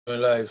We're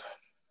live.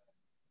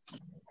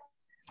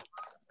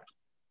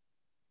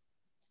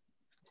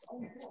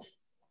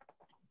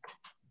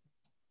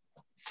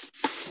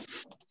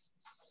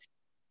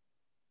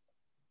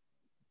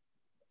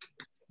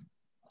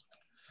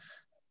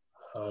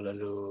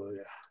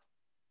 Hallelujah.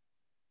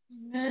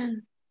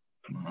 Amen.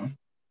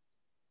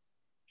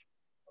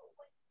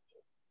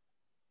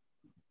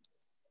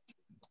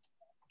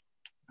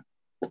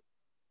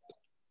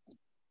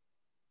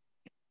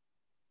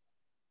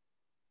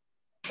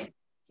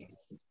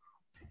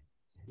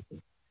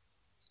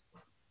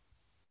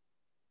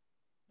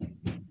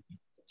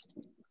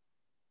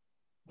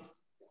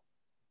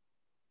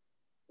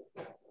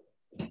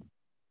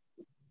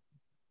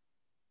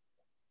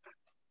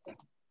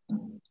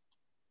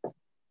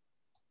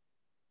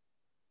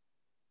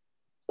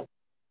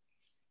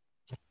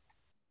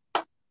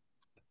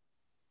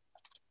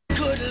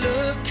 Good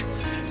look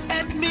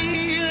at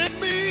me,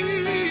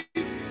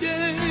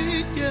 yeah,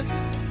 yeah.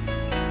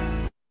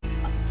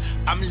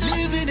 I'm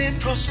living in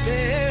prosperity.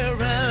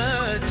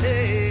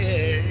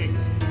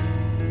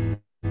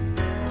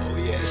 Oh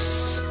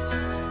yes,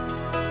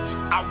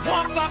 I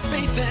walk by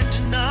faith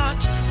and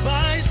not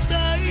by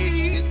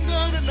sight.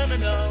 No, no, no, no,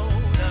 no,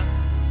 no.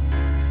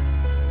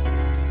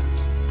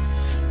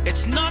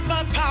 It's not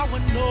by power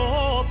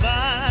nor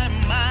by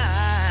might.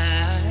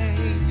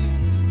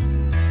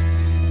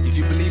 If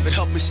you believe it,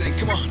 help me sing.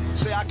 Come on,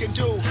 say I can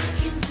do.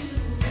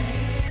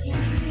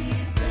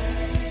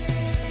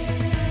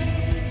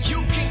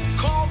 You can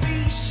call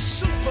me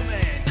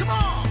Superman. Come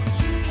on.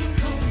 You can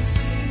call me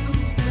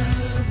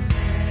Superman.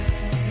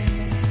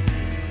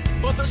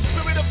 But the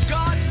Spirit of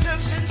God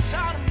lives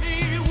inside of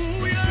me.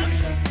 Ooh, yeah.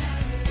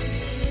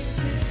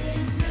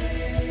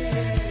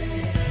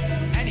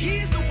 And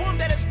He's the one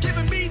that has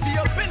given me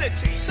the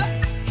ability. He's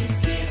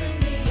given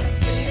me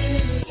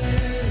ability.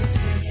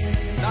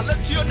 Now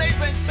look to your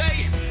neighbor and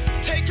say,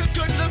 take a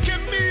good look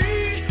at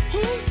me.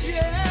 Ooh,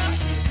 yeah.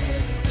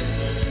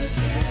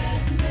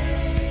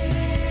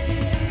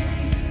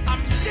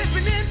 I'm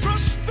living in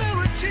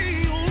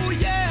prosperity. Ooh,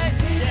 yeah,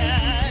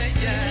 yeah,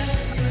 yeah.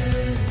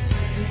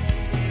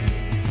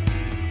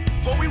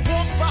 For we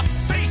walk by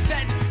faith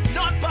and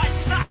not by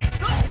sight.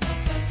 No.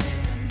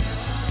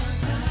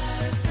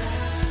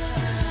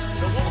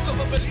 The walk of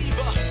a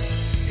believer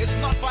is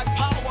not by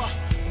power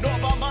nor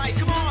by might.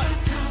 Come on.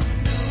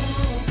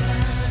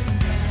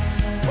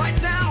 Right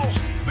now,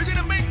 we're going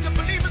to make the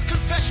believer's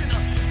confession.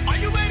 Are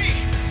you ready?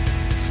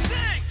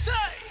 Sing, say.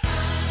 I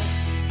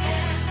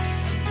am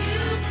a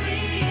new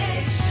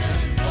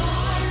creation,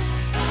 born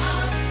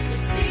of the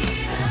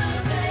seed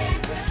of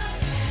Abraham.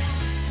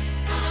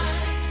 I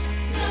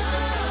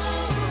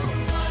know who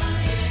I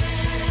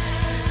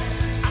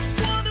am. I'm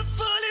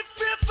wonderfully,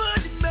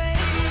 fearfully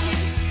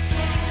made.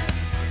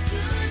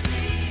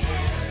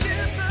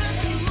 Yes, I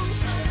do.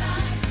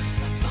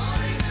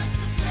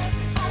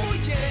 Oh,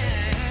 yeah.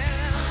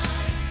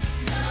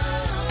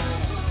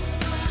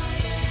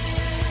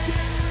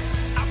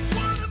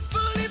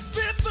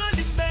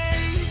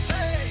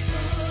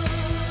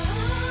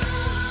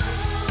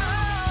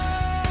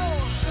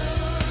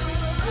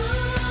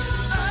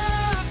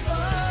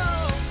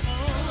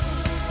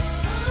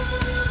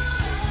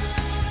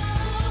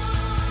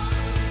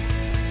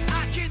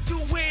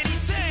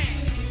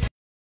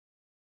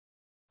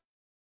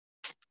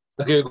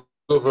 Okay,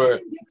 go for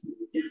it.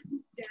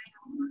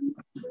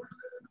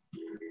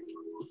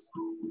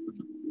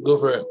 Go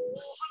for it.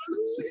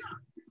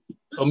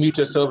 Unmute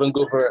yourself and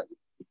go for it.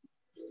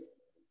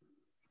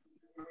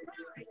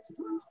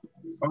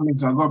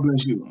 Alexa, God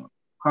bless you.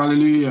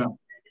 Hallelujah.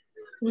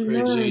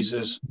 Praise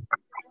Jesus.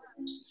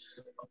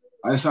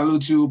 I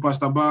salute you,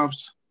 Pastor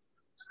Babs.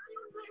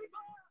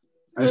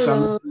 I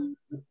salute you,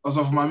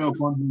 also for my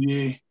upon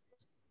the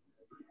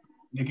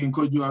They can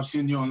call you. I've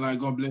seen you online.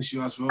 God bless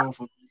you as well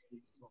for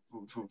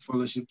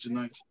fellowship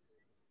tonight.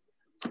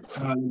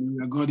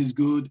 Hallelujah. God is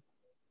good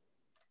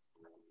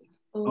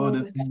all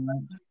the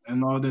time,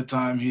 and all the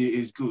time He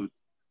is good.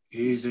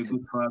 He is a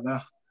good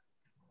Father,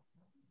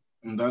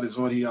 and that is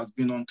what He has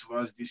been unto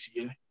us this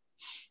year.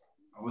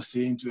 I was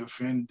saying to a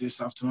friend this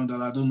afternoon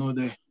that I don't know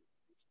the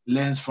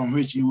lens from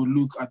which you will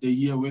look at the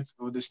year with,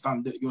 or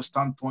your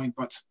standpoint,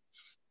 but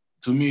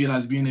to me it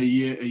has been a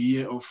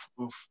year of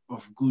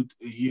good,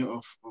 a year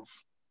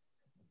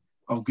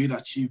of great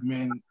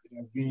achievement. It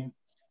has been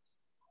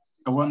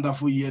a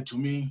wonderful year to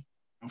me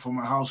and for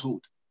my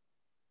household.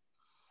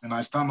 And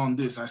I stand on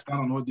this. I stand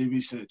on what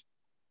David said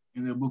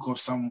in the book of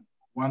Psalm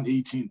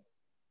 118.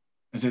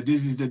 And said,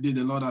 this is the day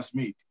the Lord has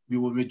made. We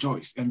will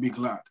rejoice and be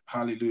glad.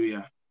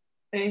 Hallelujah.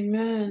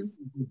 Amen.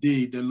 The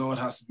day the Lord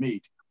has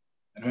made.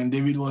 And when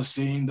David was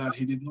saying that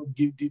he did not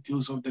give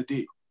details of the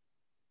day,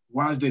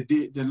 once the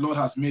day the Lord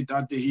has made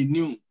that day, he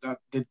knew that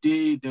the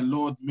day the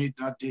Lord made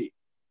that day.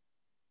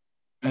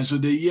 And so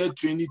the year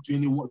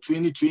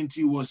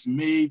 2020 was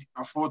made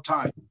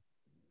aforetime.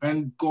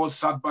 And God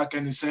sat back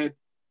and He said,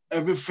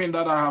 everything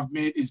that I have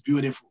made is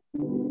beautiful.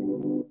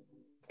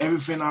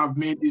 Everything I have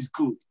made is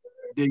good.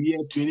 The year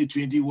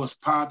 2020 was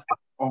part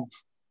of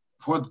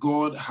what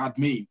God had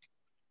made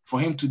for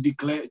him to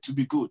declare to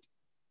be good.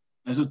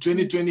 And so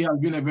 2020 has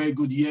been a very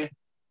good year.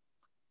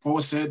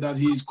 Paul said that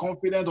he is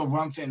confident of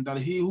one thing, that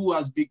he who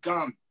has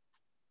begun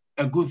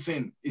a good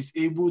thing is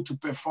able to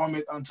perform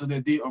it until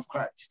the day of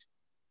Christ.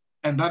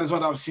 And that is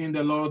what I've seen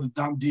the Lord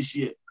done this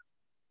year.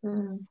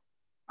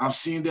 I've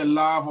seen the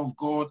love of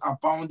God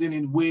abounding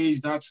in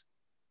ways that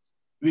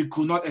we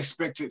could not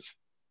expect it,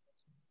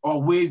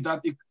 or ways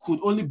that it could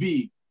only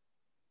be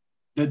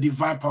the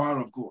divine power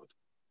of God.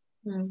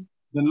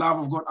 The love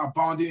of God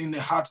abounding in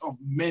the heart of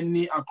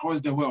many across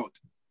the world.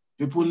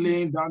 People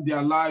laying down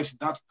their lives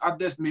that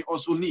others may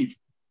also live.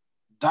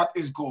 That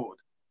is God,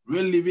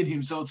 reliving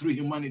himself through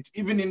humanity,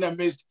 even in the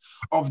midst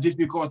of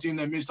difficulty, in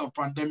the midst of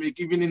pandemic,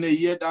 even in a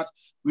year that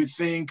we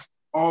think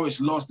all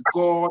is lost,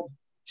 God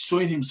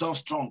showing himself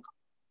strong.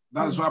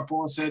 That is why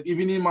Paul said,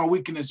 even in my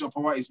weakness, your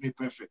power is made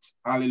perfect.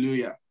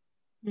 Hallelujah.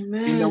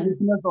 Amen. In the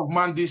weakness of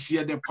man this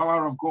year, the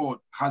power of God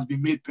has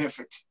been made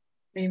perfect.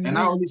 Amen. And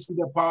I only see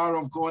the power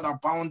of God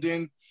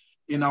abounding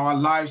in our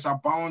lives,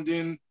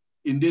 abounding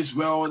in this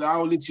world. I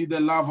only see the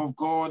love of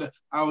God.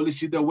 I only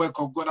see the work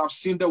of God. I've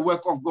seen the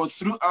work of God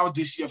throughout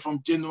this year from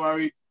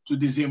January to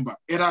December.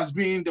 It has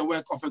been the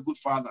work of a good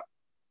father.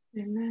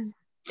 Amen.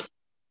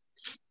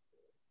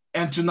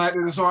 And tonight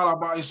it's all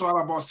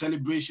about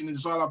celebration.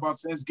 It's all about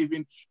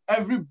Thanksgiving.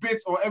 Every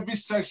bit or every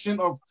section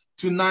of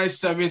tonight's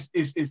service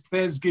is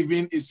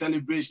Thanksgiving, is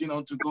celebration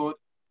unto God.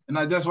 And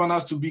I just want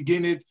us to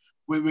begin it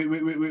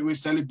with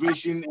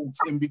celebration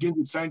and begin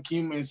to thank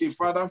him and say,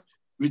 Father,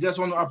 we just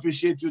want to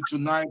appreciate you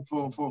tonight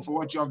for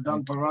what you have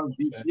done for us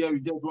this year. We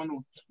just want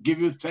to give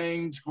you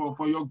thanks for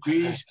your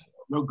grace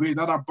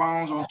that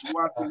abounds unto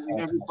us in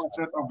every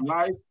facet of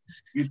life.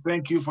 We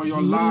thank you for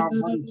your love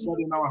that is shed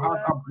in our heart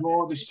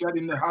abroad, is shed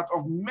in the heart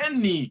of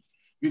many.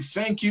 We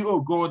thank you,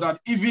 oh God, that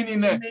even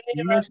in the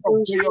midst of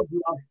chaos,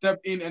 you have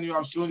stepped in and you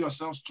have shown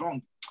yourself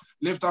strong.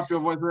 Lift up your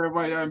voice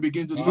wherever you are and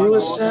begin to thank God. You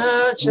are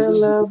such a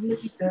lovely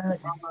God.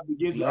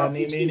 Begin to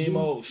appreciate him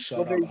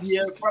for the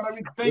year. Father,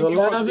 we thank Your you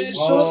for love the is year.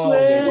 so Oh,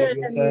 we give great.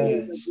 you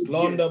thanks.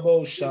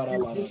 Glondabo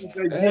Sharaba. This is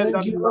the year And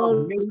that you you have are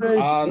made. very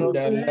And good.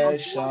 the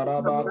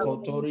Sharaba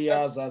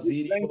Kotoria We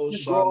Zaziri thank you,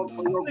 God,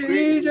 for Boshanda. your grace.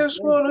 We We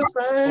just thank want you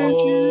to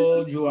thank you,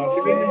 Oh, you are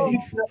even in Lord.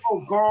 this year, faithful.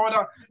 oh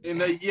God, in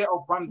the year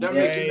of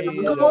pandemic, in the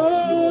year You're of Faithful,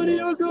 good, Lord.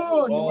 you're limitation,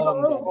 good, in you the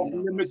year are. of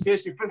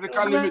limitation,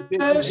 physical limitation,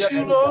 Bless yet you,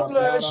 you Lord,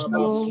 still bless you,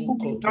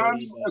 Lord. began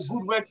a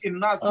good work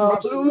in us. You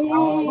have seen us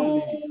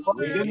Hallelujah from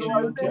We give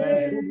January you to to your name.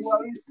 thanks.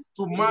 February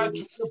to March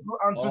to April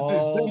and to Oh,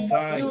 December.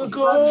 thank You are you. Tonight,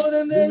 good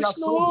and we are there's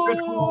so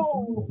grateful unto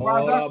no. you, All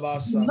Father. of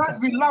us are Tonight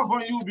we kata. love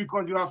on you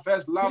because you have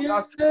first loved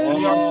us, and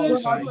you have Oh, shown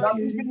us thank that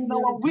you. even in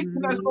our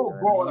weakness, oh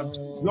God,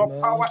 your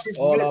power Amen. is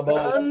All made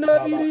about perfect.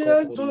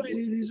 Sharaba.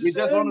 We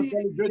just want to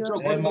celebrate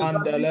your goodness,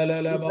 Daddy.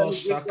 We Emandelelebo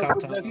celebrate your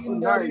goodness Shakata.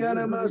 tonight. We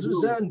give you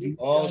glory. We give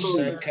Oh, you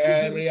glory. We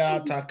give you Sekeria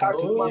glory. Kadimata,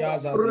 Takatoria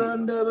Zazia.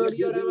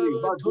 Yebede,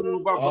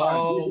 Badu, Baba,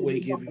 Oh, we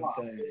Yebede, give you Baba,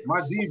 thanks.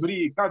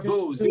 Madibri,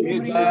 Kado, We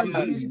give you Zebede,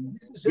 thanks.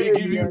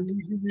 Zebede.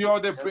 We give you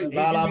all the praise.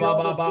 We give you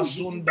all the Ibalababa praise.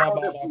 We give you Sunda all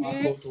the praise.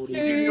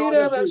 We give you Barabakotoria. all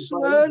the praise.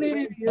 Father, we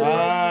thank you.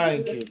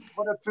 Thank you.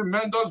 For the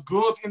tremendous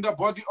growth in the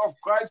body of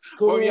Christ,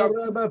 for we have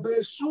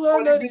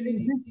for even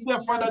in this year,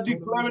 Father,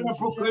 declaring and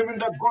proclaiming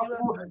the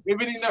gospel,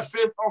 even in the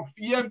face of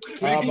fear.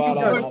 We give you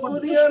glory for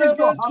Abalababa. this is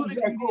your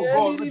handwork, oh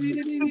God. This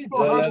is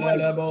your handwork.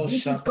 Delelelebo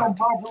This is your Shakata.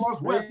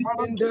 marvelous work,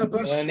 Father. We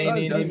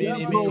Enini give you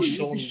mini mi glory. We give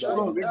you shunda.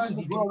 glory. We give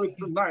you glory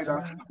tonight.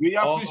 We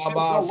appreciate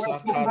Oba your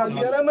work, oh God, in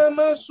Sakata.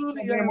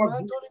 the name of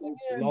Jesus.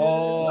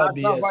 Lord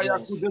be Rakabaya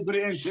exalted. kudebre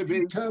entebe,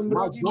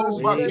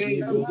 mazomba We give beze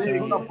you bezi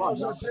thanks.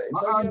 kapaya,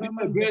 maandi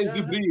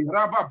ebezi bri, We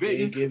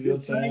rababe. give We you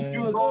thank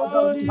you, You're thanks. God,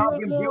 that good, we have you're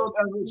been good. built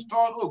and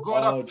restored, oh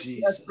God, Oh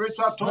a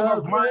spiritual Jesus. tone How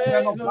of mind and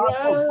great of thou heart,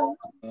 oh art. God,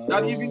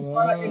 that even,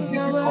 Father, in How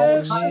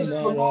difficult times,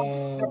 oh excellent. Lord,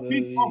 the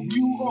peace of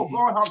you, oh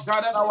God, have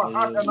guarded our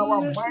heart and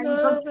our There's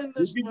minds. nothing, We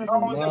there's give you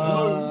nothing, all there's the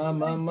glory. We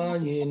nothing,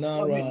 thank you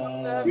for your name.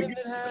 We nothing give that you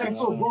thanks,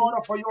 has oh me. God,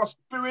 for your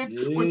spirit,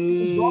 which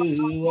is God,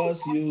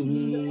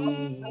 You was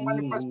the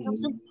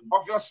manifestation you.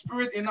 of your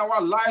spirit in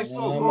our lives,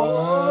 oh God.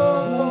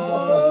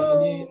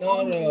 Amani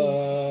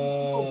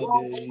Oh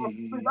God, for your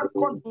spirit that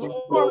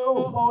continually,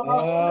 oh God,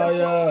 oh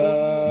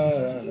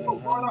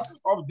Aya. God,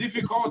 of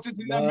difficulties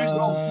in the midst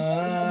of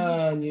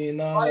Mani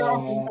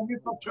trials, in nara. the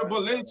midst of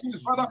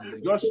tribulations, Father,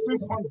 your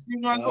spirit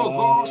continually, oh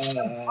God,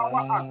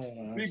 empower us.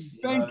 We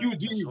thank you,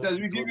 Jesus.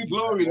 We give you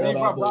glory.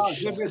 Liba Orabo ba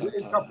zebede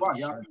Shakata.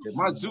 kapaya,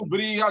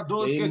 mazubri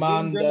ados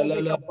ketende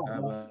Imandelele.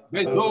 kapaya,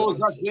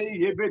 bezoza de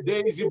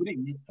yebede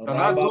zibri,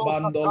 rado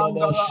Rababandolobo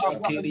katanda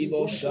abadi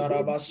Shakiribo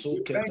zebede. We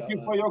thank you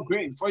for Sharabasuketa. your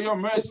grace, for your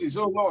mercies,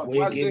 oh Lord.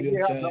 We give you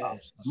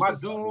thanks.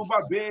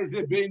 Maduba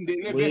beze bende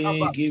lebe We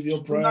haba. give you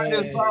Tonight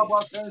it's all praise.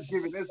 about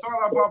thanksgiving. It's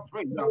all about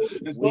praise.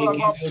 It's all We give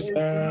about you praise.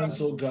 Tonight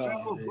thanks, O we say,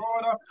 oh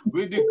God. God,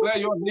 we declare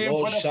your name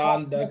Lord for the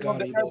Shanda fatness of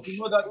the earth to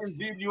know that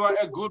indeed you are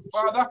a good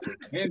Father.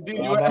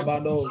 Indeed, you are a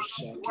good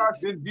God.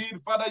 Indeed,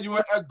 Father, you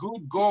are a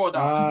good God.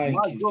 Thank you,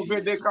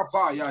 Mazobede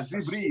kapaya,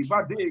 zibri,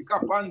 bade,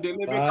 kapande,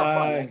 lebe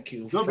kapaya. Thank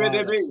you, Father.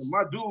 Zobedebe,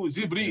 madu,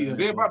 zibri,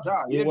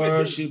 rebada, We yebede.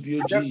 worship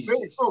you, The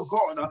faith, oh Jesus.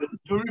 God,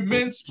 to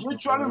remain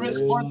spiritually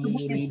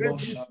responsible in faith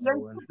this year.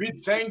 We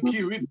thank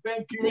you, we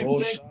thank you, we thank you,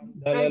 we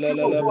thank you,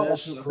 oh God. That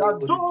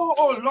though,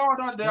 oh Lord,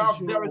 that there is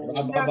fear, there is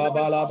pandemic,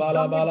 there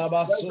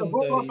is a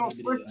whole lot of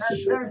faith, and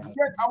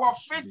yet our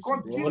faith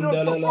continues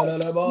to go.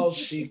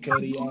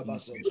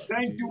 We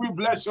thank you, we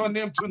bless your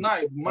name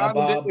tonight.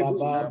 Mande,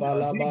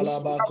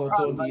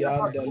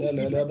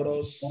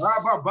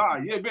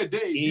 Rababa,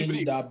 Yebede,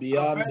 Zibri.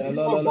 Thank you,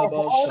 oh God,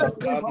 for all the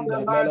things on the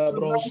line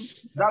tonight.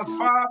 That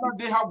Father,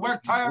 they have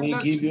worked We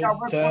tirelessly, give they you have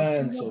worked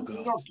thanks, oh continuously in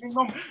God. your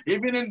kingdom,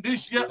 even in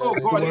this year, oh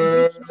We God, in this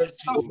year, worship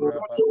you.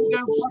 continue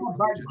them, Father,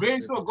 by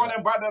grace, oh God,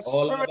 and by the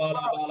Spirit,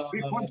 Father,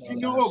 we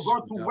continue, oh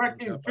God, to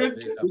work in faith.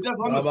 We just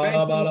want to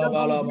thank you, we just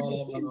want to give you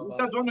praise, we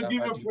just want to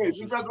give you praise,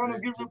 we just want to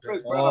give you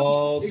praise, Father.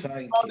 Oh, We give you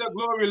thank all you. the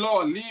glory,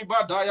 Lord.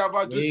 Liba daya We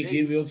baduse.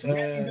 give you Mende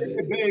thanks.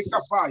 ebe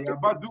kapaya,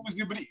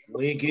 baduzibri.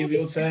 We give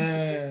you In the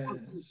name of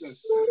thanks.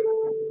 Jesus.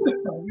 We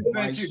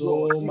My thank you, God.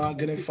 soul We thank you, God.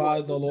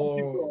 magnify the We thank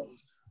you, God. Lord.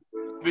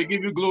 We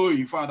give you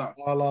glory, Father.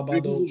 We give you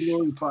Alabadosh.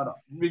 glory, Father.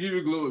 We give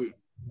you glory.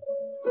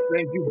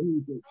 Thank you,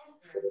 Jesus.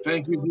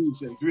 Thank you,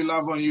 Jesus. We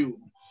love on you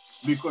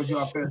because you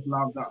have first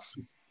loved us.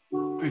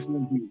 We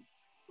thank you.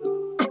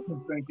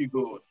 Thank you,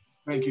 God.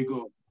 Thank you,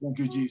 God. Thank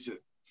you,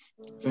 Jesus.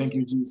 Thank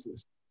you,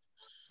 Jesus.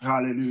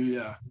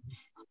 Hallelujah.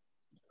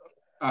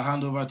 I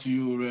hand over to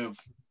you, Rev.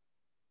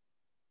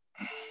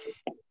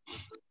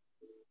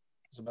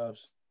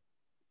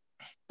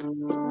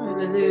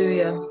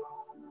 Hallelujah.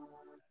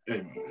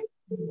 Amen.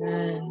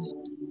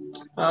 Amen.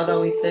 Father,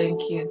 we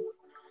thank you.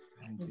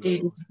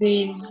 Indeed, it's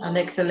been an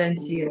excellent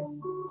year.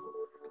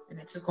 And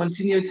it will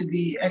continue to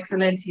be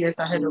excellent years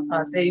ahead of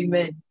us.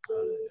 Amen.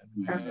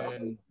 That's all.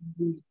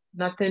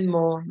 Nothing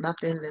more,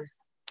 nothing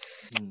less.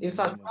 In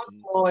fact, not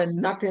more and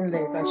nothing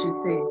less, I should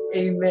say.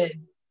 Amen.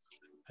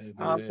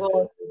 Our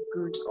God is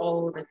good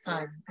all the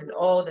time, and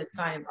all the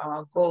time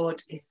our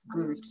God is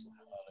good.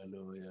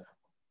 Hallelujah.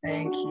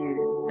 Thank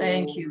you.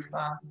 Thank you,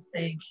 Father.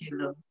 Thank you,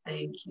 Lord.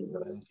 Thank you,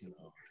 Lord. Thank you,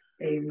 Lord.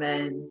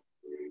 Amen.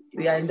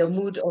 We are in the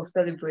mood of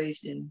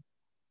celebration.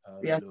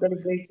 We are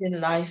celebrating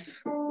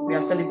life. We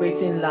are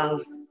celebrating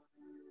love.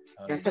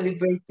 We are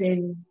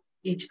celebrating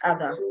each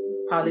other.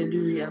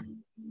 Hallelujah.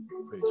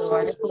 So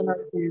I just want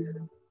us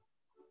to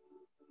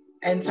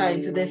enter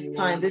into this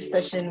time, this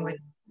session with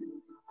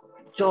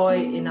joy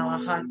in our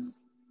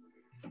hearts,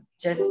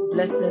 just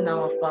blessing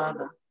our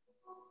Father.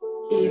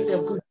 He is a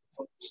good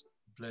God.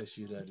 Bless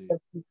you, Daddy. He is a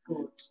good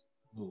God.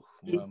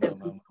 He is a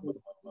good God.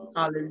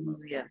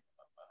 Hallelujah.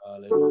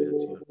 Hallelujah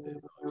to your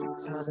name, Lord Jesus.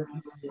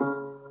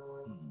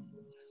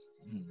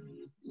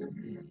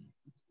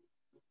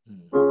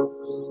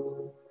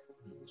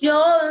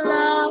 Your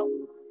love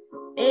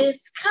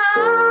is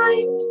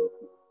kind.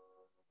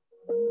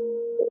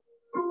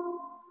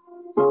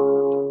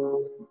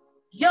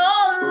 Your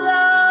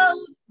love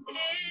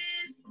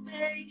is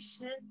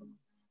patient.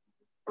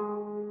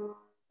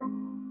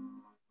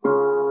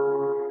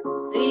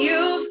 So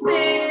you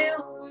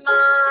fill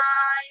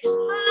my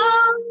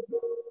heart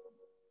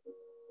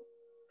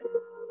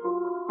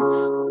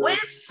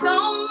with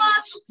so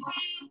much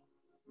peace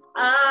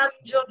and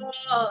joy.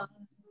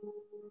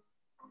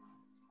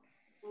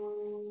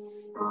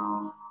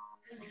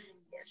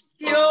 Yes,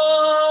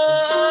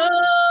 you're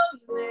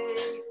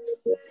amazing.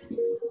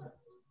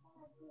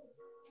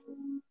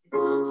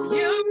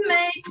 You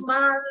make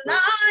my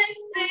life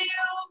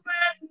feel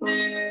brand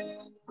new.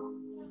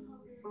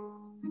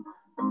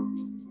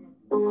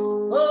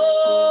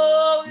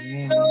 Oh,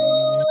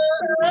 you're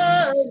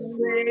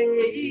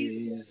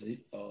amazing.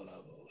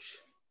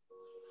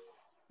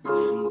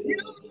 You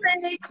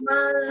make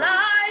my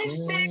life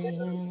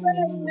feel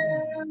brand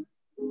new.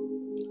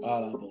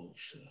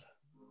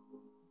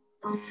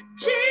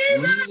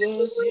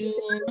 Jesus, you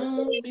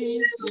love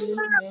me too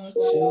much,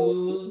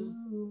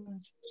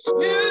 too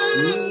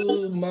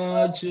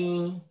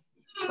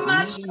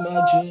much,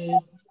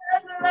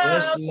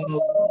 just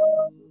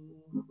love.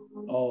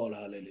 Oh,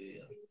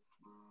 hallelujah.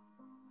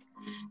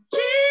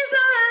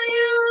 Jesus,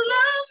 you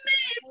love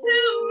me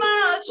too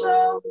much,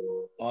 oh,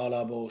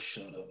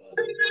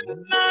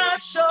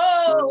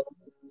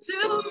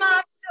 too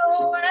much,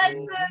 oh,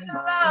 excellent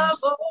love,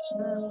 oh.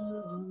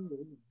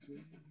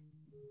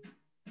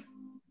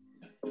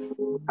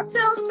 I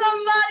tell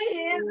somebody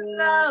his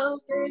love,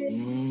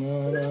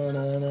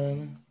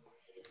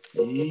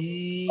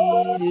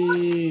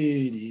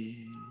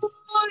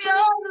 oh,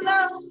 your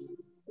love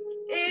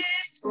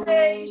is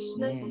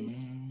patient.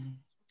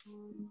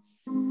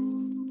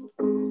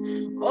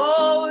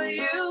 Oh,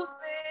 you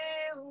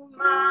fill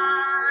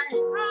my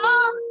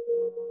heart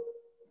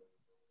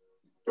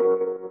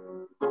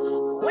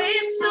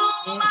with so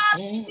much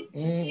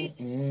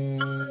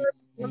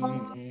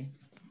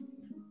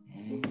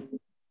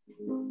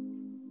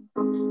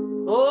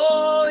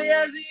oh,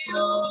 yes,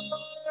 you're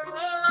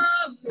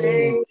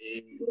amazing.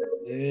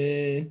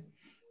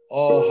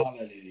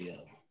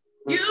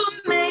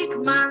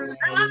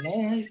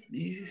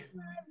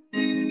 like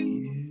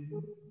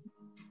you.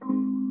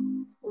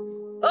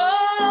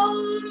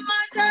 Oh,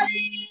 my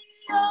daddy,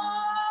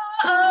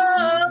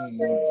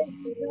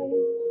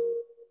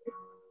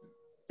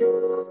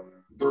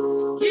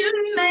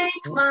 you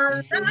make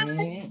my life.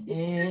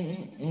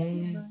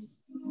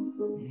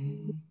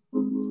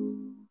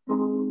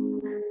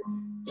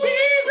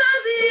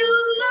 Jesus, you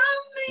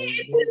love me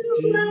too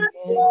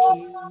much.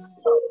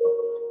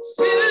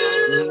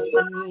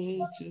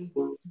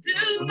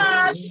 Too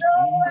much,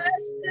 oh,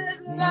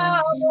 excess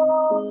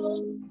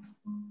love.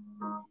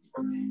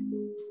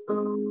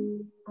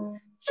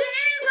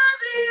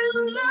 Jesus, you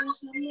love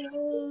me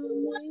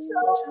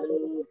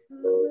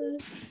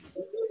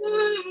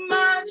too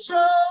much,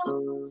 oh,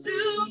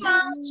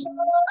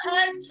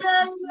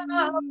 excess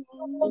love.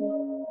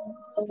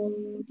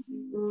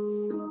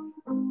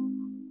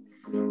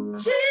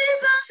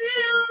 Jesus,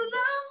 you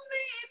love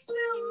me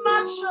too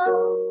much,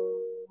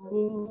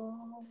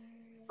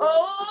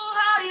 oh,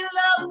 how you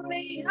love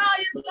me,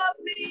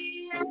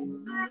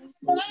 excess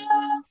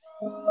love.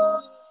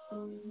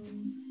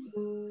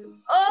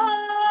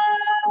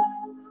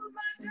 Oh,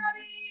 my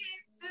daddy,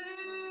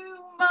 too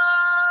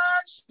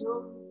much,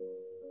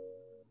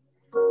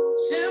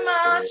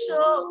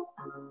 oh,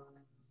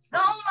 so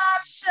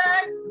much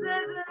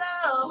excess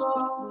love.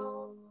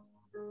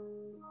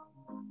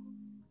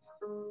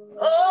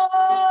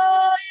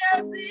 Oh,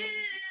 yes,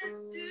 it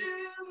is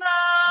too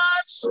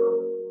much,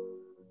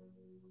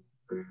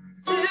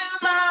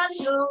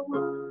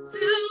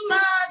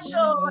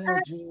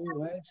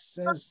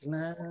 Excess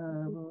love.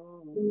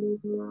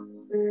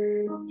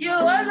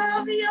 Your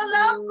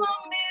love for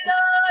me,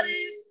 Lord,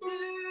 is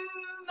too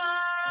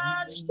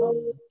much,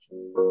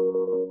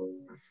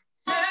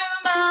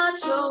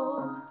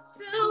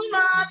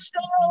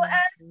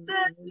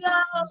 excess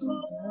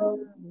love.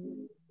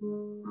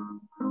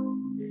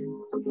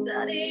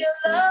 Daddy,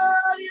 your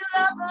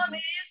love for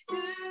me is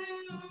too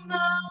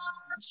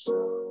much,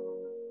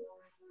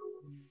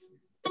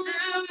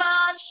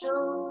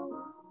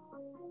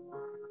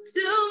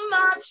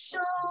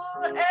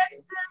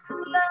 excess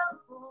love.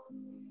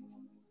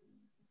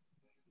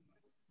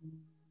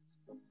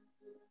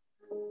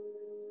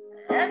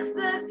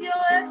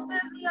 Your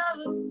excess love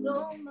is so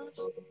much.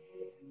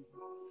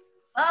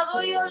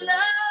 Father, your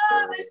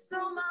love is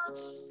so much,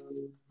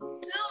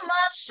 too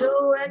much,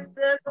 oh,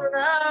 excess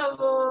love,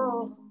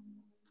 oh.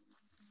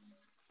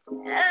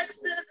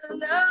 Excess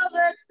love,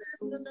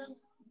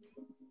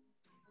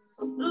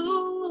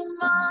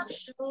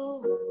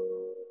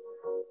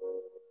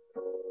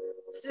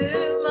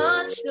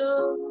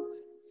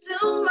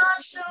 too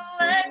much, oh,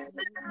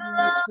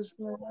 excess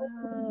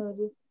love.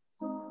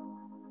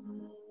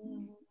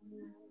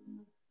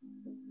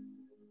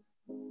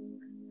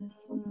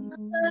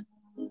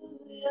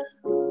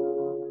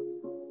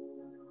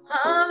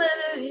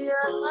 Hallelujah,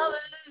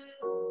 hallelujah,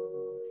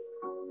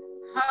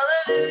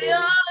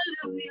 hallelujah,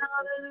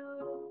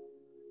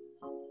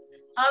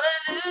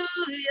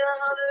 hallelujah,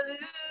 hallelujah.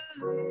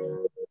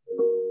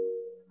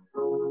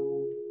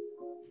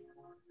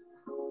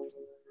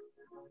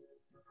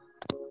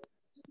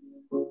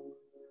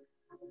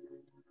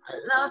 I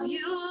love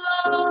you,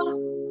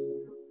 Lord.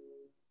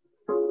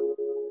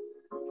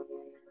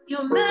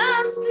 Your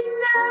mercy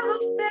never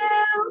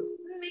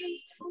fails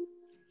me.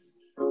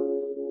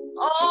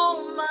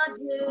 All my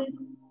days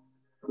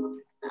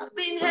I've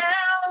been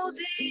held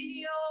in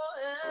your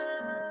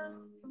hand.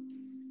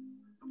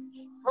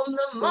 From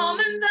the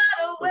moment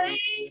that I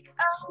wake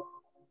up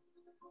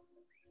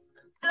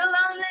till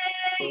I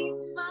lay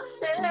my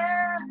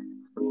head,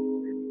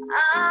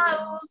 I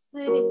will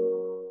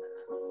sing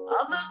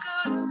of the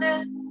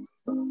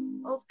goodness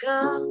of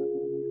God.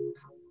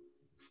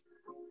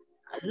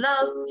 I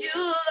love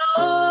you,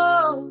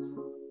 Lord,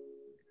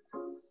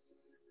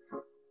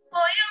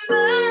 for your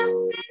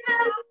mercy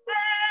never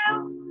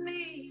fails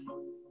me.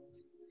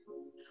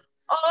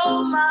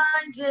 All my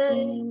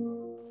days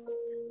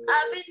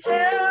I've been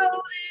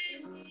held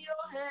in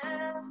your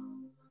hand.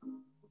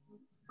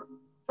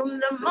 From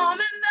the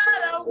moment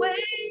that I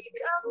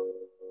wake up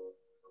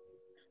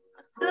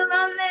till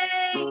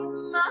I lay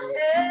my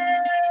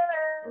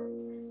head,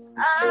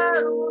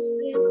 I will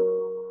sing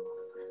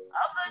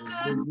of the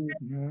goodness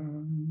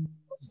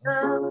of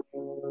God.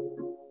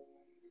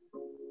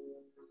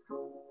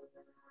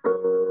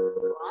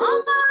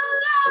 All my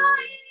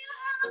life you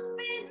have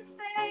been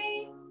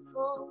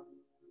faithful,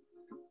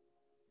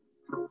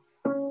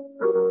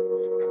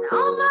 and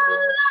all my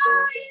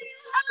life you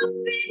have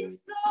been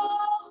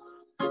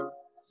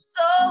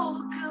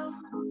so good.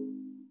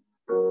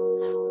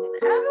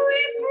 With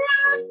every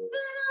breath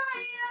that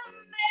I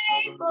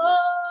am able,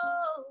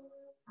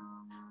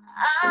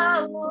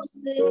 I will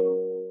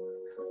sing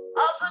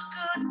of the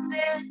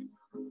goodness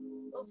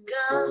of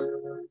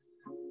God.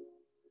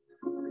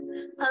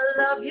 I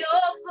love your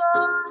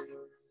voice.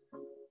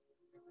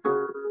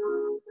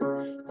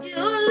 You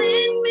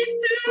lead me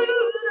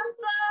through the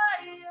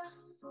fire,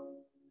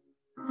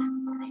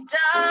 the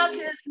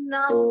darkest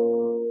night.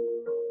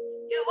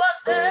 You are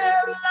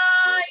there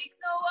like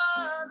no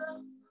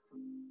other.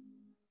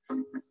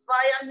 That's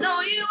why I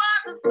know you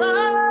as a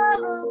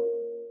father.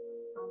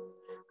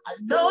 I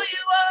know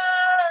you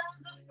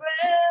as a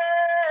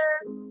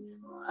friend.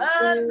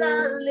 And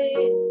I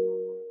live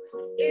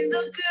in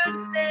the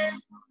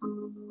goodness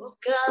of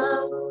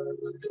God.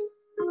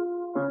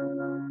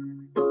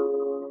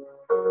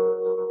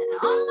 And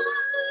all my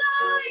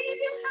life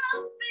you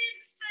have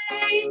been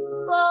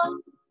faithful.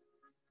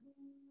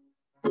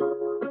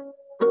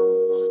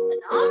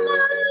 And all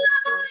my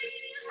life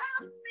you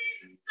have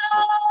been so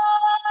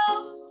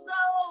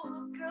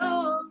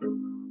good.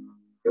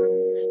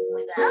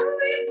 With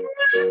every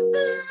breath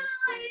that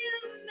I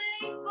am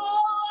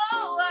able,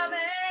 I'm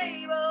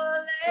able,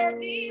 let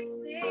me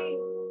sing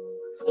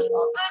of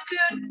the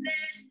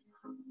goodness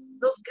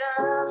of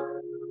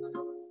God.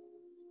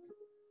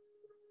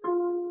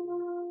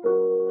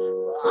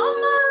 All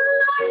my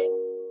life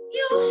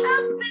you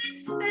have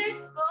been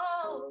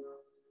faithful.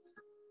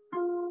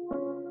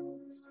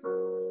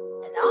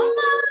 And all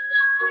my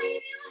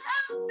life you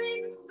have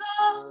been so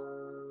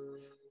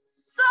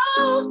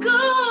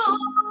good.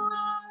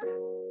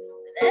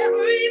 With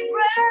every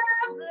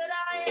breath that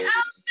I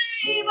am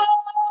able,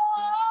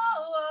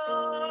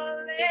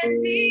 let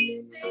me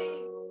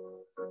sing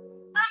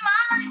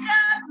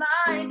that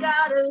my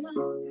God is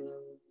good.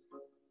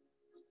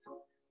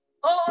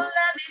 Oh,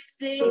 let me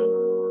sing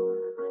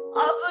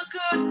of the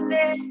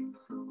goodness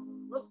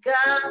of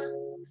God.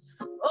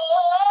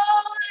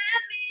 Oh,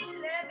 let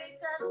me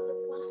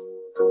testify.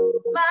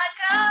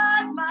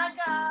 My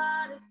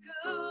God is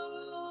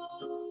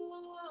good.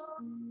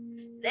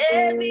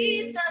 Let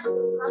me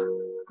testify.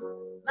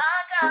 My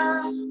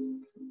God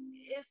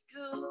is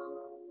good.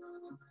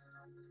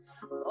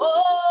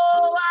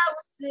 Oh, I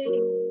will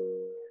sing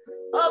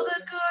of the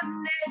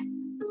goodness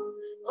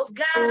of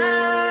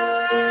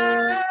God.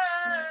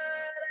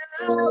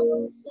 I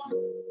will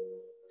sing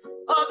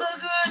of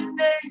the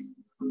goodness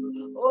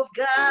of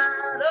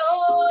God.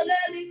 Oh,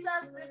 let me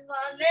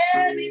testify.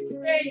 Let me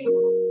sing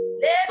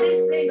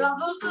of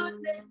the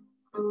goodness.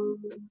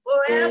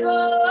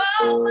 Forever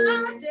all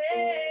my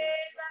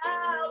days I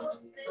will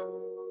sing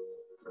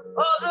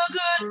of the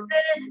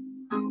goodness.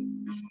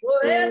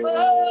 Forever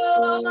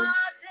all my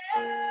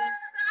days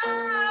I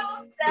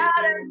will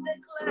shout and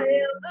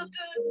declare the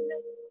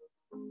goodness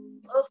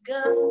of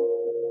God.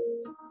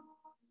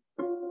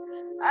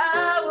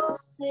 I will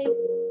sing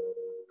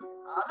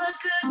of the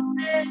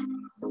goodness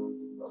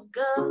of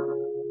God.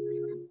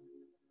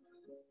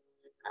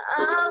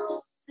 I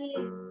will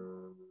sing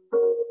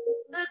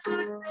the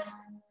goodness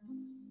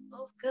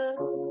of God.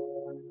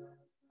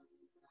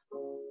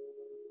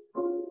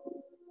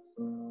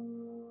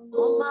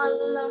 All my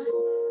life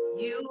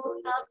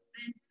you have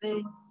been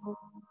faithful.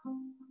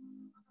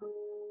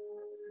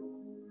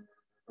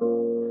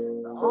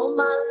 All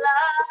my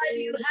life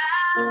you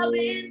have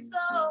been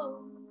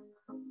so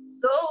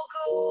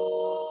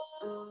good.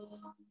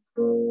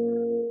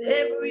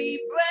 Every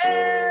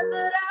breath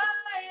that I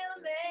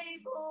am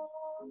able,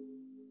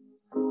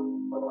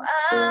 oh,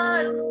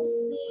 I will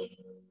sing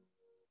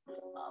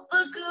of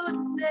the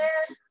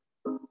goodness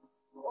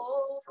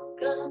of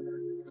God.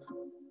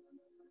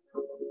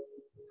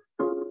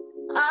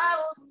 I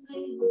will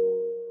sing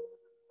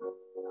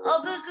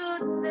of the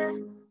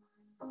goodness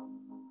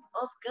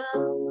of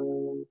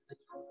God.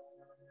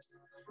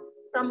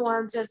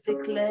 Someone just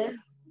declare,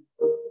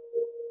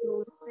 you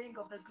will sing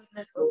of the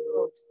goodness of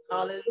God.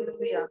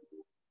 Hallelujah.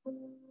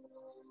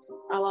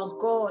 Our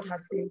God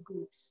has been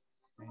good.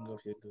 Sing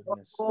of your Our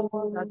goodness.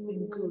 God has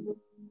been good,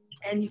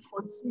 and He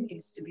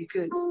continues to be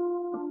good.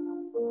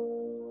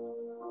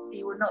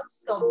 He will not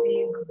stop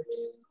being good.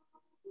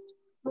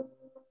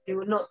 He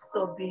will not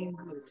stop being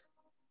good.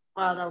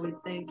 Father, we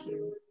thank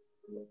you.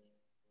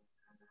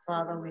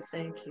 Father, we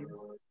thank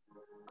you.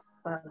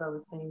 Father, we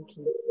thank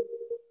you.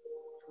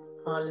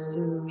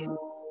 Hallelujah.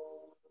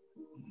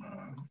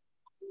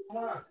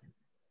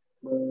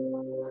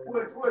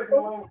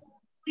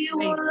 You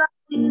will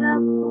light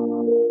up.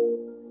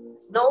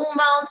 There's no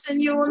mountain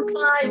you won't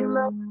climb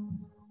up.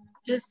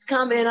 Just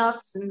coming up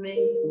to me.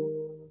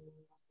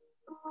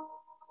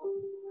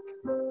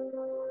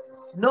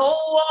 No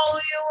wall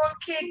you won't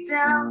kick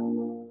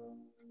down.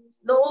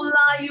 There's no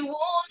lie you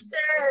won't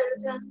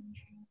tear down.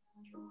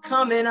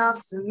 Coming up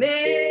to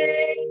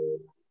me.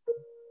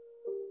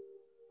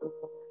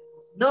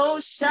 No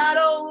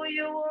shadow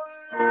you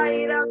won't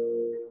light up.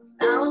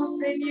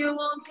 Mountain you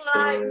won't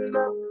climb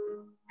up.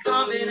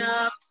 Coming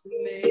up to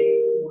me.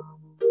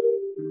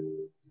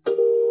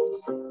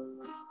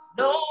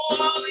 No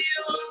wall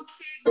you won't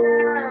kick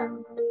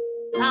down.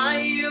 Lie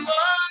you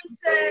won't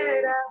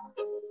tear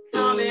down.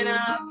 Coming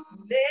up to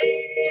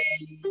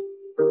me.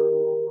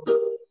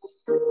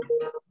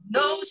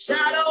 No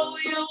shadow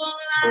you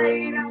won't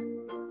light up.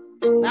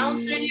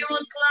 Mountain you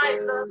won't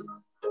climb up.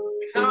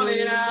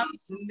 Coming up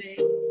to me.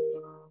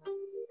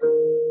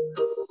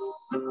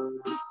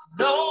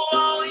 No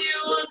wall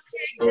you won't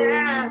kick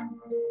down.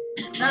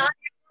 Now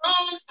you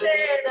won't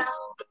tear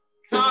down.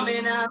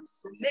 Coming up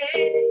to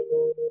me.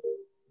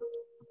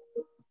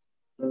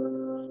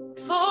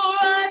 Before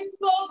I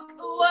spoke a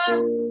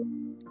word,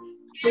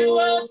 you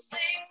were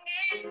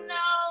singing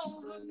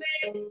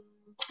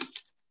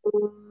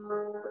You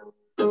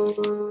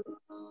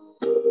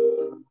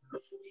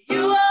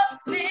have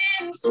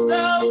been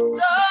so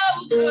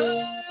good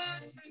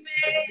to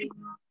me.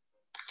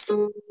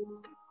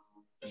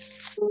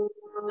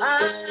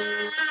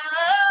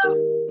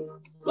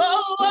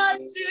 For what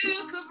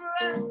took a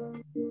breath,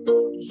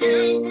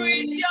 you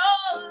breathe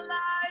your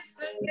life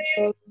in me.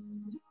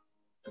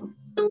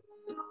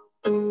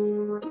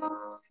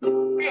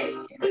 Hey,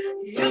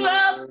 you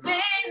have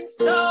been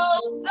so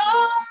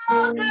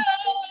good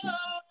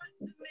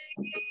to me.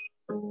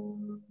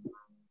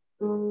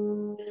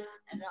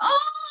 And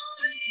all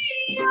the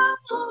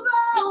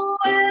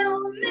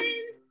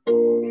overwhelming,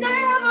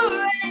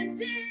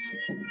 never-ending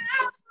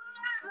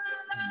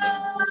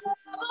love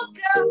of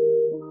God.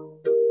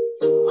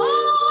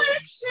 Oh,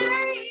 it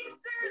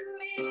chasing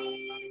me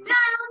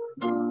down,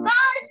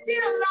 right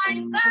till I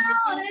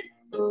found it.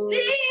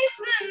 Leaves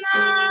the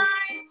 99.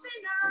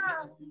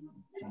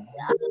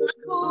 I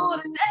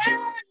couldn't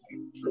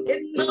end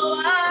it, no,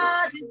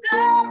 I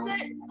deserved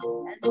it.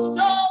 And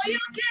so you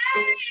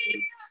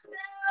gave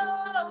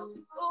yourself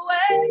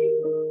away.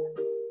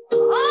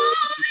 Oh,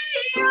 the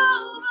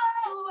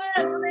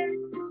overwhelming,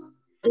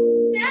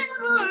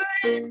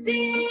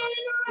 never-ending,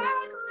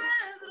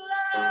 reckless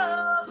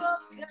love of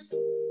God.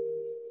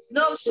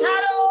 No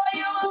shadow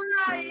you will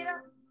light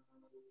up,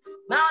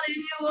 mountain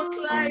you will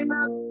climb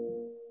up,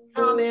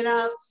 coming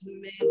out to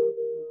me.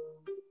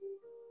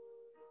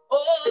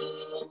 Oh,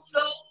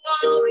 no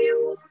wall you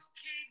won't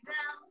kick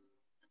down,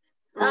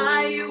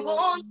 lie you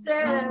won't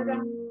tear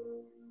down,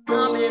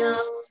 coming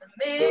out to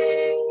me.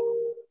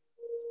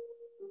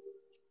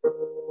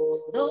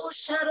 No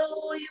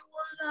shadow you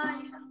will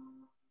light up,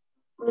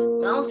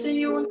 mountain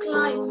you won't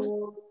climb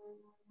up,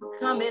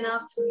 coming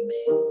out to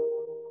me.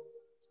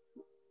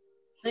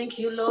 Thank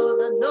you, Lord,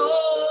 that no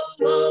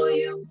wall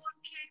you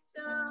won't kick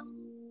down,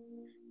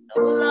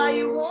 no lie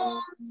you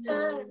won't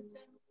tear down,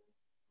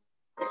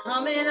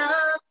 coming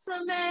out to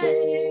me.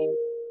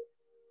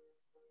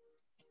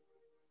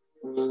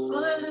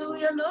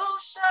 Hallelujah, no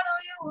shadow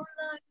you will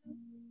light up,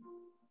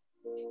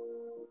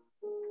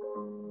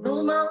 no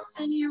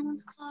mountain you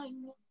won't climb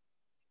up,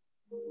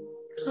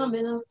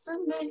 coming out to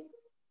me.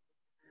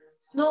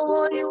 No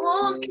one you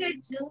won't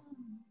kick down,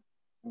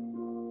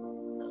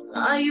 no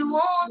lie you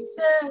won't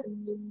tear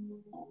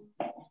down,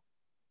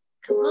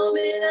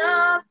 coming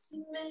out to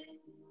me.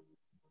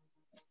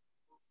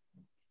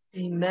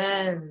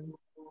 Amen.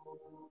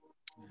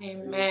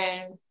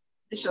 Amen.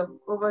 Bishop,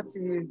 over to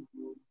you.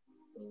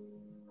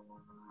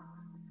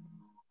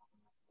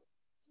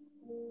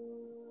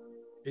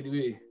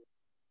 Anyway.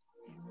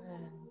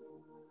 Amen.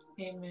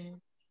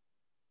 Amen.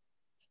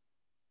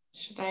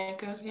 Should I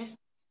go here?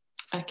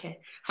 Okay.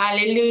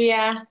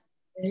 Hallelujah.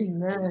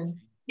 Amen.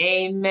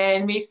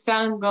 Amen. We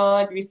thank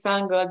God. We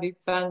thank God. We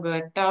thank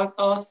God. That was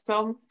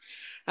awesome.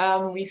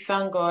 We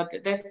thank God.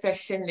 This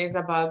session is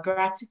about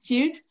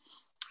gratitude.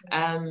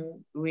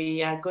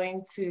 We are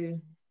going to,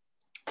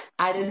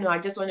 I don't know, I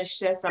just want to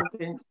share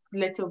something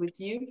little with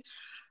you.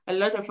 A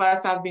lot of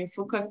us have been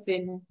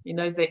focusing,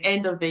 it's the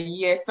end of the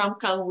year. Some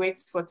can't wait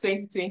for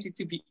 2020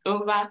 to be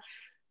over,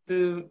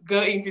 to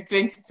go into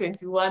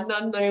 2021,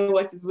 not knowing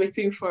what is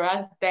waiting for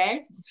us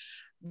there.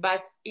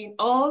 But in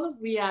all,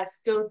 we are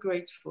still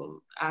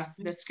grateful, as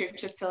the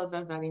scripture tells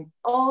us that in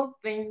all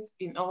things,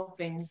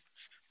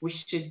 we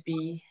should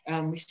be,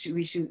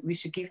 we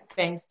should give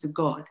thanks to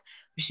God.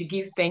 We should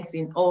give thanks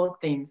in all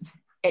things.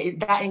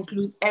 That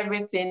includes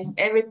everything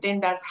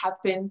that's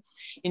happened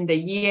in the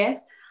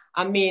year.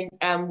 I mean,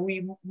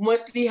 we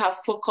mostly have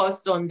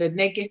focused on the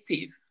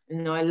negative.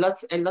 A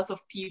lot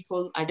of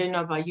people, I don't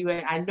know about you,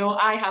 I know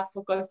I have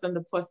focused on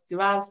the positive.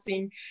 I've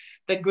seen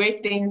the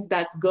great things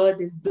that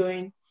God is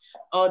doing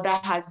or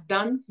that has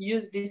done,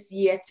 use this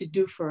year to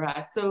do for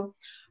us. So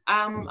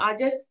I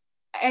just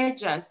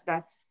urge us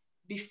that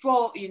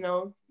before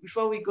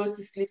we go to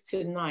sleep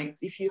tonight,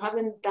 if you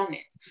haven't done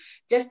it,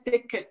 just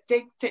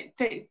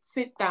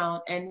sit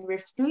down and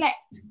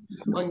reflect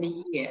on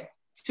the year.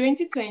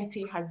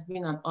 2020 has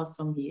been an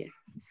awesome year.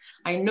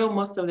 I know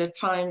most of the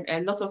time,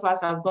 a lot of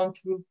us have gone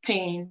through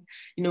pain,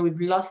 we've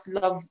lost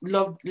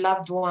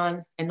loved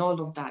ones and all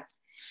of that.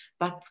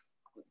 But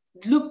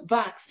look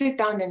back, sit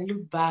down and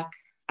look back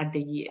at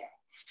the year.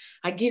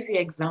 I give you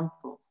an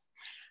example.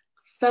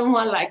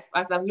 Someone like,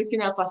 as I'm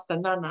looking at Pastor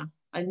Nana,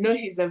 I know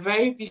he's a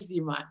very busy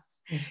man.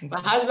 My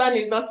husband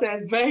is also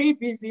a very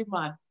busy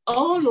man.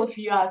 All of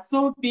you are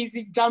so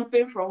busy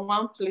jumping from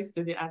one place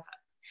to the other.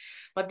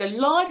 But the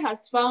Lord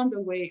has found a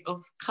way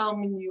of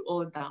calming you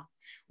all down.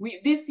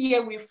 This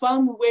year, we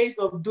found ways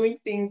of doing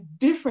things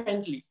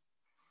differently.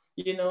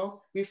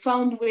 We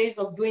found ways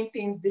of doing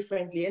things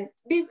differently. And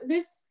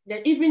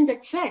even the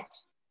church,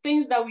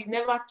 things that we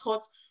never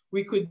thought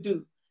we could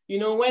do. You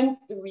know, when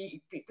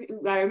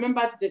I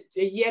remember the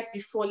year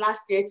before,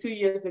 last year, 2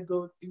 years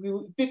ago,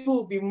 people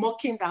will be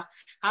mocking that.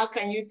 How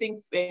can you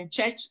think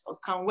church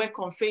can work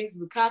on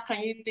Facebook? How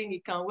can you think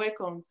it can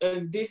work on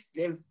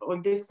distance?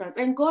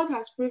 And God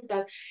has proved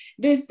that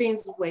these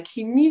things work.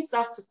 He needs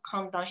us to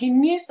calm down. He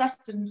needs us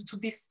to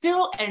be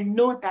still and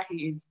know that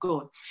He is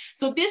God.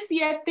 So this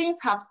year, things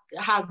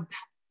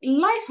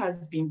life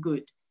has been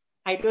good.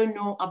 I don't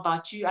know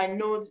about you. I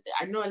know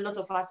a lot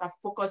of us are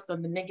focused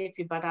on the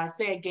negative, but I'll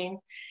say again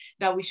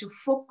that we should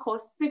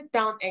focus, sit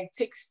down and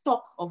take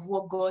stock of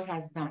what God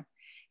has done.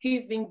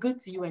 He's been good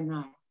to you and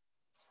I.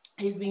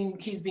 He's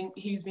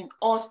been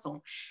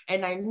awesome.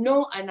 And I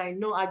know,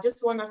 I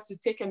just want us to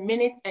take a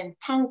minute and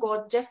thank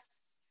God.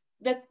 Just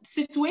the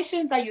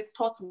situations that you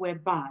thought were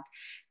bad,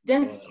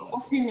 just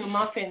open your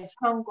mouth and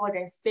thank God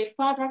and say,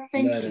 Father,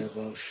 thank you.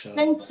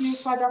 Thank you,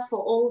 Father, for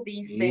all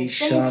these things.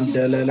 Thank you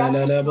for that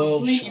you're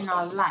doing in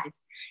our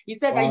lives. You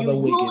said that you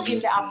rule in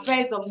the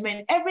affairs of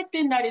men.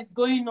 Everything that is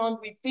going on,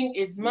 we think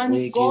is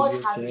man. God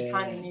has His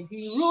hand in it.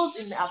 He rules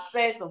in the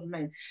affairs of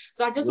men.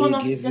 So I just want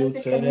us to just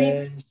take a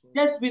minute,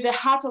 just with a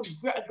heart of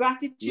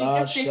gratitude,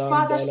 just say,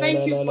 Father,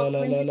 thank you for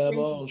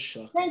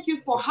 2020. Thank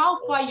you for how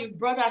far you've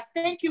brought us.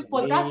 Thank you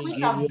for that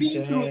which I've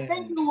been through.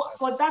 Thank you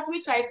for that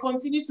which I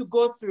continue to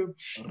go through.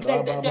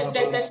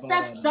 The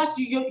steps that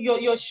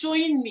you're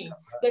showing me,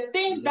 the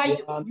things that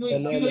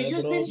you're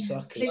using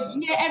this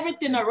year,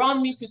 everything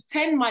around me to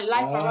turn my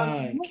life around,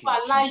 to move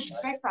our lives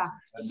better,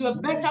 to a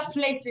better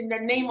place in the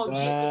name of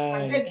Jesus.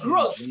 And the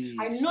growth,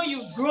 I know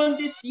you've grown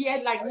this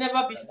year like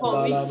never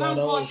before. We thank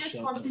God. Just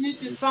continue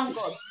to thank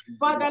God.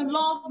 Father,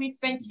 Lord, we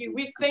thank you.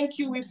 We thank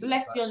you. We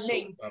bless your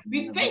name.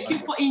 We thank you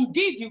for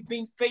indeed you've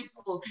been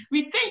faithful.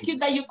 We thank you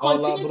that you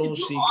continue to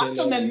do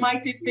awesome and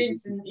mighty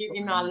things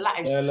in our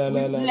lives.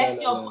 We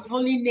bless your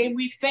holy name.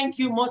 We thank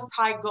you, Most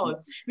High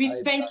God. We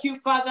thank you,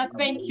 Father.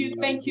 Thank you,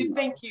 thank you,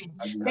 thank you.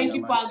 Thank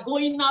you for our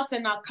going out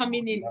and our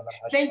coming in.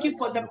 Thank you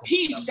for the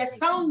peace, the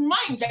sound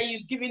mind that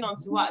you've given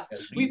unto us.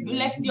 We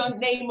bless your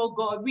name, oh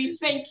God. We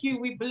thank you.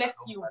 We bless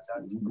you.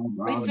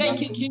 We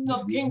thank you, King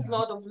of Kings,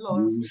 Lord of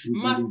Lords.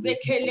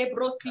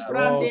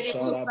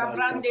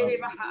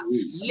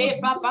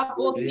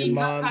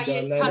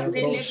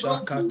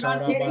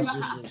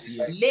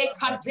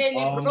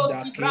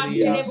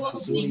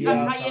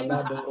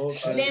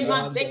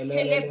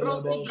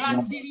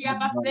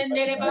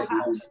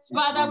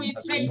 Father, we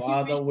thank you.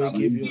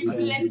 We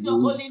bless your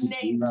holy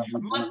name.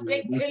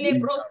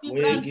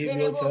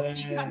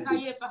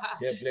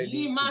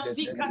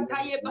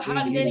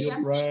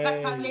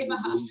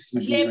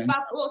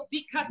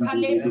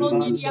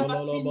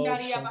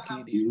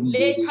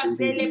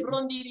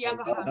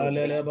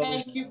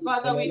 Thank you,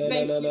 Father. We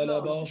thank you,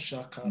 Lord.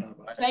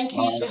 Thank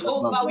you,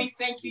 Jehovah. We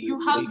thank you. You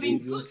have been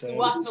good to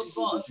us, oh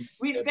God.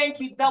 We thank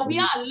you that we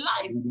are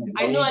alive.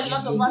 I know a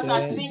lot of us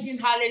are thinking,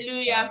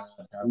 hallelujah.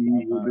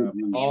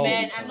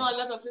 Amen. I know a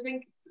lot of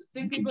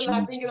people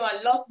are thinking, oh,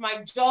 I lost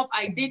my job.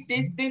 I did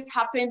this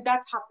happened,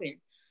 that happened.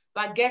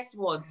 But guess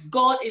what?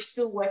 God is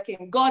still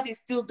working. God is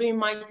still doing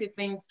mighty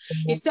things.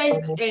 He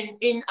says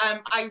in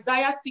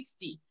Isaiah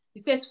 60, he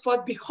says,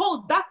 for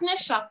behold,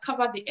 darkness shall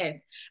cover the earth,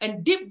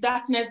 and deep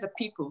darkness the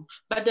people.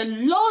 But the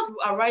Lord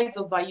will arise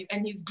over you,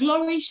 and his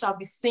glory shall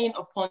be seen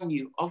upon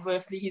you.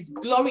 Obviously, his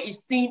glory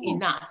is seen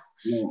in us.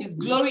 His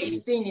glory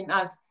is seen in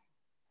us.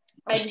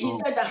 And he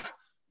said that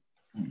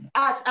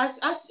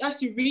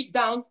as you read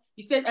down,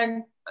 he said,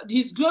 and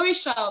his glory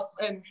shall,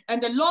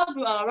 and the Lord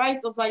will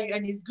arise over you,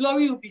 and his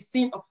glory will be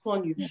seen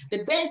upon you.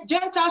 The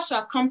Gentiles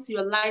shall come to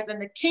your light,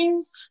 and the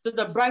kings to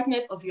the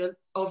brightness of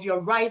your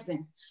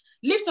rising.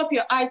 Lift up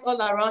your eyes all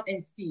around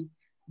and see.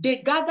 They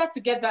gather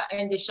together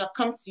and they shall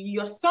come to you.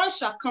 Your sons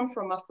shall come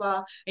from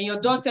afar, and your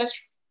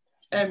daughters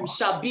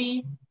shall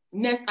be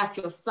next at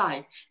your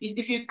side.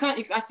 If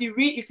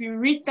you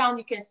read down,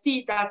 you can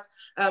see that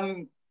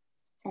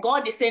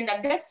God is saying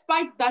that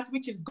despite that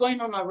which is going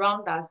on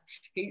around us,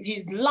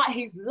 his light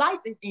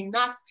is in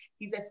us.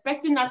 He's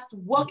expecting us to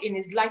walk in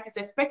his light. He's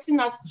expecting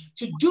us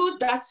to do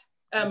that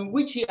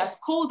which he has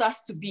called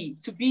us to be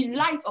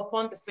light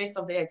upon the face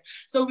of the earth.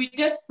 So we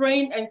just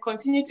praying and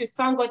continue to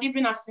thank God,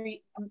 even as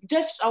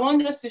I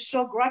want us to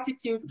show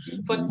gratitude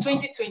for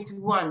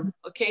 2021.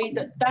 Okay,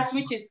 that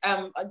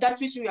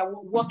which we are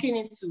walking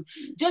into.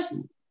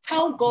 Just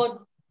tell God.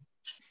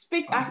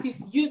 Speak as he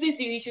uses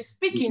it. He should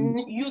speak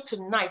in you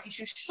tonight. He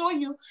should show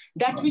you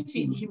that which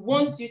he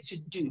wants you to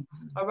do.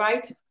 All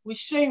right. We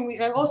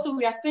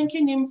are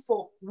thanking him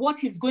for what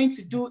he's going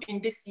to do in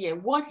this year,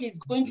 what he's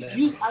going to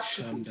use us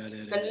to do,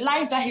 the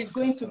life that he's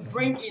going to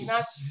bring in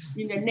us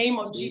in the name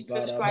of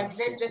Jesus Christ.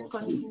 Let's just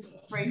continue to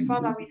pray.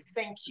 Father, we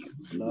thank you.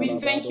 We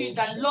thank you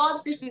that,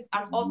 Lord, this is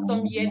an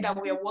awesome year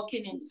that we are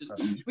walking into.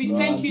 We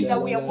thank you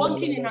that we are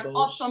walking in an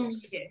awesome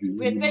year.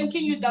 We're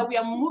thanking you that we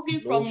are moving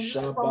from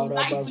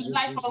light to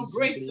light, from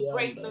grace to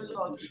grace, oh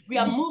Lord. We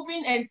are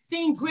moving and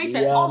seeing great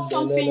and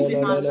awesome things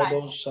in our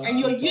life. And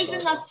you're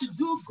using us to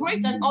do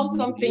great and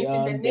awesome things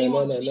in the name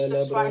of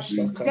Jesus Christ.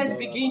 Just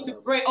begin to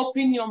pray,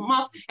 open your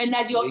mouth, and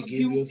that He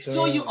will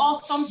show you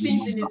awesome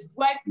things in His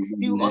word.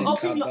 He will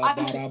open your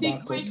eyes to see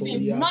great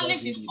things.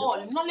 Knowledge is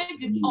all.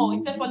 Knowledge is all. He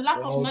says, for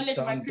lack of knowledge,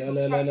 my people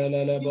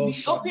perish. He will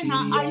open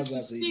our eyes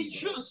to see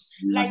truth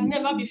like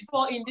never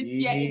before in this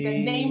year in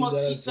the name of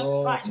Jesus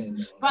Christ.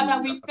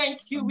 Father, we thank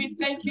you. We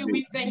thank you.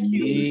 We thank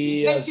you.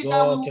 We thank you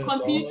that we will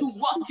continue to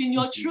walk in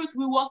your truth.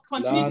 We will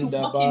continue to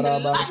walk in the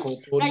light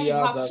that you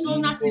have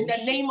shown us in the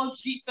name of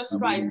Jesus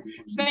Christ.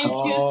 Thank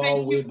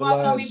you,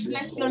 Father. We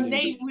bless your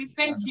name. We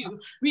thank you.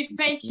 We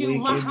thank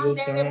you.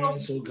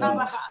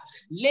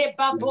 Le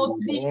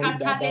babosi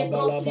katale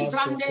brosi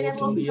brandere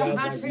bosi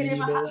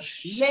kantereba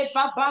le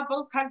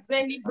bababo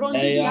kazeli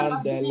brondiri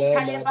abasi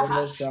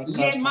kalebaha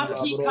le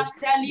maski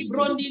katali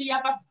brondiri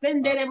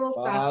abasendere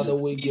bosa.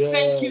 We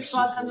thank you,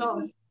 Father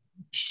Lord.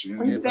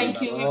 We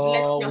thank you. We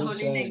bless your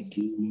holy name.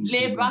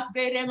 Le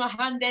basere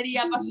mahanderi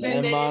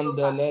abasendere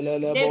bosa.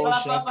 Le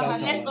babaha.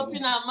 Let's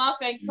open our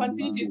mouth and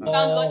continue to thank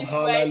God His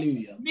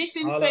way.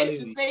 Meeting face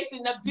to face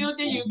in the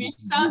building, you'll be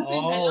shouting. A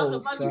lot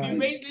of us will be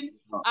raising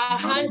our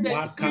hands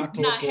and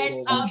sticking our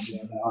heads up.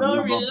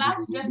 Don't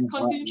relax. Just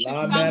continue to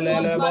thank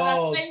God.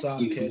 Father,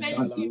 thank you.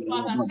 Thank you,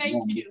 Father.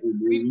 Thank you.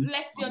 We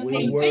bless your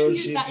name.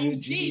 Thank you that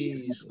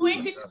indeed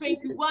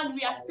 2021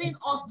 we are seeing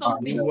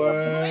awesome things.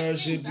 Great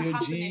things are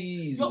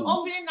happening. You're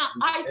opening our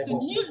eyes to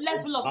new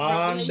level of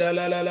revelation.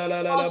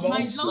 Oh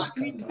my Lord,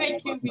 we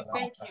thank you. We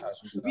thank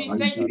you. We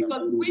thank you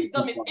because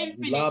wisdom is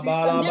infinite. We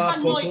can never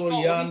know it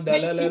all. We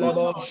thank you, oh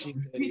Lord.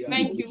 We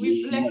thank you.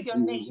 We bless your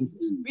name.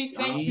 We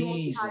thank you,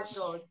 Most High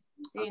God.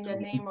 In the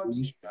name of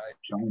Jesus.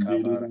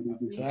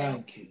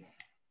 Thank you.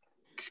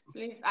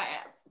 Please,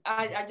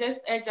 I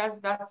just urge us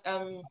that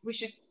we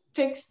should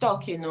take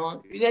stock,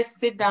 let's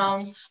sit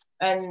down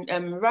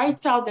and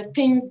write out the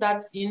things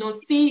that, see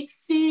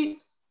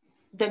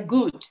the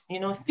good,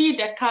 see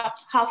the cup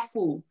half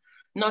full,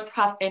 not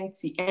half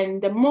empty.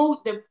 And the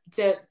more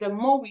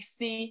we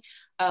see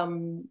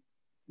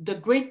the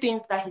great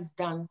things that He's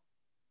done,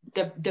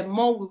 the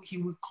more we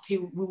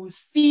will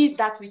see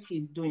that which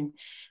He's doing.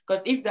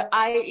 Because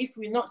if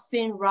we're not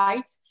seeing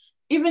right,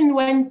 even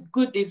when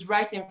good is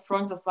right in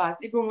front of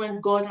us, even when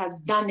God has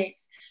done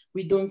it,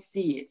 we don't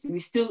see it.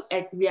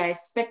 We are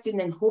expecting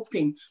and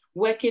hoping,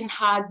 working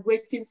hard,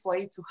 waiting for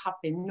it to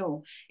happen.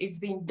 No, it's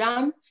been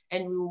done,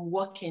 and we will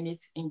walk in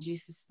it in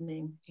Jesus'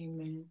 name.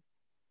 Amen.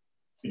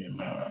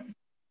 Amen.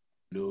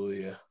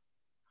 Hallelujah.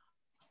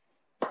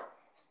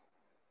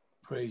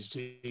 Praise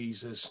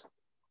Jesus.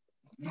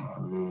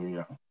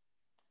 Hallelujah.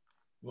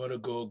 You want to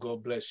go?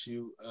 God bless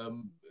you.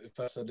 If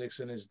Pastor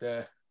Dixon is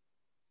there,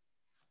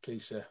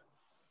 please, sir.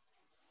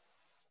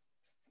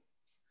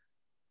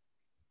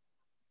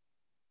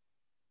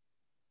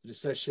 The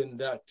session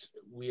that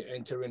we're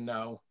entering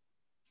now,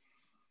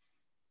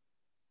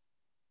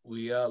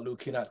 we are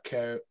looking at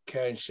care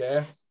and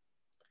share.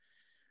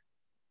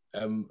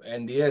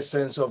 And the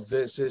essence of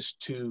this is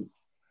to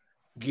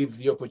give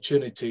the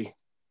opportunity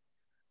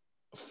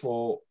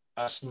for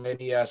as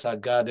many as are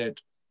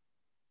gathered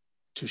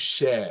to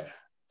share.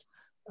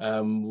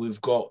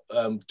 We've got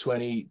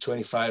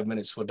 25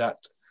 minutes for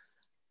that,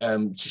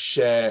 to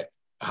share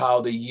how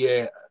the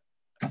year,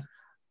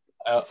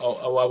 how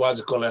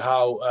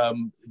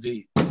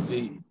the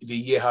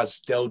year has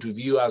dealt with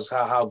you, as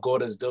how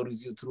God has dealt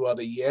with you throughout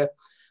the year.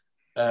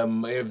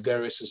 If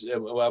there is,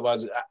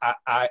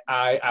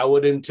 I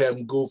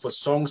wouldn't go for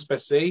songs per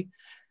se,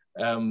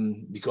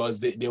 because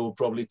they will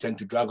probably tend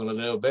to drag on a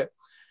little bit.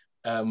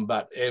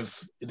 But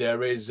if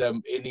there is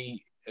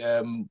any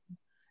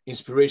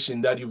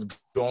inspiration that you've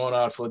drawn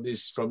out from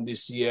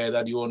this year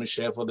that you want to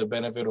share for the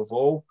benefit of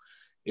all,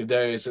 if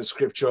there is a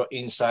scriptural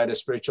insight, a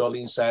spiritual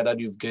insight that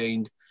you've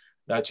gained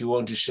that you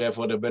want to share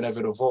for the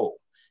benefit of all,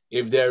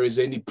 if there is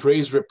any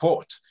praise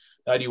report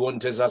that you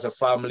want us as a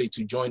family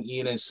to join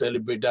in and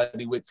celebrate that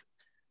with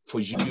for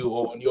you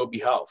or on your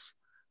behalf,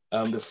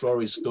 the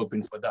floor is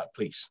open for that,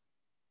 please.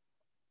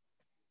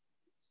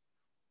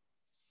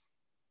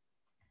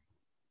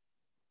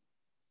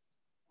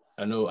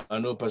 I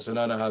know Pastor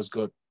Nana has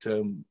got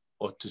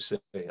what to say.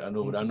 I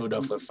know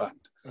that for a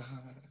fact.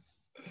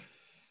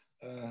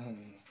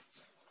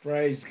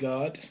 Praise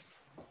God.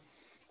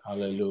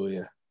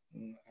 Hallelujah.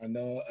 I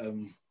know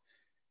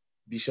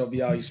Bishop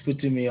Yao is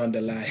putting me on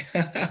the line.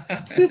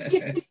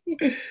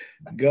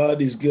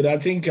 God is good. I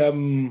think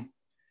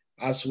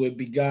as we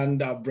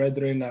began, our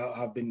brethren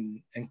have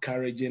been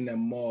encouraging and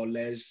more or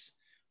less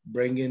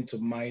bringing to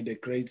mind the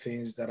great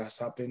things that has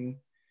happened.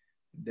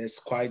 There's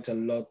quite a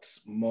lot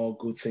more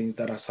good things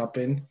that has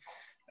happened.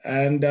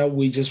 And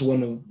we just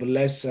want to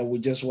bless, we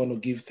just want to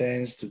give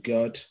thanks to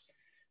God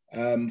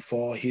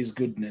for his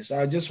goodness.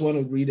 I just want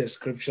to read a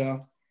scripture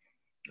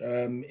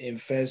in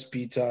First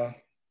Peter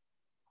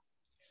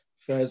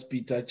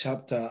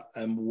chapter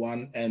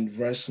 1 and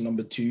verse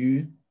number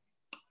 2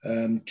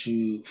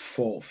 to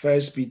 4.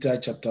 First Peter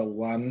chapter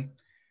 1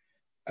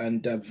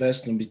 and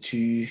verse number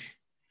 2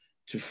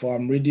 to 4.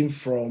 I'm reading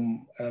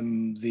from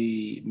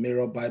the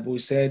Mirror Bible.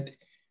 It said,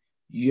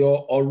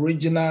 Your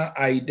original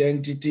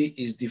identity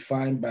is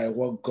defined by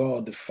what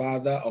God, the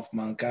Father of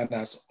mankind,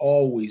 has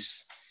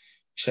always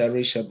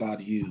cherished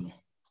about you.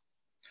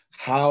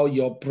 How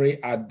your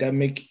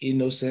pre-Adamic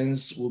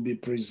innocence will be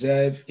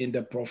preserved in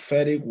the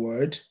prophetic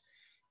word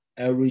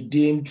and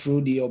redeemed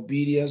through the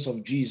obedience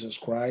of Jesus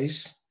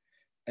Christ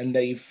and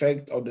the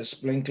effect of the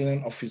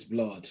sprinkling of his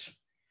blood.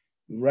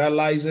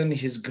 Realizing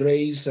his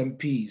grace and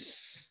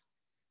peace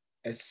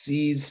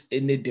exceeds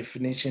any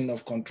definition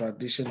of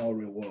contradiction or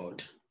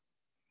reward.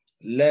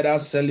 Let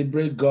us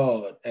celebrate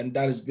God, and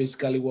that is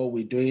basically what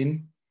we're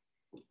doing.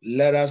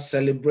 Let us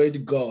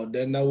celebrate God.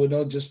 And now we're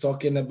not just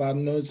talking about,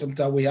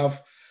 sometimes we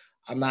have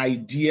an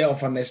idea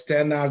of an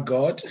external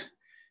God,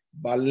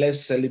 but let's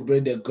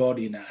celebrate the God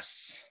in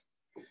us.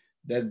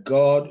 The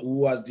God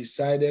who has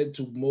decided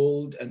to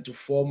mold and to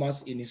form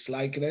us in his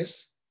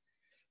likeness.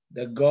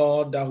 The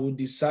God that who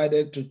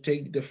decided to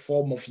take the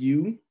form of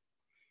you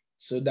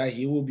so that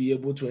he will be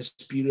able to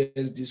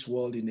experience this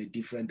world in a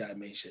different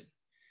dimension.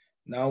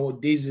 Now,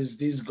 this is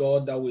this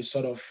God that we're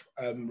sort of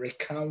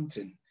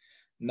recounting.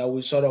 Now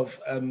we're sort of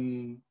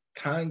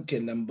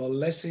thanking and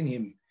blessing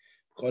him.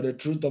 Because the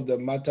truth of the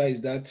matter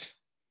is that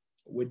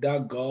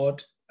without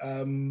God,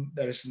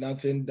 there is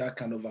nothing that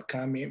can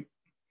overcome him.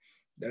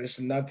 There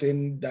is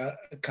nothing that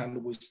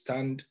can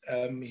withstand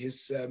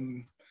his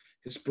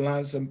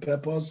plans and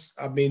purpose.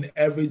 I mean,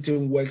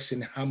 everything works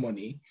in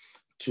harmony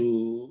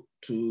to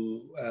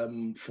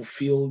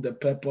fulfill the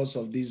purpose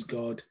of this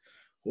God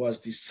who has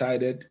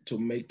decided to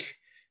make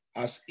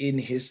us in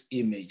his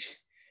image.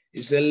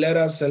 He said, let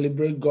us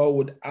celebrate God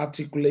with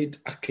articulate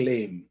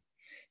acclaim.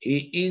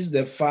 He is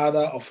the Father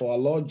of our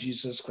Lord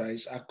Jesus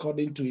Christ,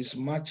 according to his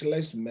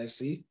matchless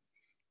mercy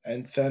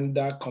and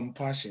tender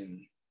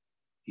compassion.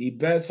 He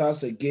birthed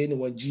us again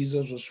when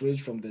Jesus was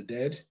raised from the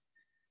dead.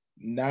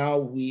 Now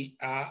we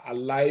are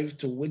alive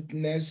to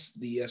witness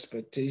the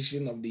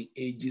expectation of the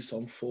ages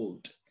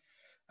unfold.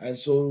 And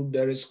so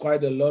there is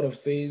quite a lot of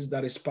things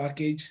that is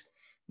packaged.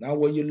 Now,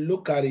 when you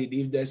look at it,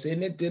 if there's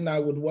anything I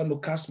would want to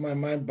cast my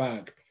mind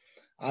back,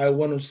 I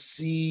want to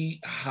see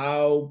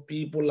how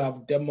people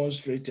have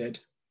demonstrated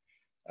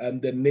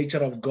the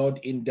nature of God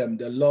in them,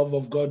 the love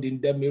of God in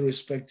them,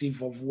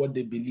 irrespective of what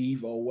they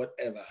believe or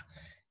whatever,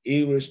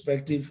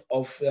 irrespective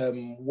of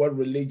what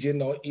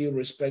religion or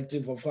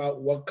irrespective of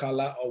what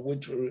color or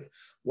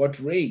what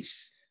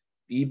race.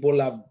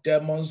 People have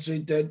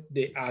demonstrated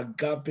the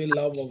agape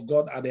love of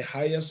God at the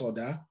highest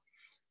order,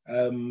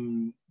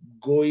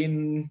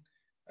 going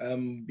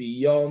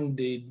beyond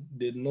the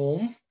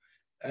norm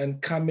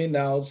and coming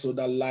out so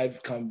that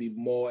life can be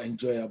more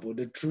enjoyable.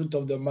 The truth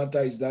of the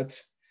matter is that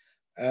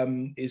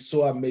it's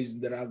so amazing.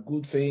 There are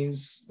good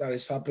things that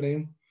is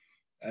happening,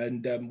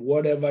 and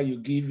whatever you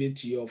give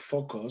it your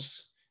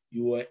focus,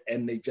 you will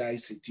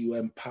energize it, you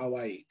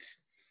empower it.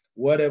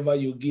 Whatever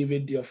you give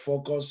it your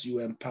focus, you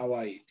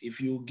empower it. If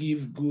you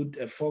give good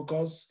a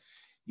focus,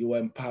 you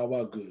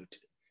empower good.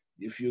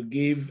 If you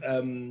give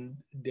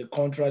the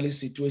contrary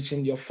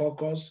situation your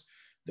focus,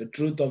 the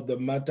truth of the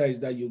matter is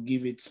that you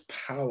give it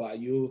power.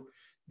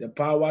 The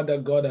power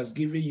that God has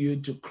given you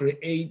to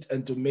create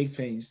and to make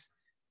things,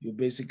 you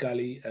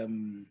basically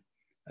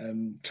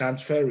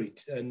transfer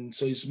it. And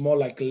so it's more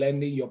like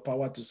lending your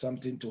power to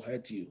something to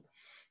hurt you.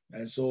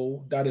 And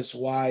so that is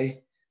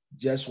why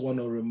just want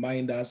to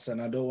remind us,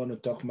 and I don't want to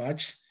talk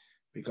much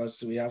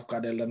because we have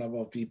quite a number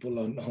of people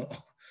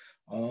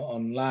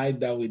online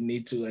that we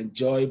need to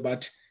enjoy,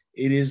 but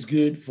it is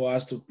good for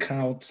us to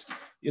count.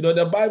 You know,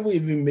 the Bible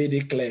even made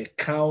it clear,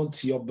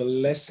 count your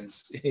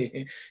blessings.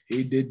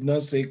 He did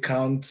not say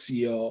count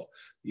your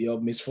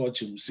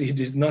misfortunes. He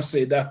did not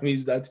say that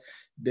means that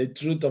the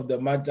truth of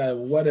the matter,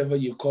 whatever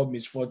you call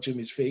misfortune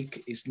is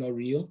fake, it's not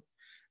real.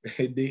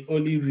 The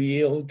only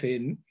real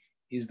thing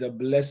is the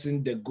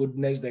blessing, the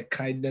goodness, the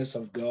kindness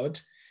of God.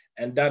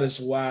 And that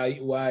is why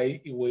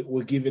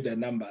we give it a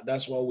number.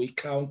 That's why we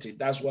count it.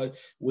 That's why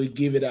we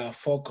give it our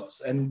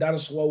focus. And that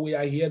is what we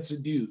are here to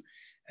do.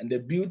 And the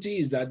beauty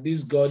is that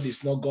this God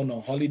is not gone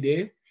on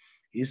holiday.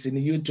 He's in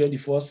you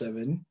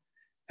 24/7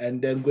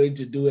 and then going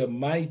to do a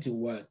mighty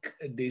work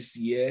this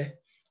year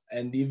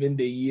and even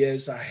the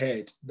years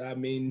ahead. I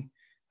mean,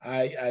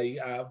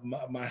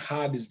 my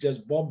heart is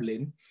just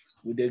bubbling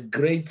with the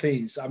great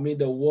things. I mean,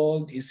 the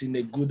world is in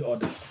a good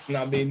order.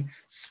 I mean,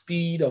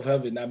 speed of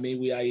heaven. I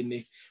mean, we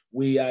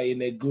are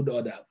in a good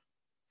order.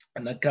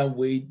 And I can't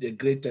wait the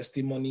great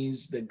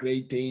testimonies, the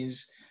great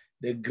things,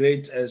 the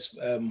great,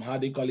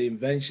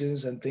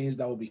 inventions and things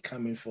that will be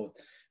coming forth.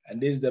 And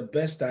this is the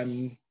best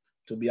time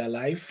to be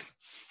alive.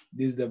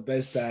 This is the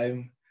best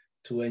time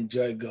to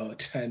enjoy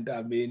God. And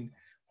I mean,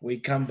 we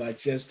come back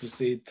just to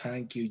say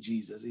thank you,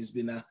 Jesus. It's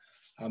been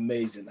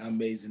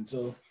amazing.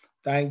 So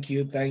thank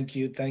you.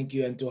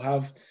 And to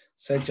have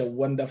such a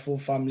wonderful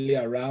family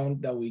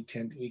around that we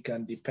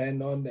can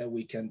depend on, that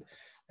we can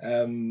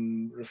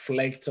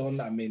reflect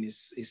on. I mean,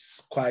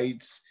 it's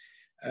quite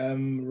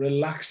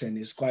relaxing.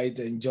 It's quite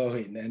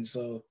enjoying. And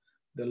so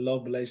the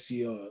Lord bless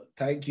you all.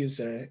 Thank you,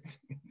 sir.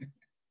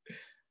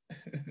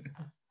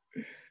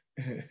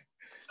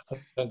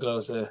 Thank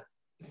you, sir.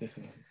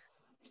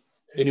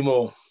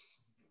 Anymore?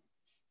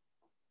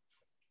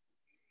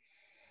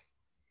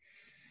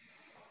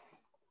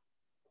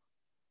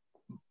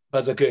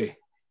 That's okay.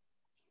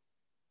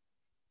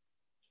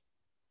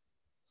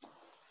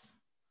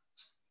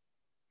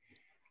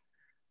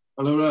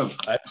 Hello, Rev.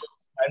 I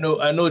know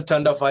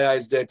Thunderfire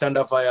is there.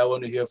 Thunderfire, I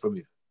want to hear from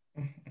you.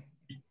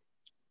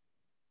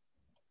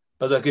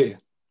 That's okay.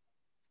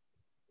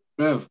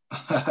 Rev.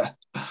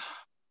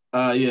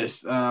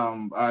 Yes.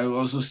 I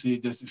also say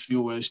just a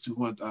few words to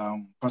what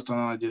Pastor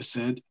Nana just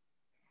said.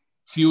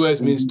 Few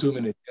words means 2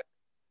 minutes.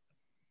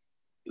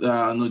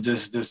 No,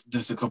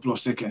 just a couple of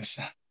seconds.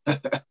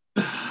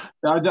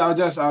 I'll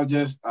just add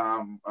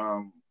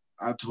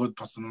to what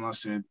Pastor Nana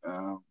said.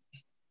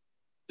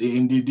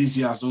 Indeed, this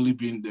year has only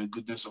been the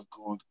goodness of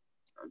God,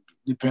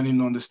 depending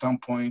on the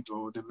standpoint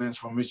or the lens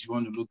from which you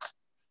want to look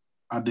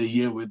at the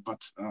year with.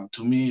 But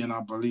to me, and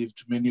I believe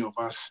to many of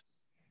us,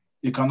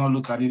 you cannot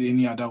look at it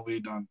any other way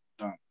than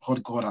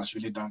what God has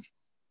really done.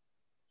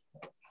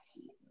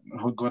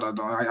 What God has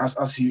done.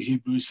 As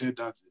Hebrews said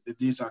that the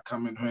days are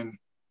coming when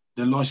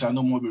the Lord shall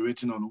no more be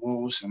written on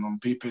walls and on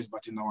papers,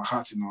 but in our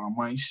hearts, in our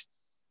minds.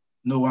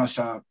 No one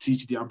shall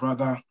teach their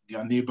brother,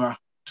 their neighbor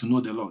to know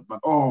the Lord, but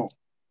all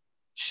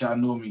shall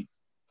know me.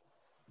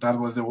 That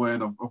was the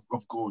word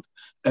of God.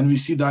 And we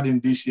see that in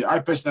this year. I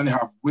personally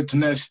have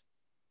witnessed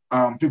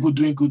people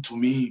doing good to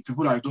me,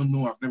 people I don't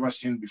know, I've never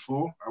seen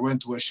before. I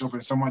went to a shop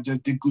and someone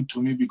just did good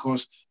to me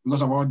because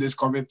of all this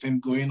COVID thing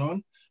going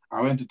on.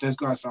 I went to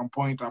Tesco at some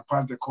point, I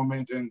passed the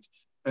comment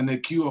and a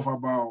queue of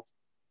about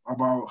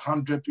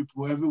 100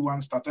 people,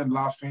 everyone started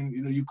laughing.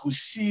 You know, you could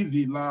see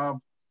the love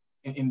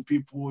in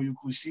people, you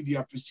could see the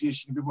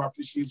appreciation, people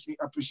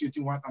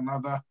appreciating one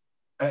another,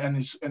 and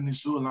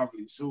it's so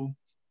lovely. So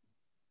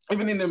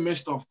even in the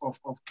midst of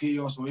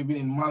chaos or even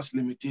in man's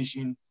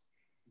limitation,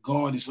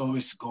 God is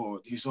always God.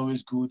 He's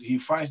always good. He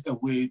finds a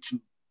way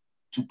to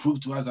prove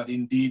to us that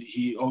indeed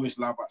he always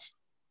loves us.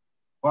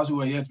 Whilst we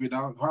were yet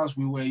without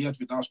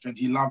strength,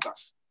 he loved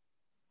us.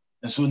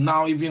 And so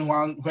now, even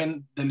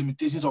when the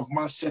limitations of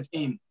man set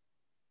in,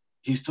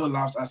 he still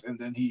loves us, and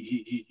then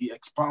he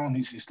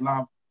expounds his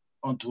love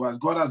unto us.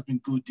 God has been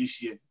good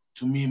this year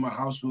to me, my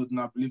household, and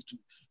I believe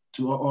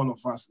to all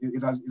of us.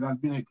 It has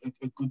been a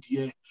good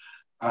year.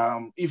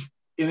 If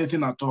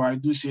anything at all, I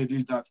do say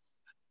this, that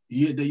the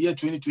year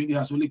 2020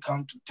 has really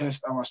come to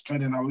test our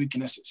strength and our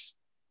weaknesses.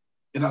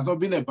 It has not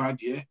been a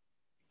bad year,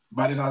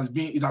 but it has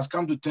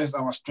come to test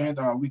our strength,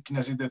 our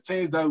weaknesses, the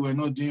things that we were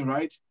not doing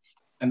right,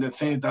 and the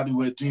things that we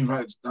were doing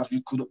right, that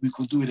we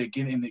could do it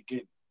again and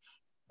again.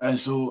 And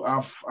so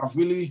I've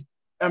really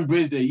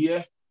embraced the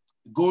year,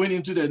 going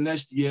into the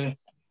next year,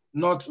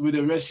 not with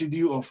the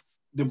residue of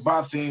the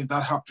bad things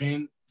that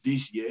happened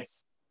this year,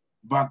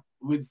 but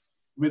with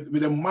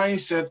the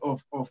mindset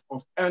of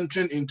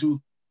entering into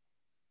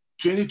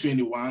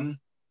 2021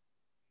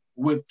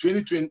 with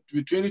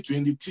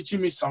 2020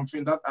 teaching me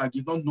something that I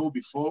did not know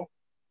before,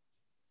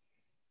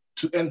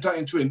 to enter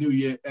into a new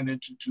year and then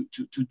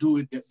to do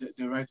it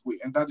the right way.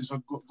 And that is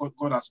what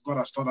God has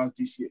taught us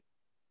this year.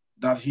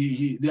 That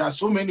there are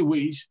so many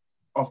ways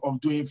of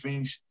doing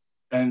things.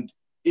 And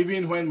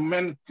even when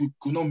men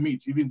could not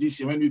meet, even this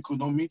year when we could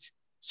not meet,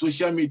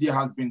 social media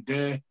has been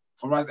there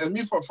for us. And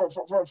me for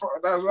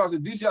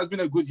this year has been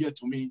a good year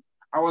to me.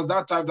 I was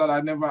that type that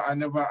I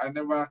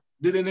never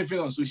did anything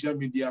on social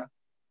media.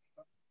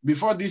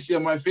 Before this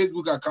year, my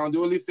Facebook account, the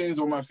only things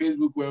on my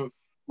Facebook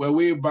were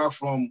way back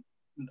from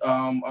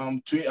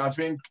I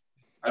think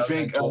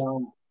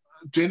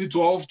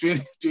 2012,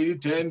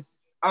 2010,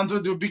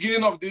 until the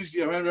beginning of this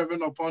year when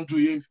Reverend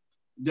Opontu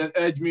just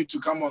urged me to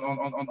come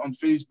on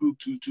Facebook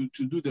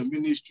to do the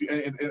ministry,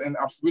 and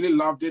I've really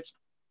loved it,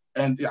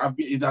 and it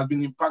has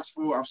been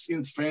impactful. I've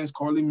seen friends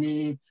calling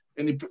me,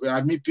 and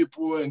I meet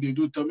people, and they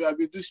do tell me,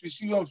 we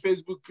see you on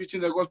Facebook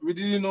preaching the gospel. We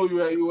didn't know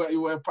you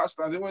were a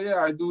pastor. I say, well,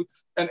 yeah, I do,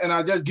 and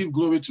I just give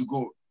glory to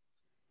God.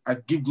 I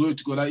give glory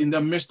to God that in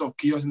the midst of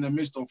chaos, in the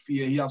midst of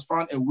fear, he has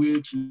found a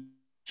way to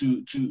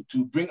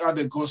bring out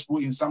the gospel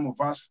in some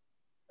of us,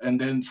 and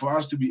then for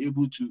us to be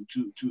able to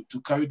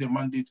carry the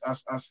mandate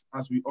as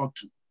we ought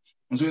to.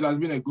 And so it has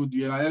been a good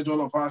year. I urge all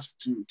of us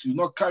to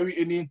not carry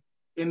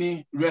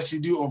any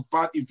residue of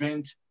bad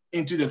events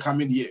into the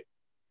coming year,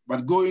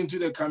 but go into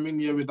the coming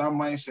year with that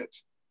mindset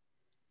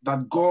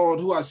that God,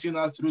 who has seen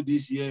us through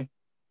this year,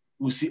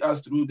 will see us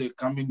through the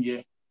coming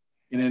year.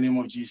 In the name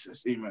of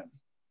Jesus, amen.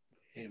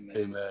 Amen.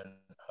 Amen.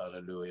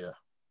 Hallelujah.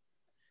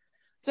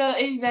 So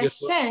is the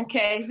sharing,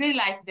 is it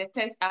like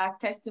our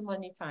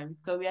testimony time?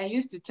 Because we are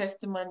used to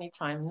testimony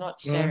time, not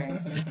sharing.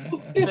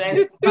 So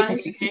expand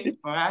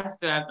for us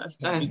to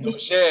understand. So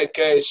share,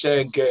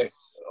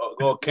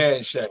 or care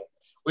and share,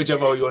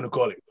 whichever you want to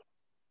call it.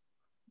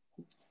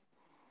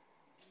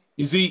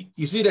 You see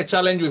the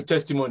challenge with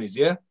testimonies,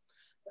 yeah?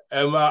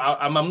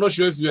 I'm not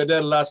sure if you were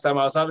there last time.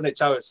 I was having a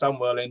chat with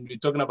Samuel and we were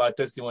talking about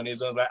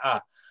testimonies. I was like,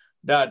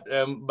 but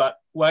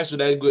why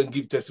should I go and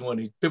give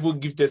testimony? People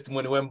give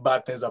testimony when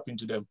bad things happen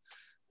to them.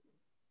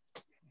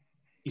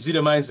 You see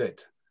the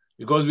mindset?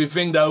 Because we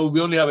think that we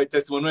only have a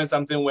testimony when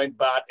something went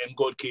bad and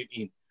God came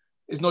in.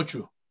 It's not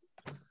true.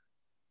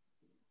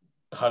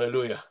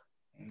 Hallelujah.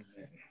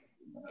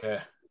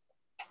 Yeah.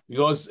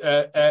 Because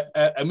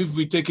if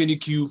we take any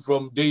cue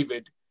from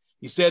David,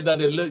 he said that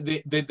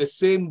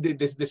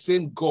the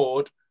same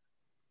God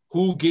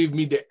who gave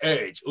me the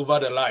edge over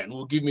the line,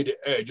 who gave me the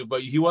edge over.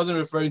 He wasn't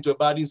referring to a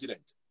bad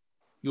incident.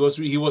 He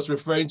was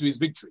referring to his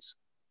victories.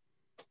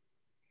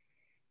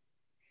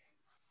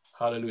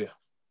 Hallelujah.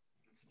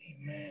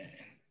 Amen.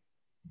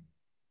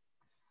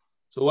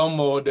 So one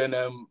more, then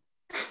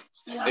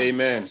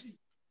Amen.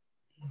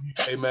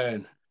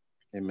 Amen.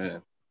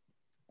 Amen.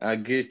 I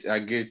greet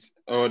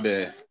all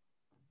the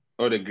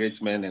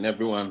great men and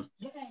everyone.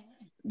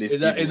 Is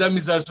that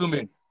Mr.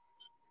 Sumin?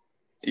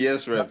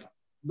 Yes, Rev.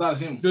 That's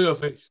him. Do your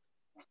face.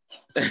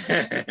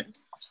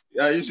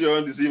 Are you sure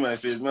want to see my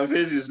face? My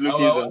face is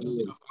looking I want to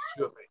see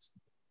your face.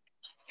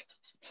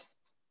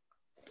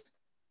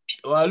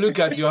 Well, look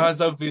at your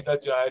handsome face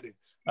that you're hiding.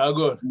 I'll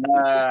go.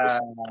 My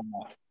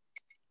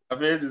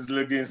face is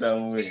looking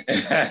some way.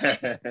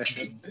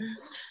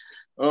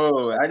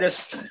 Oh, I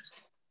just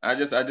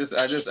want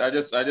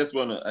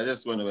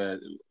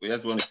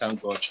to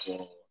thank God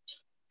for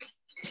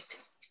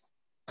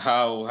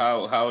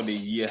how the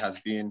year has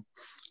been.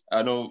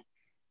 I know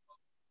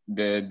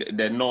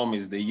the norm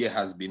is the year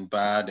has been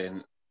bad,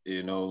 and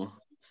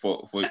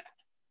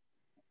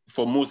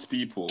for most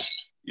people,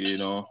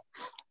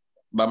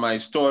 but my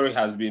story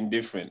has been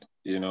different,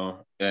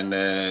 and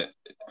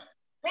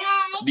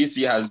this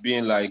year has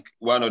been like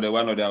one of the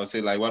I would say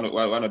like one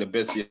of the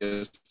best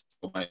years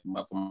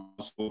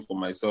for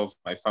myself,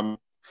 my family,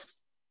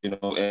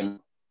 and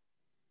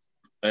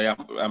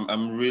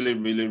I'm really,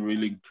 really,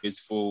 really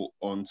grateful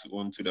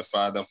onto the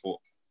Father for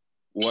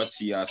what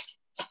He has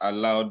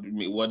allowed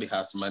me, what He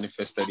has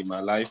manifested in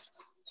my life,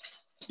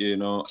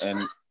 and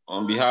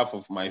on behalf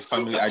of my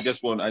family, I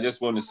just want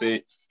to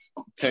say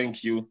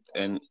thank you,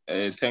 and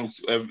thanks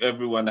to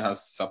everyone that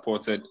has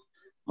supported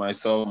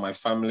myself, my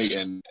family,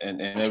 and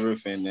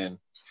everything, and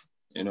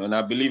and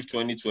I believe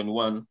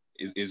 2021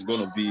 is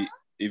going to be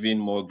even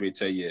more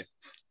greater year.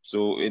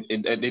 So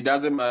it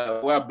doesn't matter.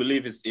 What I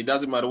believe is it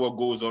doesn't matter what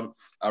goes on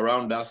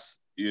around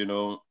us.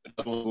 What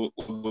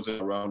goes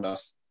on around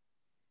us.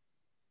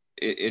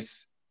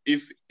 It's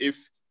if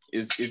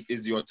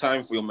is your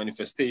time for your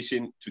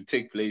manifestation to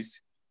take place,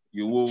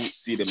 you will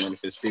see the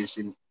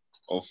manifestation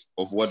of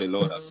what the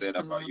Lord has said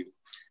about you.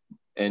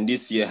 And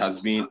this year has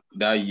been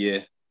that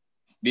year.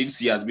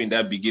 This year has been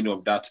that beginning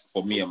of that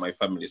for me and my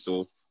family.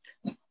 So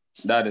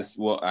that is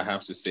what I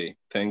have to say.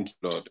 Thank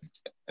you, Lord,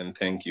 and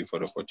thank you for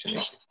the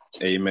opportunity.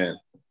 Amen.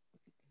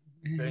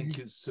 Thank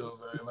you so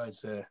very much,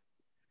 sir.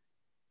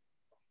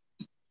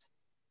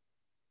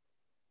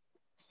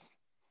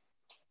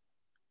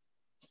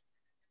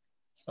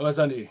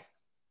 Sandy.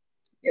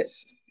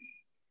 Yes.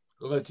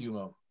 Over to you,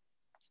 Mom.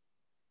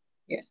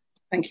 Yeah.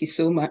 Thank you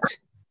so much.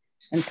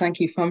 And thank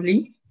you,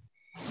 family.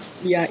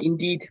 We are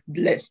indeed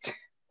blessed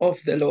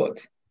of the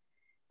Lord.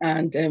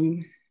 And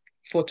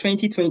for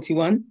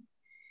 2021,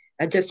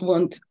 I just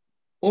want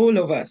all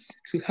of us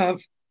to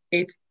have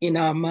it in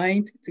our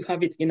mind, to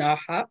have it in our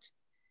heart,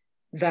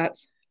 that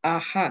our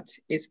heart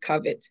is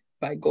covered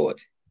by God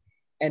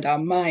and our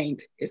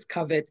mind is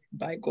covered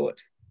by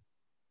God.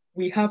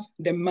 We have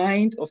the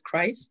mind of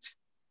Christ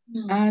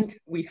and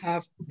we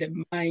have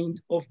the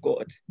mind of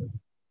God.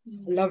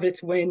 I love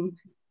it when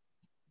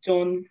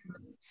John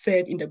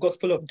said in the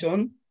Gospel of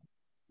John,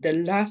 the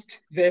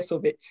last verse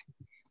of it,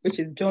 which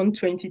is John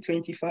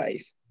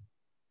 20:25.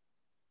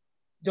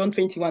 John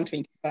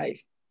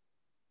 21:25.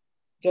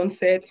 John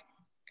said,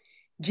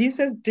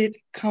 Jesus did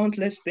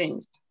countless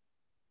things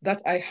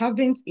that I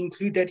haven't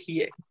included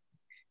here.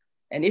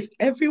 And if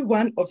every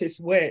one of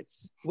his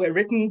words were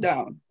written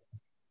down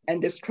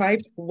and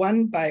described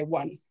one by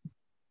one,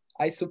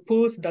 I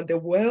suppose that the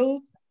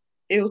world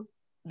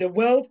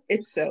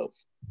itself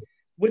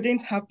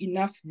wouldn't have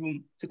enough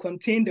room to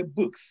contain the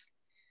books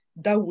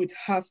that would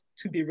have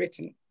to be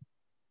written.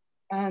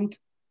 And,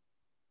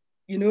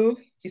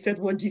 he said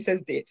what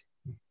Jesus did.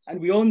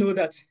 And we all know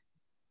that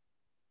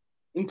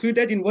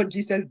included in what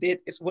Jesus did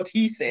is what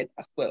he said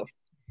as well.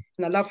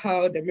 And I love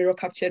how the Mirror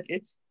captured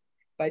it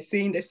by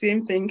saying the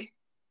same thing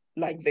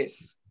like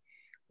this: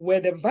 where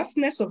the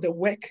vastness of the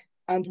work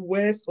and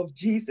words of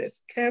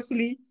Jesus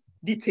carefully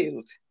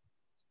detailed,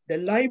 the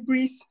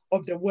libraries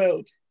of the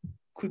world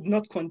could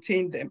not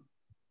contain them.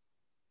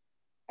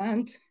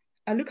 And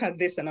I look at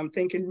this and I'm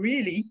thinking,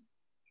 really,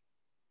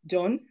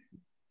 John,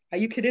 are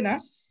you kidding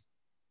us?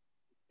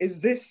 Is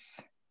this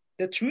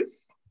the truth?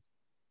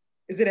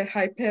 Is it a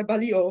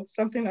hyperbole or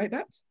something like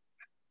that?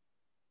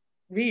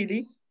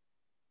 Really?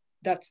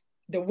 That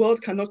the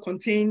world cannot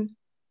contain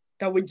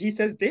that what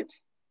Jesus did?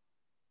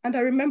 And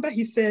I remember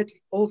he said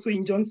also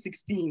in John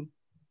 16,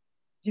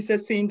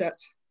 Jesus saying that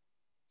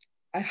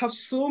I have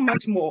so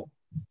much more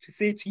to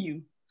say to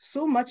you,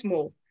 so much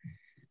more.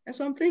 And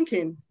so I'm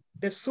thinking,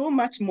 there's so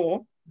much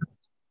more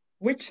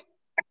which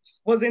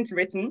wasn't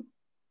written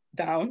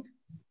down.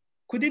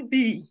 Could it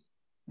be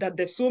that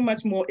there's so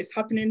much more is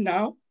happening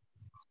now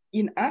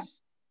in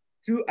us,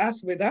 through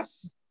us, with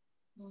us?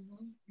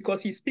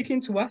 Because he's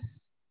speaking to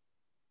us.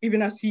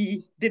 even as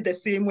he did the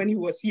same when he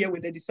was here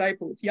with the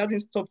disciples. He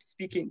hasn't stopped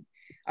speaking.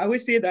 I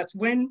always say that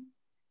when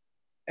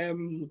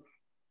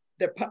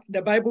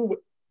the Bible,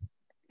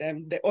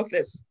 the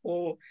authors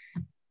or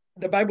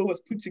the Bible was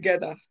put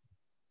together,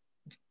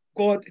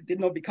 God did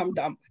not become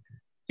dumb.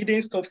 He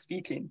didn't stop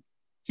speaking.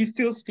 He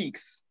still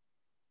speaks.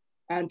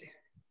 And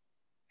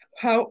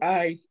how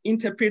I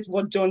interpret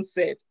what John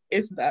said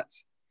is that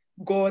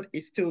God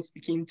is still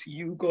speaking to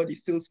you. God is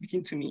still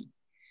speaking to me.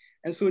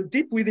 And so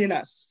deep within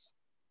us,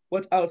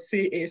 what I would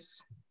say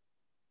is,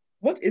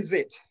 what is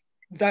it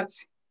that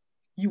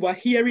you are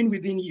hearing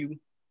within you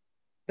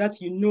that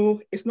you know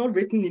it's not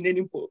written in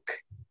any book?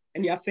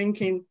 And you are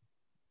thinking,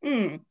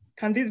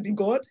 can this be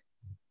God?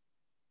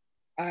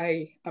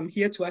 I am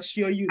here to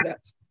assure you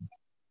that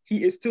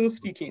he is still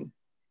speaking.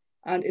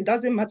 And it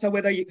doesn't matter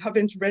whether you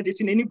haven't read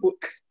it in any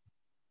book.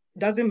 It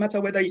doesn't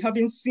matter whether you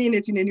haven't seen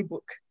it in any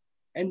book.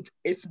 And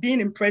it's being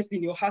impressed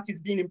in your heart,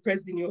 it's being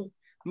impressed in your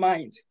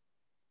mind.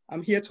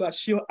 I'm here to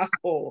assure us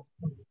all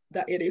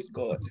that it is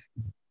God.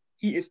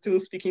 He is still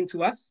speaking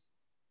to us.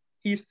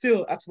 He is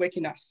still at work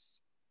in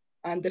us.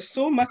 And there's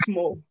so much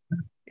more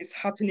is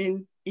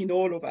happening in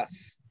all of us.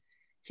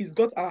 He's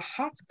got our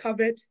heart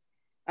covered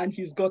and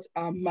he's got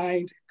our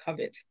mind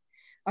covered.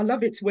 I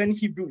love it when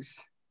Hebrews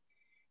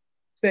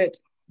said,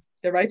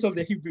 the writer of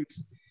the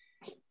Hebrews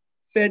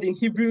said in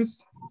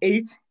Hebrews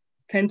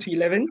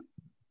 8:10-11,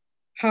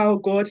 how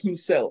God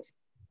himself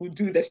will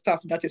do the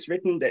stuff that is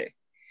written there.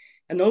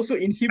 And also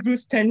in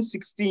Hebrews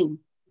 10:16,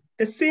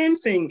 the same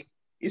thing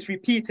is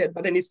repeated,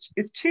 but then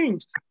it's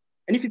changed.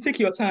 And if you take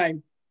your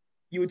time,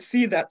 you would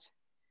see that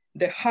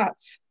the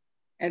heart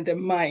and the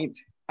mind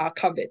are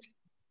covered,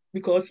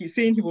 because he's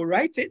saying he will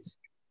write it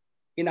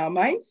in our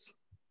minds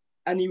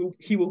and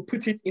he will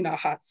put it in our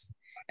hearts.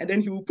 And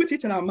then he will put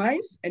it in our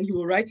minds and he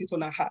will write it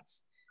on our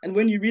hearts. And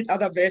when you read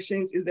other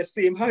versions, it's the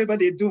same, however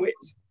they do it.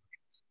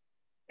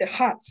 The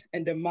heart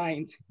and the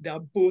mind, they are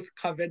both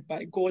covered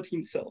by God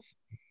himself.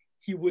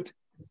 He would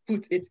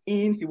put it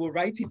in, he will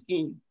write it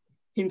in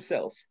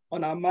himself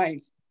on our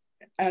minds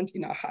and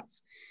in our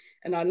hearts.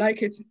 And I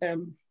like it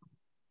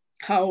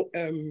how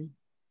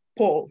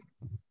Paul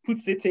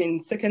puts it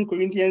in 2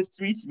 Corinthians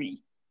 3:3.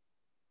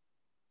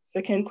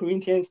 2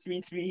 Corinthians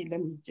 3:3, let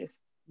me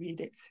just read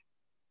it.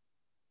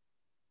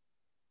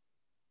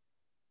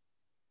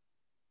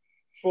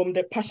 From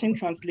the Passion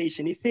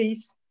Translation, it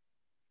says,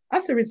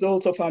 as a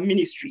result of our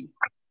ministry,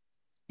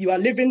 you are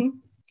living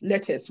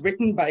letters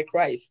written by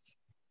Christ,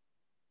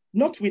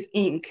 not with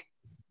ink,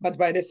 but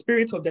by the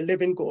Spirit of the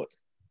living God,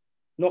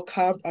 not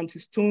carved onto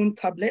stone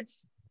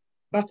tablets,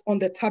 but on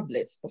the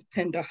tablets of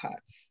tender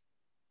hearts.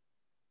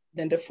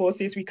 Then the 4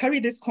 says, we carry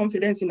this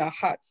confidence in our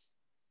hearts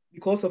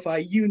because of our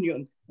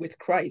union with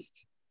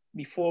Christ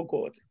before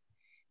God.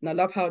 And I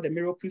love how the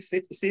miracle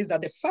says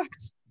that the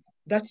fact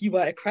that you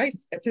are a Christ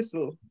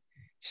epistle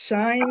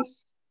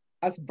shines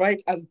as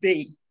bright as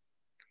day.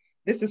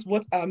 This is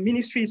what our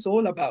ministry is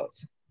all about.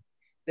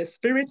 The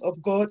Spirit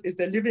of God is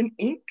the living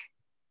ink,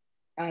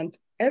 and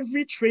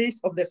every trace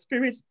of the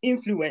Spirit's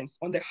influence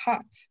on the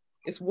heart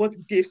is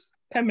what gives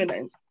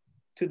permanence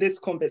to this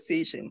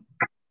conversation.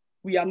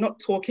 We are not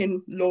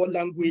talking law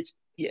language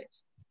here.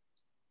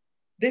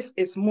 This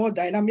is more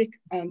dynamic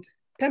and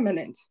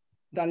permanent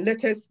than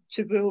letters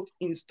chiseled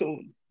in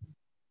stone.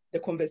 The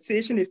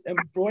conversation is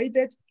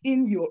embroidered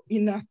in your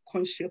inner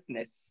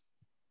consciousness.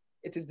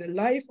 It is the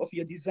life of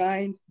your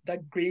design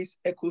that grace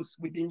echoes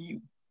within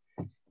you.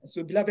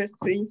 So beloved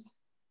saints,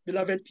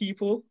 beloved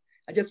people,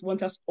 I just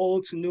want us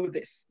all to know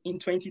this in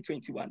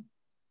 2021.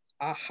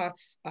 Our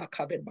hearts are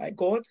covered by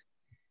God.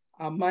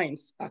 Our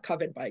minds are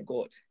covered by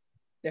God.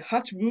 The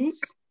heart rules,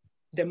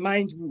 the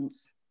mind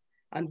rules,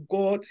 and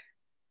God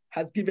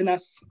has given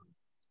us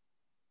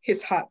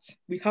his heart.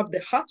 We have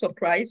the heart of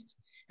Christ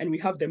and we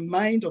have the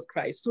mind of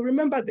Christ. So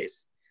remember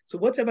this. So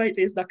whatever it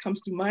is that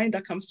comes to mind,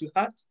 that comes to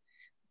heart,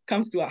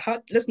 comes to our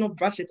heart, let's not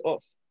brush it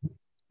off.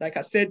 Like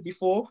I said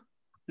before,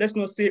 let's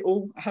not say,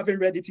 oh, I haven't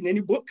read it in any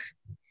book.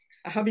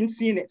 I haven't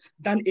seen it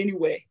done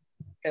anywhere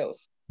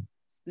else.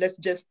 Let's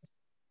just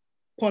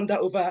ponder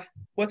over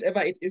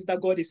whatever it is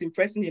that God is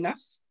impressing in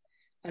us,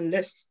 and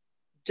let's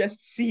just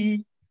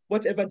see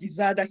whatever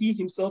desire that he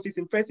himself is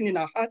impressing in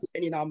our hearts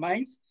and in our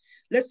minds.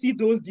 Let's see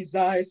those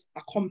desires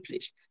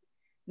accomplished.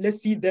 Let's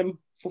see them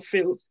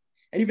fulfilled.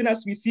 And even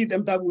as we see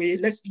them that way,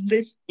 let's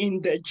live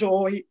in the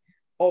joy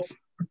of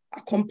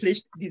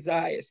accomplished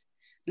desires.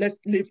 Let's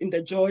live in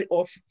the joy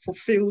of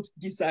fulfilled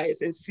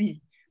desires and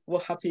see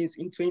what happens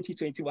in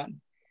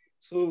 2021.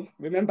 So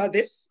remember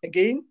this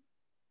again,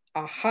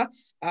 our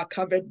hearts are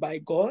covered by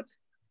God.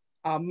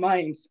 Our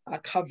minds are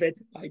covered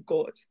by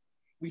God.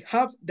 We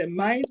have the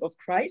mind of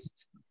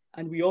Christ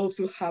and we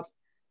also have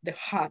the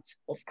heart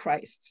of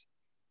Christ.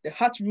 The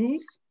heart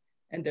rules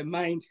and the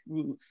mind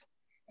rules.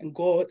 And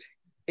God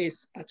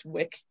is at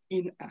work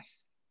in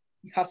us.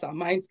 He has our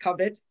minds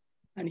covered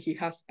and he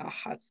has our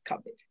hearts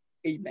covered.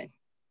 Amen.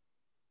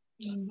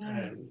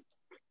 Amen.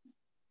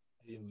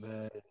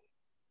 Amen.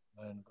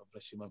 Amen. God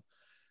bless you, ma'am.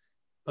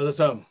 Brother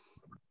Sam.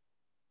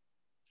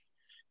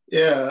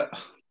 Yeah.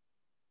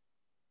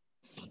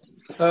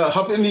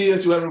 Happy New Year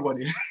to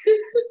everybody.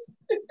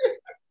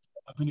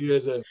 Happy New Year,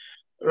 sir.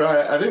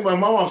 Right. I think my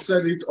mom have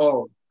said it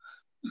all.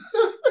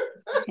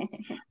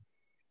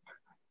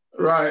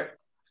 Right.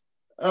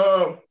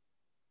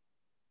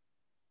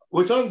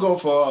 We thank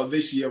God for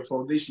this year,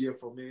 for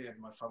me and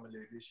my family.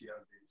 This year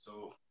has been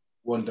so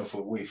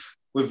wonderful.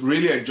 We've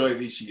really enjoyed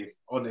this year,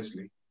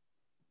 honestly.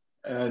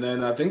 And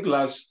then I think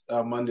last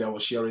Monday I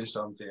was sharing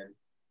something.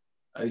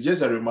 It's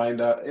just a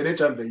reminder.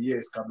 Anytime the year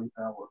is coming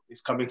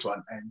to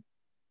an end,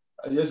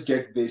 I just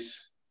get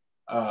this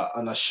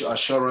an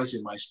assurance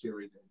in my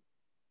spirit.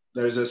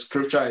 There is a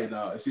scripture in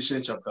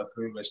Ephesians chapter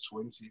 3, verse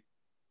 20,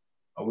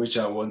 which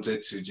I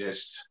wanted to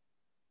just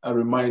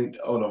remind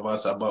all of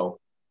us about.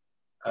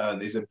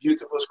 And it's a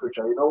beautiful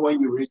scripture. You know, when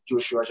you read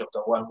Joshua chapter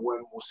 1,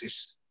 when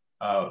Moses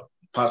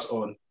passed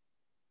on,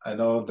 I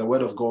know the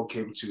word of God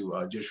came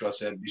to Joshua,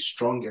 said, be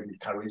strong and be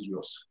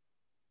courageous.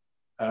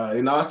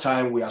 In our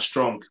time, we are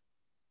strong.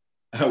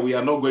 We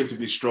are not going to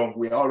be strong.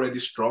 We are already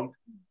strong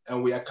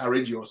and we are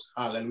courageous.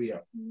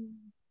 Hallelujah.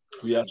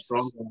 We are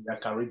strong and we are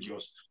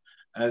courageous.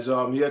 And so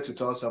I'm here to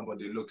tell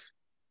somebody, look,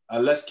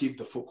 let's keep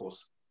the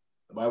focus.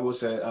 The Bible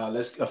says,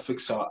 let's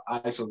fix our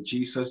eyes on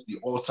Jesus, the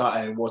author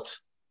and what?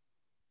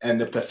 And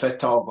the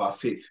perfecter of our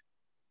faith.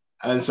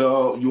 And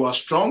so you are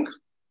strong,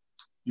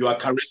 you are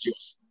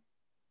courageous.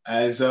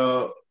 And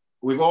so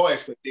with all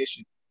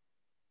expectation,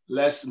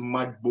 let's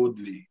march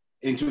boldly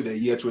into the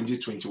year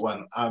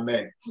 2021.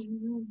 Amen.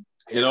 Mm-hmm.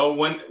 You know,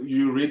 when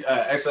you read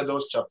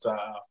Exodus chapter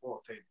 4,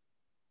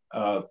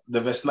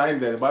 the verse 9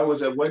 there, the Bible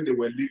said when the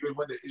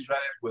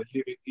Israelites were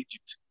leaving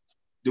Egypt,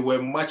 they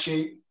were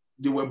marching,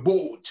 they were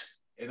bold,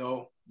 you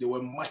know, they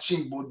were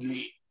marching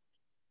boldly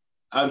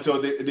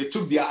until they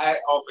took their eye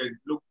off and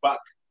looked back,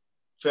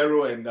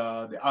 Pharaoh and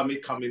the army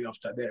coming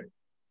after them.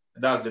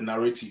 That's the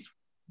narrative.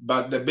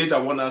 But the bit I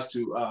want us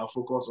to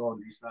focus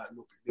on is that,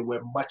 look, they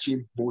were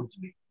marching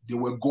boldly. They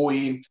were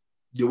going,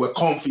 they were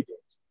confident,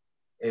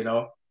 you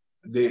know.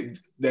 The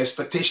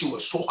expectation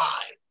was so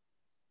high.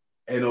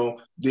 You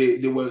know,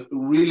 they were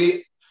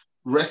really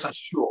rest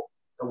assured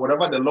that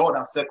whatever the Lord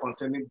has said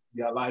concerning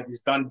their life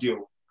is done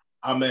deal.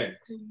 Amen.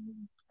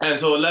 Mm-hmm. And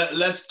so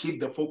let's keep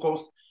the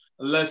focus.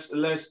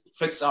 Let's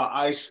fix our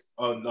eyes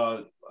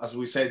on, as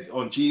we said,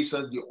 on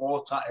Jesus, the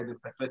author and the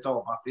perfecter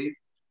of our faith.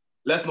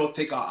 Let's not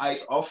take our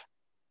eyes off.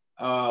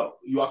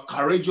 You are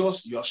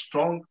courageous. You are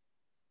strong.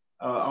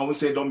 I would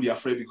say don't be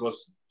afraid,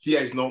 because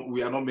fear is not.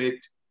 We are not made.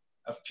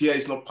 Fear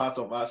is not part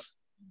of us.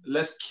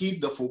 Let's keep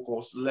the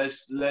focus.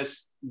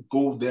 Let's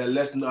go there.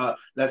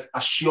 Let's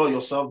assure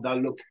yourself that,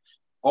 look,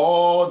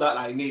 all that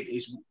I need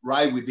is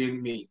right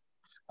within me.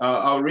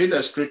 I'll read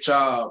a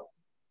scripture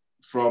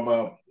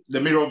from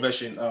the Mirror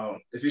version,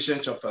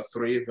 Ephesians chapter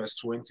 3, verse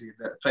 20,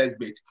 the first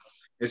bit.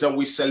 It says,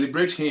 we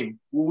celebrate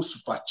him who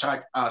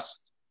supercharged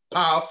us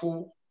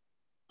powerfully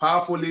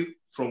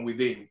from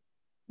within.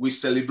 We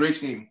celebrate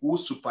him who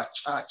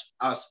supercharged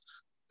us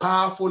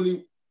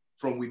powerfully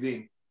from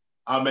within.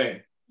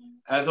 Amen.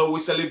 And so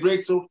we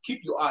celebrate. So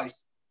keep your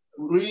eyes.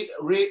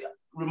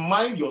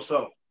 Remind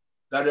yourself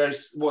that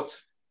there's what?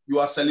 You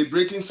are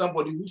celebrating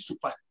somebody who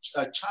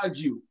supercharged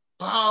you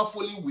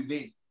powerfully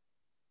within.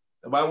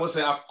 The Bible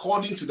says,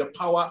 according to the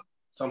power,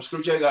 some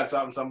scriptures,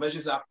 some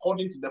versions say,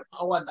 according to the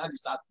power that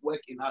is at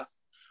work in us.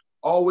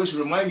 Always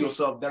remind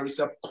yourself there is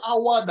a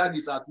power that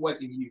is at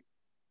work in you,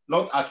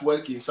 not at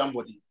work in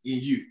somebody, in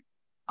you.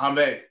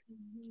 Amen.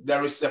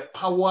 There is a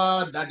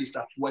power that is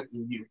at work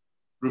in you.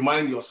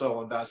 Remind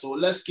yourself of that. So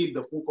let's keep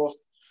the focus.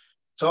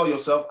 Tell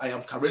yourself, I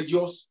am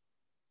courageous.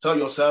 Tell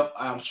yourself,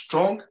 I am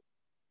strong.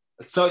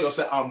 Tell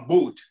yourself, I'm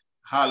bold.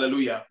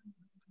 Hallelujah.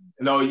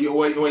 You know,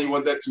 when you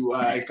wanted to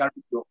encourage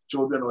your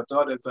children or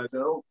tell them, so I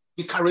said, oh,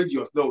 be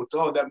courageous. No,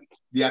 tell them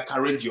they are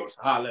courageous.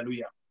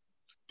 Hallelujah.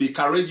 Be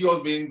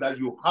courageous means that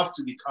you have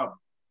to become.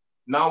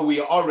 Now we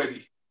are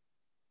already,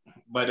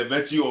 by the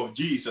virtue of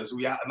Jesus,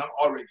 we are now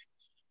already.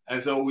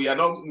 And so we are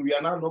now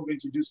not going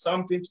to do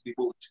something to be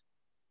bold.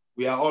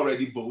 We are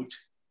already bold.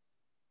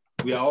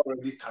 We are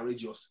already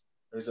courageous.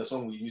 There's a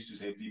song we used to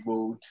say, be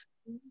bold,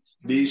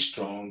 be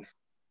strong,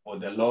 for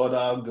the Lord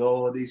our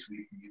God is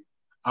with you.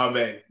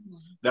 Amen.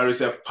 There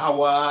is a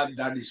power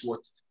that is what,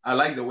 I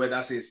like the word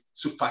that says,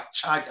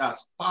 supercharge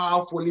us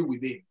powerfully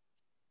within.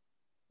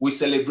 We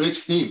celebrate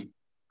him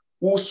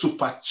who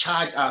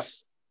supercharged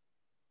us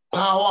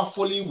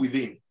powerfully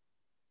within.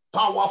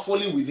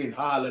 Powerfully within.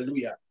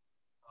 Hallelujah.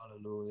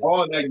 Hallelujah.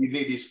 All that you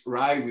need is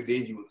right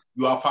within you.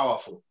 You are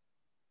powerful.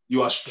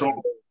 You are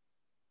strong.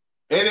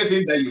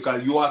 Anything that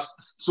you are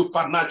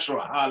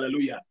supernatural.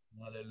 Hallelujah.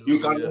 Hallelujah. You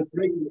can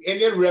operate in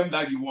any realm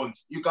that you want.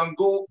 You can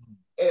go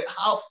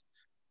have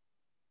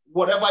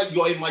whatever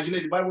your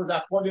imagination. The Bible is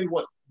according to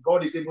what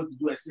God is able to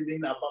do,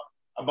 exceeding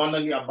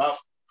abundantly above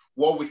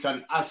what we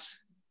can ask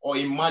or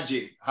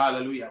imagine.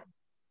 Hallelujah.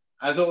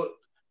 And so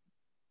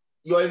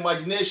your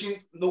imagination,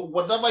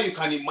 whatever you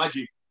can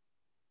imagine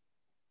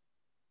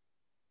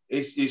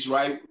is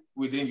right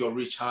within your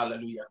reach.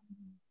 Hallelujah.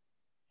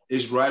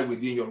 It's right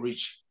within your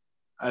reach.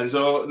 And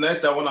so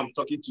next time when I'm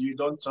talking to you,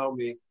 don't tell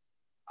me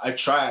I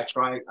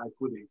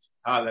couldn't.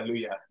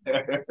 Hallelujah.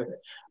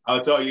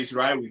 I'll tell you, it's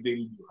right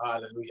within you.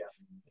 Hallelujah.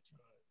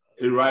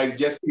 It's right.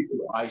 Just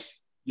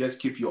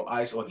keep your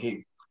eyes on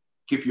him.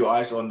 Keep your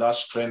eyes on that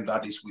strength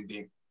that is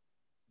within.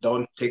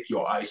 Don't take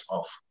your eyes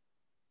off.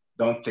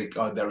 Don't take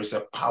out. There is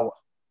a power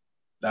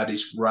that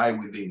is right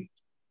within.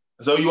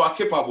 So you are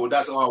capable.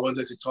 That's all I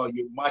wanted to tell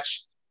you.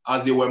 Much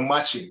as they were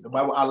marching. The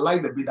Bible, I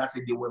like the bit that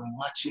said they were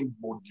marching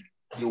boldly.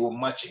 They were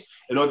marching.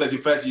 You know that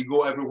first you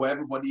go everywhere,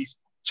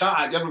 everybody's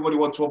charged. Everybody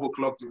wants 12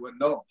 o'clock to win.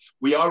 No,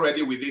 we are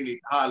already within it.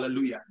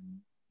 Hallelujah.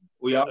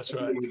 We are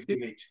already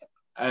within it.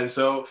 And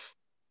so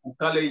I'm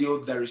telling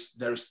you,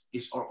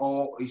 it's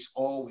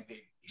all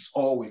within. It's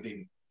all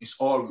within. It's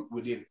all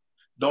within.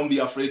 Don't be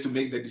afraid to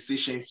make the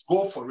decisions.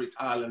 Go for it.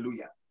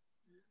 Hallelujah.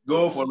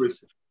 Go for it.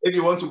 If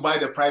you want to buy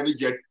the private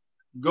jet,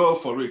 go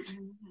for it.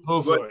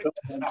 Go for it.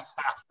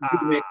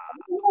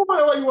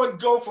 Whatever you want,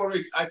 go for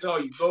it. I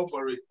tell you, go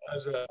for it.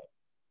 That's right.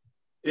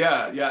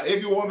 Yeah.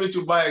 If you want me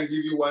to buy and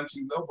give you one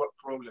thing, no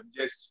problem.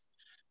 Just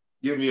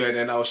give me and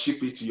then I'll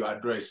ship it to your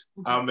address.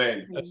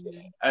 Amen.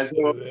 And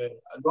so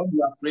don't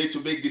be afraid to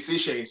make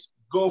decisions.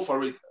 Go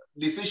for it.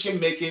 Decision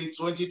making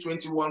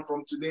 2021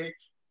 from today.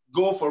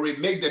 Go for it.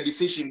 Make the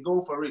decision.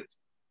 Go for it.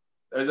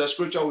 There's a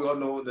scripture we all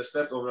know, the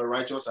steps of the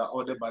righteous are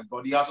ordered by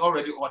God. He has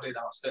already ordered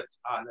our steps.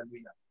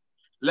 Hallelujah.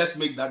 Let's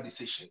make that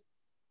decision.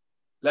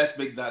 Let's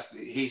make that.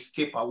 He's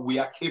capable. We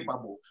are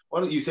capable.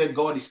 When you said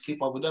God is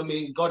capable, that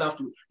means God have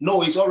to. No,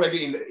 he's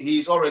already in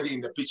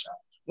the picture.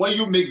 When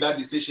you make that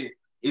decision,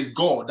 it's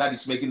God that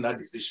is making that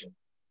decision.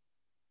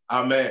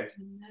 Amen.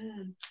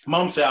 Amen.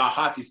 Mom said our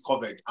heart is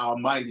covered. Our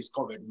mind is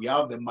covered. We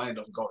have the mind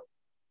of God.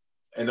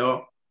 You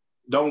know,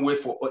 don't wait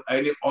for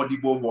any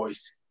audible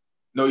voice.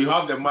 No, you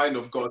have the mind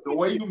of God. So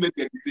when you make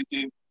a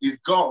decision, it's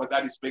God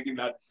that is making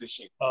that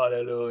decision.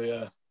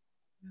 Hallelujah.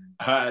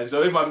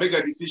 So if I make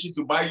a decision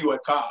to buy you a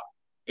car,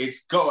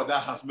 it's God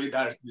that has made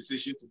that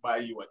decision to buy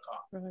you a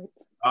car. Right.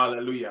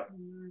 Hallelujah.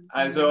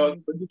 And so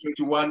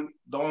 2021,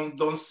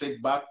 don't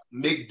sit back.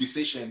 Make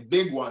decisions,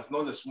 big ones,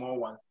 not the small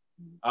ones.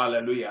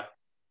 Hallelujah.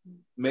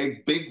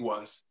 Make big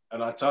ones,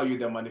 and I tell you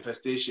the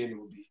manifestation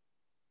will be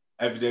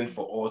evident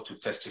for all to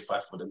testify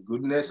for the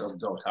goodness of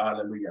God.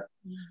 Hallelujah.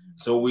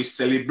 So we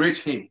celebrate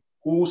him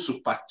who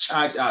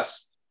supercharged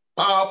us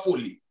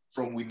powerfully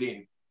from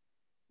within.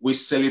 We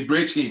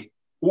celebrate him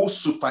who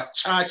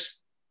supercharged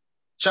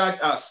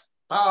us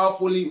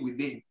powerfully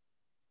within.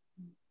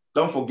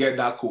 Don't forget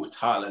that quote.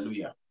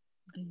 Hallelujah.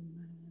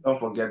 Don't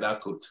forget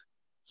that quote.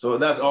 So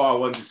that's all I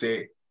want to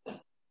say.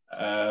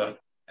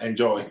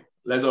 Enjoy.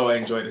 Let's all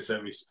enjoy the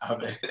service.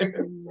 Amen. Thank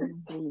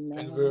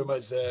you very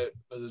much,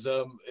 Pastor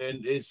Sam.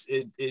 And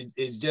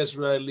it's just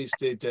rightly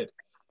stated.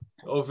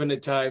 Often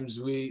at times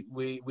we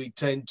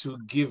tend to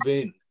give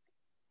in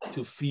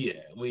to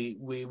fear.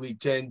 We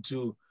tend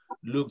to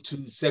look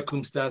to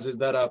circumstances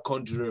that are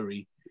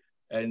contrary.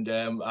 And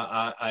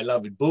I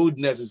love it.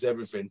 Boldness is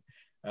everything.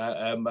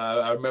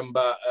 I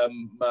remember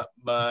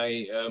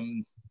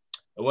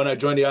when I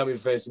joined the army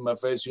first, in my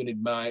first unit,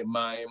 my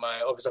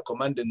officer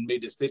commandant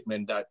made a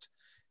statement that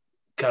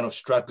kind of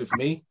struck with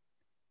me.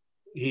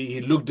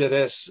 He looked at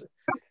us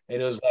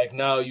and it was like,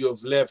 now you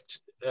have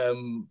left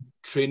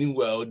training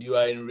world, you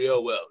are in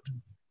real world.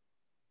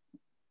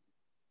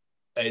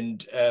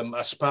 And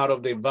as part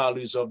of the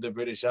values of the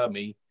British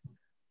Army,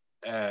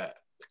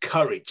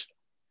 courage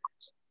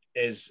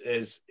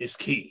is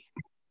key,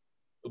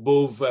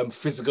 both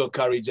physical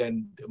courage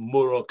and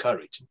moral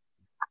courage.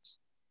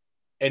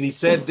 And he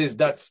said this,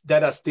 that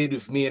has stayed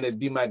with me and has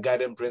been my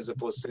guiding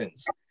principle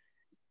since.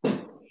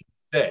 He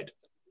said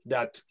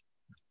that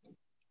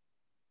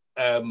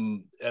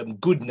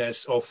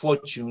goodness or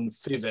fortune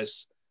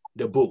favors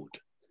the bold,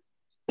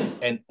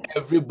 and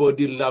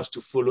everybody loves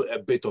to follow a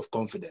bit of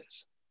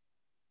confidence.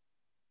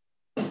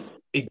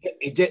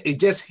 It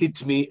just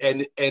hit me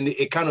and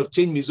it kind of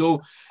changed me. So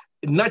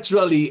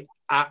naturally,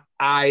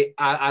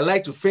 I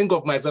like to think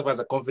of myself as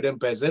a confident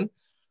person,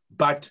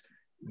 but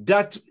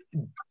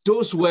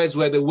those words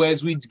were the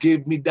words which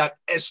gave me that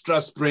extra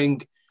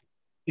spring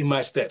in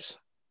my steps.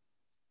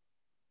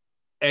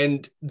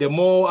 And the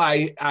more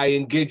I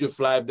engage with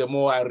life, the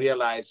more I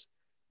realize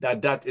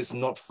that is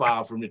not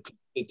far from the truth.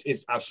 It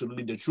is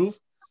absolutely the truth.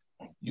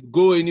 You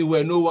go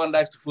anywhere, no one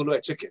likes to follow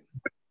a chicken.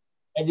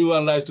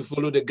 Everyone likes to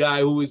follow the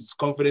guy who is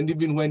confident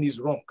even when he's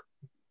wrong.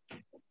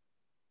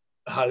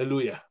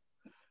 Hallelujah.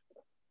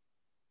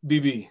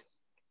 BB.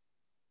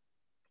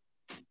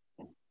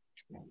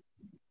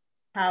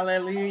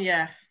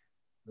 Hallelujah.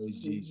 Praise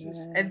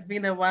Jesus. It's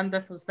been a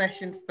wonderful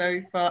session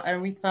so far,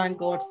 and we thank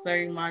God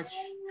so much.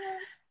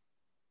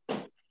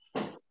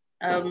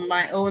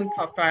 My own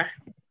Papa,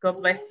 God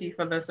bless you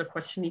for this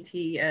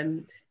opportunity.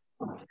 And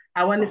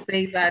I want to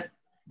say that,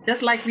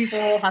 just like we've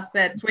all have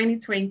said,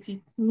 2020,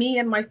 me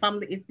and my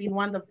family, it's been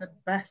one of the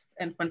best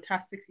and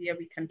fantastic year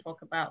we can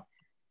talk about.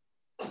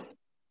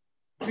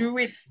 Through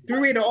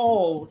it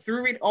all,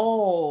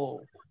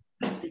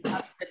 the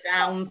ups, the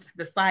downs,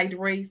 the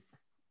sideways,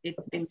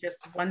 it's been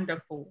just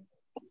wonderful.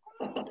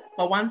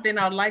 For one thing,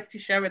 I'd like to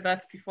share with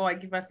us before I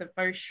give us a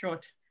very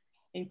short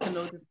to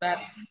notice that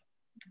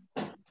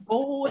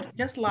God,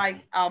 just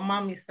like our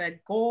mommy said,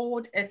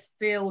 God is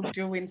still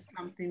doing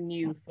something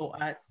new for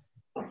us.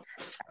 I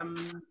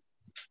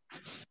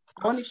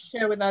want to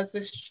share with us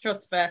this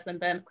short verse, and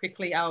then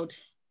quickly I'll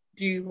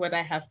do what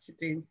I have to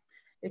do.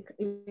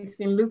 It's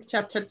in Luke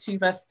chapter 2,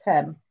 verse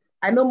 10.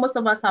 I know most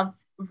of us have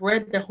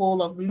read the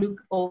whole of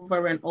Luke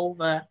over and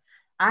over.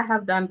 I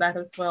have done that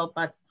as well,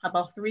 but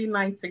about 3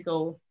 nights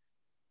ago,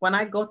 when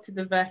I got to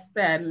the verse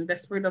 10, the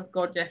Spirit of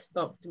God just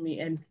stopped me,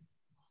 and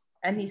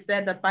he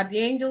said that, but the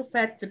angel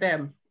said to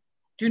them,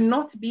 do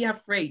not be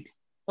afraid,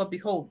 for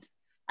behold,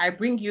 I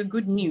bring you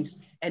good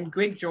news and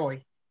great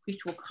joy,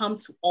 which will come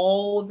to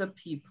all the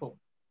people.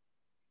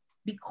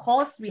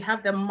 Because we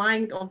have the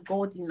mind of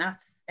God in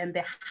us and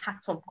the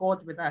heart of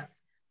God with us,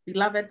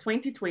 beloved,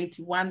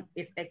 2021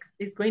 is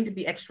going to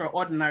be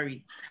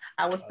extraordinary.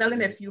 I was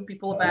telling a few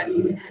people that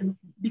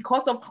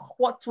because of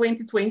what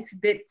 2020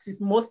 did to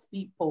most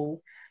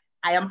people,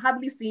 I am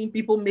hardly seeing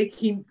people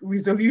making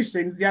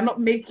resolutions. They are not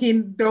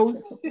making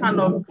those kind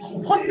of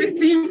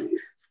positive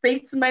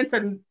statements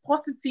and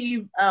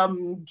positive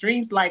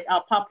dreams like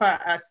our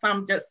Papa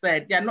Sam just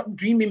said. They are not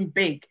dreaming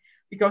big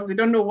because they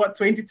don't know what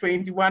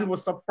 2021 will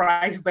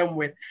surprise them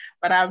with.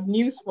 But I have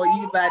news for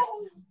you that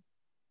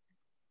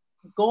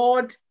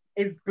God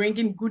is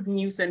bringing good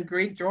news and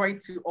great joy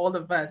to all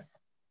of us.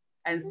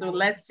 And so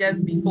let's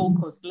just be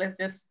focused. Let's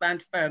just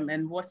stand firm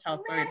and watch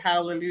out for it.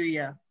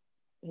 Hallelujah.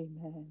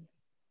 Amen.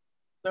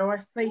 So I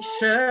say,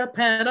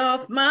 shepherd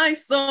of my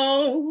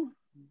soul,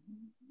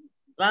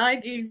 I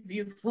give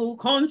you full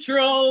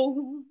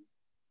control.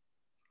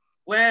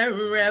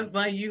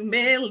 Wherever you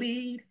may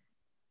lead,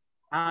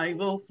 I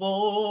will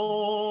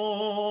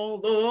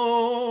follow.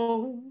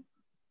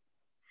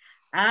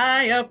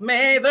 I have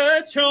made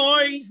the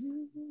choice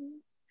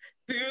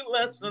to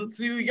listen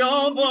to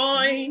your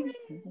voice.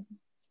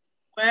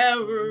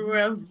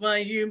 Wherever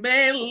you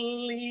may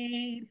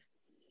lead,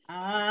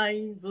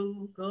 I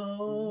will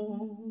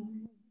go.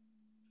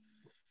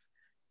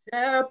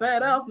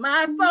 Shepherd of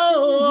my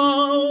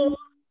soul,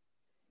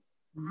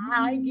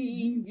 I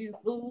give you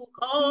full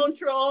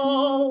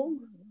control.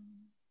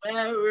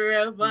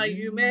 Wherever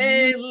you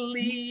may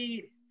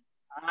lead,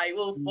 I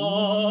will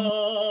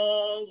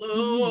follow.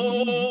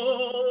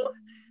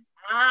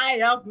 I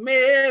have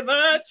made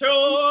the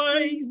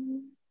choice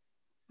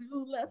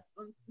to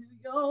listen to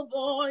your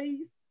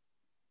voice.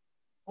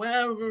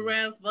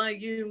 Wherever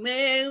you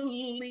may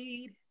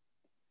lead,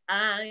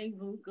 I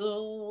will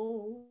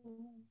go.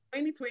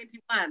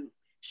 2021,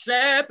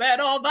 shepherd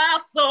of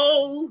our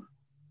soul,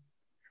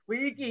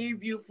 we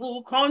give you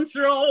full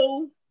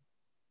control.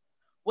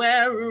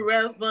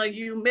 Wherever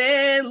you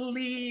may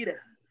lead,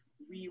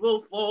 we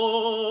will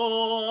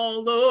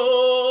follow.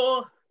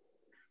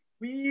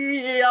 We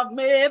have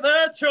made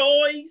the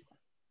choice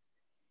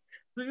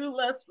to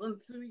listen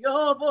to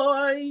your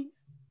voice.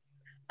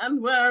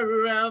 And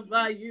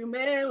wherever you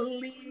may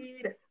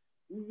lead,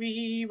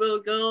 we will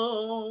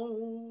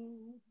go.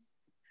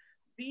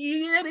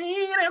 Be it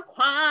in a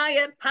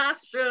quiet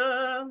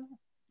pasture,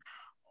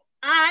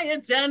 by a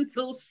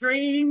gentle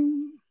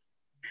stream,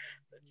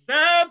 the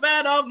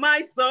shepherd of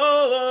my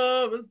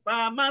soul is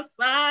by my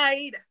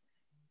side.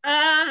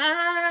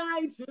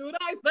 Should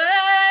I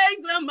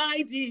face a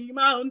mighty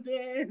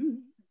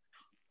mountain,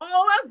 or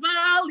a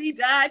valley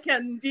dark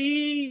and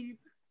deep,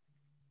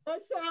 the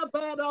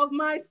shepherd of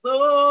my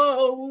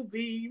soul will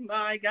be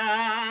my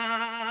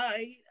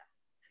guide.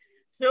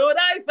 Should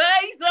I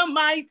face a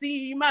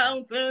mighty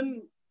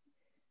mountain,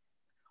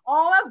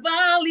 or a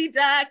valley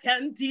dark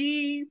and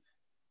deep,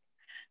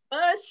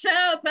 the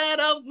shepherd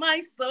of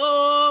my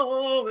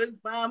soul is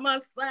by my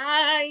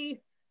side.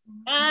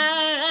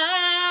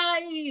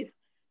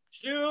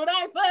 Should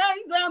I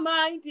face a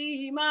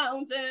mighty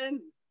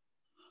mountain,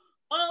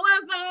 or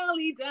a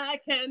valley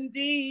dark and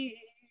deep,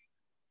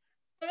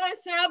 the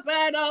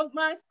shepherd of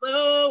my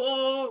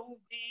soul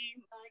be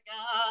my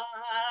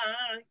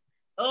guide.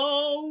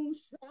 Oh,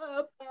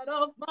 shepherd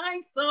of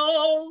my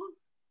soul,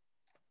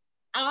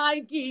 I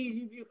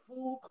give you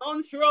full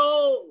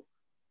control.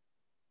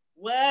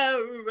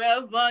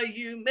 Wherever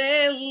you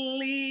may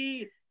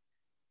lead,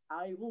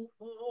 I will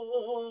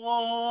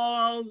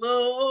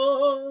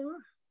follow.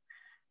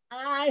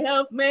 I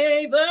have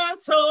made the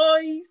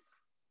choice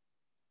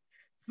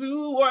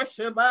to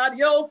worship at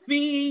your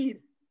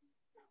feet.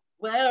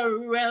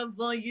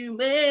 Wherever you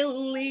may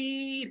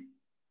lead,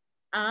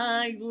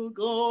 I will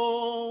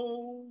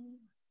go.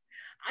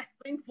 I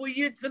sing for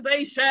you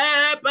today,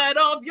 shepherd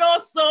of your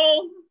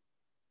soul.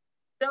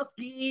 Just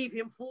give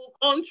him full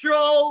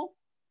control.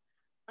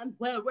 And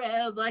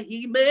wherever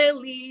he may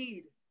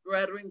lead,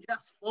 brethren,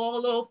 just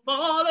follow,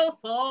 follow,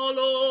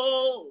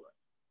 follow.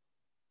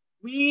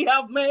 We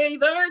have made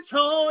the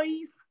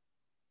choice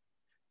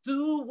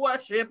to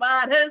worship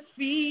at his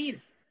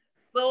feet.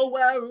 So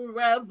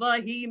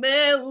wherever he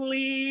may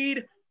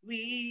lead,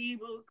 we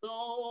will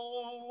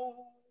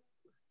go.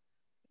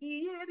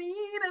 Be it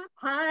in a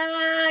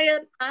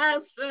quiet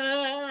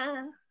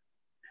pasture,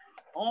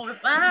 or a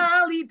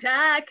valley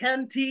dark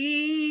and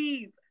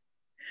deep,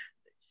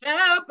 the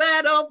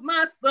shepherd of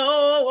my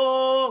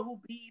soul,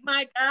 be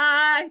my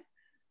guide.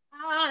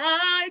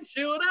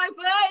 Should I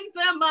face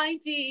a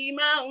mighty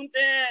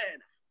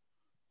mountain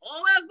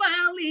or a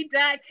valley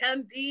dark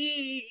and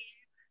deep,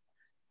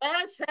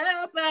 the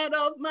shepherd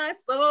of my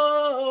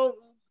soul,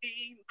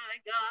 be my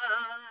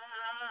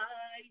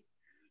guide.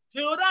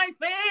 Should I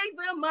face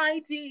a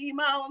mighty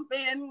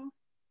mountain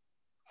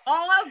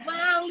or a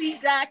valley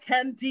dark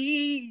and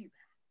deep,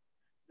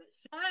 the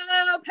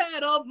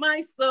shepherd of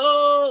my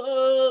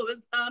soul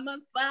is by my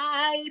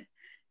side.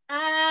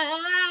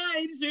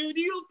 Should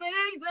you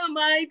face a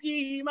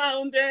mighty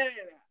mountain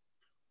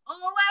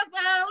or a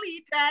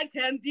valley dark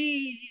and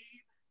deep,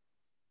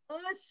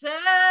 the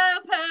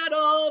shepherd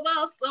of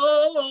our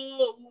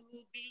soul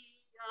be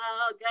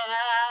our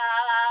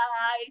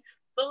guide.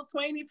 So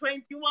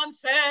 2021,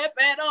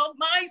 shepherd of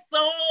my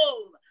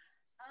soul,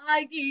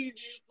 I give you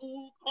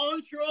full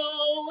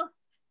control.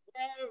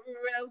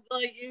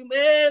 Wherever you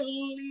may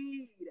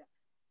lead,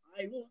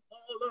 I will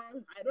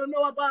follow. I don't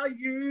know about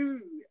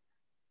you,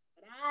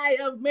 but I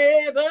have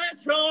made a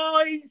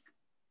choice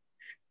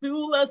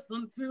to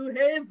listen to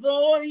his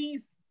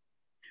voice.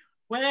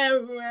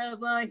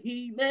 Wherever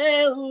he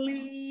may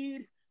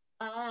lead,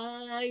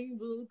 I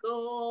will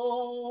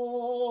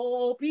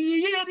go.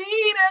 Be it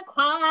in a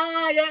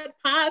quiet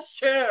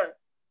pasture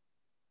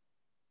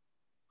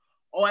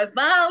or a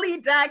valley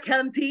dark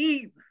and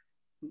deep,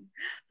 the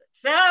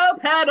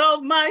shepherd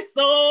of my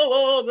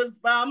soul is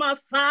by my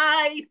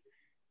side.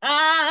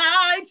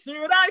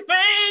 Should I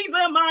face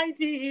a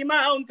mighty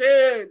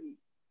mountain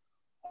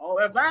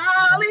or a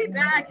valley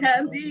dark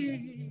and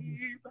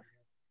deep,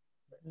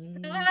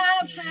 the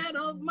shepherd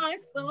of my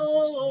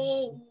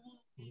soul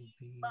be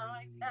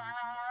my guide.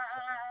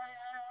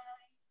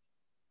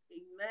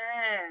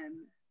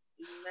 Amen.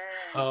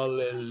 Amen.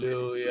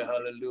 Hallelujah,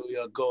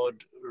 hallelujah.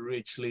 God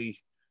richly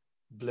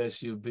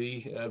bless you,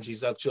 B.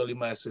 She's actually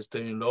my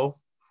sister-in-law.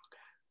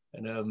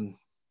 And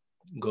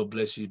God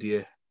bless you,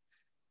 dear.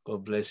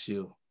 God bless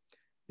you.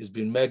 It's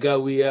been mega.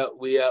 We are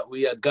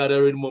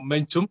gathering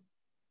momentum.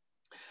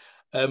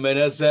 And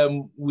as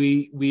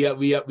we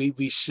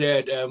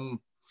shared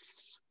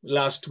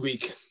last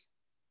week,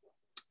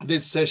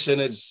 this session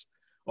is,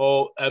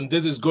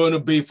 this is going to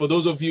be, for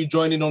those of you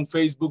joining on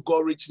Facebook,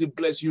 God richly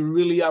bless you.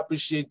 Really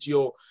appreciate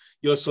your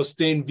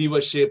sustained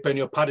viewership and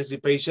your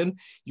participation.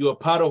 You are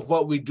part of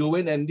what we're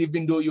doing. And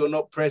even though you're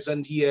not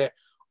present here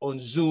on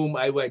Zoom,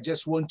 I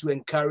just want to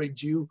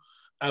encourage you,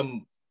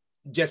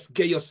 just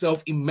get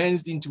yourself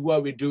immersed into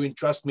what we're doing.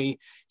 Trust me,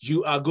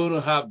 you are going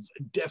to have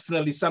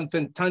definitely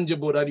something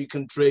tangible that you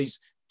can trace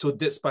to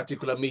this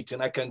particular meeting.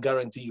 I can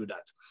guarantee you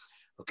that.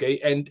 Okay,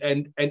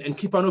 and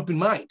keep an open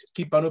mind.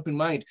 Keep an open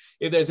mind.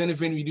 If there's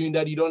anything you're doing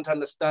that you don't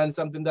understand,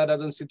 something that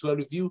doesn't sit well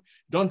with you,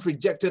 don't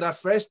reject it at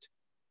first.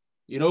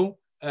 You know,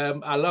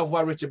 I love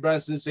what Richard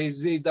Branson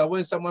says that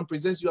when someone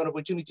presents you an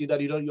opportunity that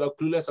you are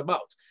clueless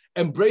about,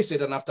 embrace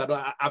it, and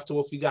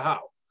afterward figure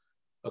how.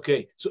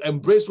 Okay, so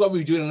embrace what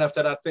we're doing, and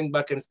after that, think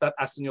back and start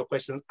asking your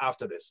questions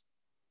after this.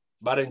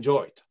 But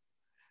enjoy it.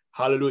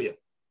 Hallelujah.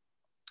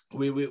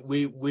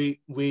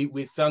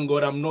 We thank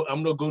God. I'm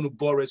not going to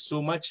bore us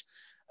so much.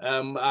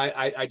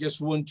 I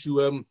just want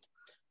to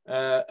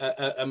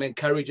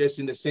encourage us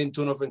in the same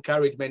tone of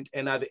encouragement.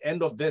 And at the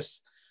end of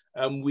this,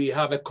 we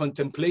have a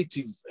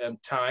contemplative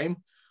time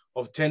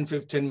of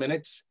 10-15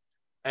 minutes,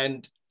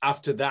 and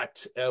after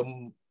that,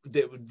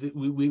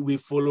 we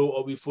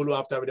follow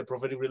after the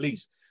prophetic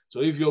release. So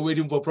if you're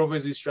waiting for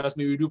prophecies, trust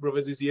me, we do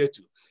prophecies here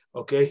too.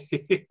 Okay.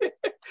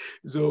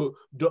 So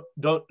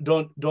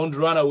don't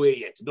run away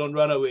yet. Don't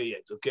run away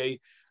yet. Okay.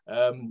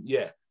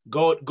 Yeah.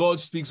 God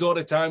speaks all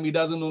the time. He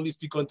doesn't only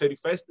speak on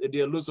 31st.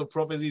 There are lots of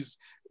prophecies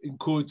in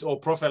quotes or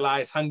prophet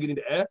lies hanging in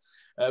the air.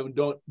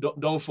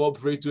 Don't fall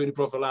prey to any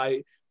prophet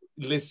lie.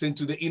 Listen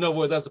to the inner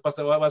voice, as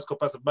Pastor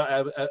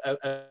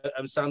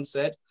Sam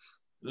said.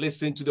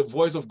 Listen to the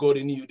voice of God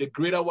in you. The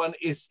greater one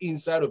is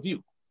inside of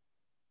you.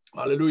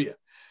 Hallelujah.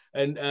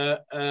 And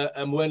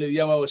when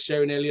Yama was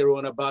sharing earlier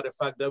on about the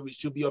fact that we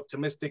should be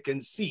optimistic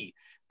and see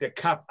the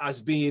cup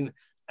as being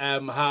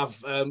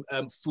half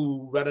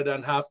full rather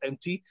than half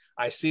empty,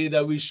 I say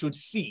that we should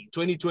see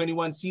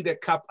 2021, see the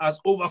cup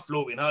as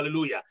overflowing.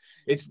 Hallelujah.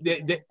 It's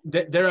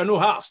there are no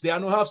halves. There are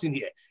no halves in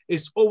here.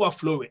 It's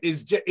overflowing.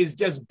 It's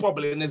just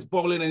bubbling. It's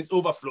bubbling and it's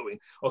overflowing.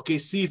 Okay,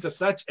 see it as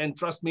such, and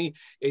trust me,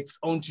 it's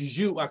unto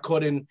you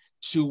according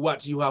to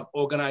what you have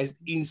organized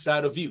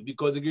inside of you,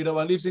 because the greater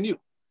one lives in you.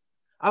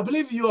 I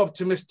believe you're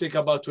optimistic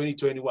about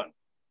 2021.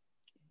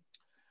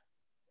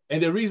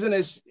 And the reason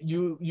is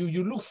you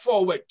look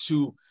forward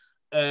to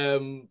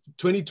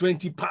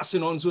 2020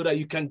 passing on so that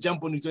you can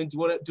jump on to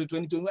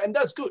 2021, and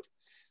that's good.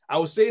 I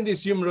was saying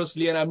this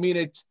humorously, and I mean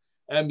it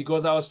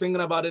because I was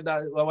thinking about it.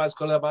 I was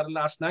calling about it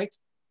last night.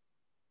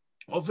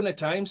 Often at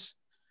times,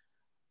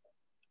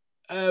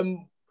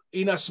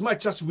 in as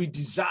much as we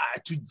desire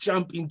to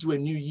jump into a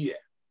new year,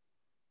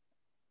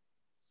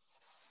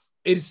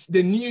 it's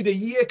the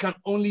year can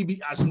only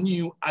be as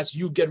new as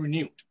you get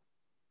renewed.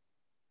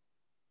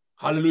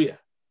 Hallelujah.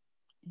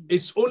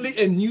 It's only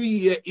a new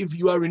year if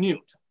you are renewed.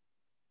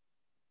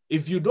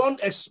 If you don't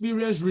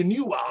experience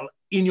renewal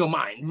in your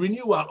mind,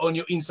 renewal on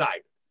your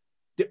inside,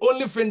 the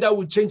only thing that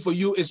will change for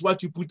you is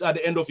what you put at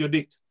the end of your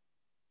date.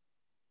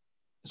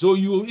 So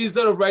you,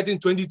 instead of writing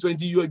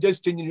 2020, you are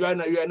just changing. You are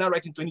now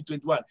writing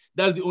 2021.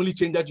 That's the only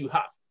change that you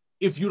have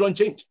if you don't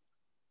change.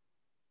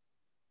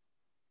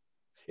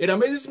 It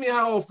amazes me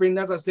how often,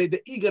 as I say,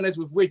 the eagerness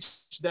with which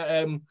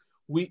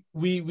we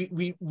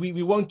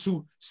want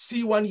to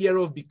see 1 year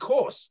of,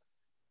 because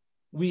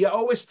we are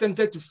always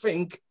tempted to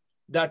think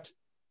that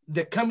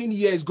the coming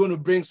year is going to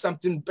bring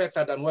something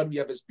better than what we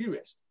have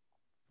experienced.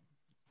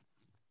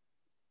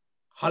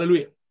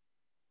 Hallelujah.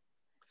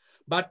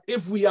 But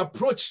if we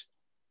approach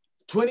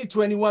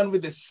 2021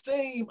 with the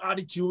same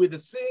attitude, with the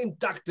same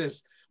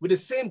tactics, with the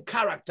same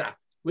character,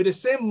 with the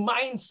same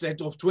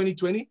mindset of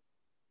 2020,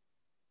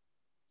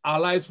 our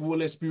lives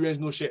will experience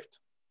no shift.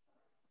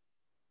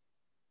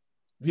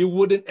 We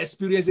wouldn't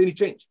experience any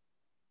change.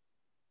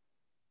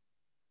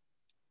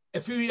 A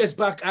few years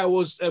back, I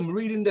was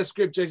reading the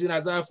scriptures in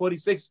Isaiah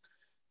 46,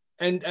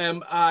 and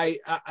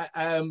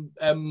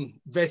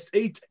verse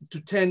 8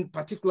 to 10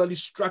 particularly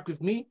struck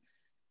with me,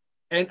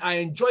 and I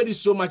enjoyed it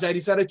so much, I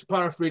decided to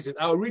paraphrase it.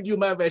 I'll read you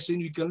my version.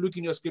 You can look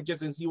in your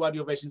scriptures and see what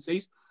your version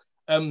says.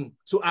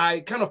 So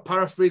I kind of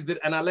paraphrased it,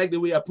 and I like the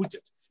way I put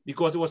it,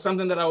 because it was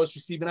something that I was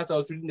receiving as I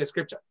was reading the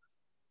scripture.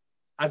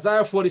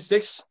 Isaiah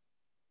 46,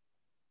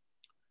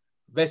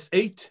 verse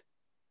 8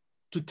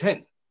 to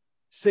 10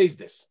 says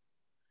this.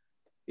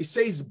 It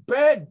says,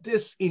 bear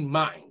this in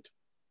mind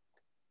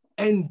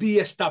and be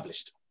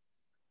established.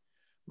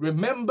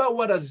 Remember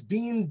what has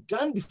been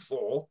done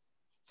before,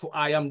 for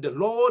I am the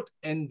Lord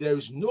and there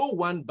is no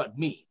one but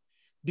me,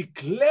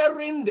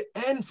 declaring the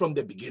end from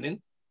the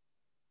beginning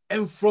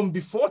and from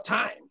before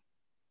time,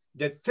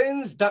 the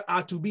things that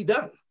are to be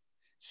done,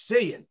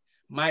 saying,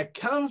 my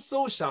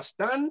counsel shall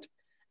stand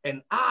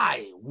and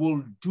I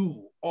will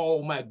do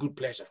all my good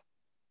pleasure.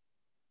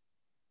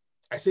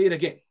 I say it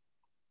again.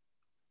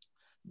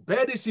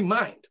 Bear this in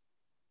mind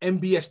and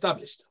be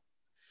established.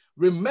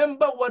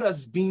 Remember what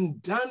has been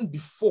done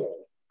before,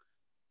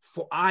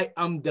 for I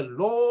am the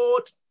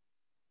Lord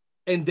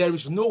and there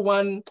is no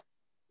one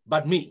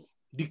but me,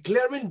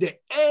 declaring the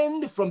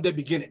end from the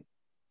beginning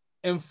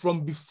and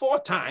from before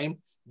time,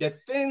 the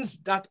things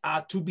that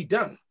are to be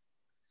done,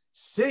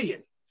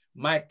 saying,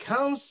 my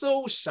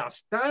counsel shall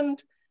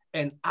stand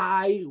and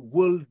I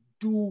will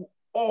do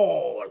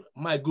all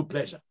my good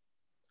pleasure.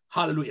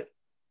 Hallelujah.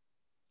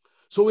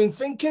 So in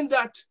thinking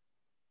that,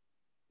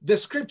 the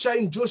scripture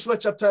in Joshua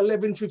chapter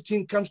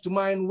 11:15 comes to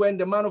mind when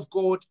the man of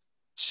God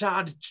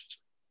charged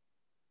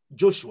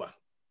Joshua.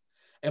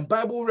 And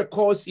Bible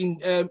records in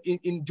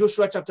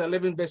Joshua chapter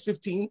 11 verse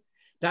 15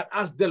 that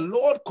as the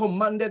Lord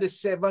commanded the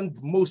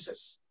servant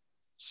Moses,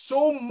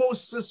 so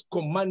Moses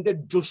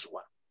commanded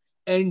Joshua.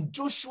 And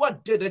Joshua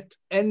did it,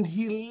 and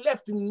he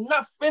left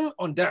nothing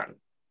undone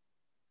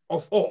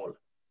of all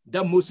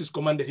that Moses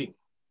commanded him.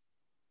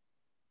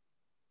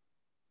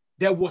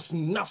 There was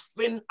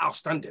nothing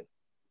outstanding.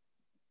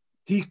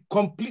 He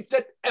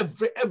completed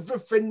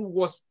everything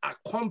was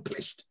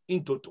accomplished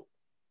in total.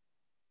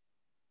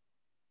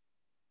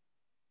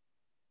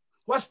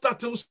 What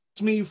startles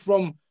me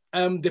from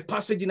the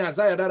passage in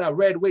Isaiah that I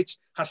read, which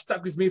has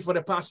stuck with me for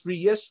the past 3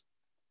 years,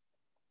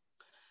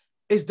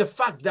 is the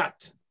fact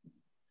that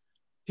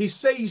he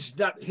says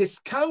that his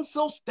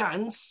counsel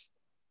stands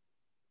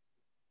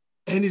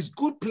and his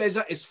good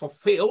pleasure is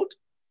fulfilled.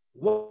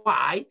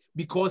 Why?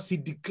 Because he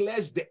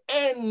declares the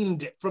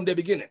end from the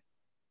beginning.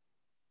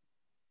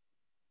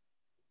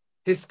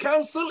 His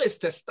counsel is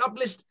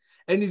established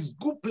and his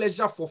good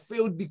pleasure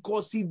fulfilled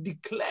because he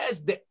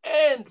declares the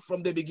end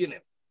from the beginning.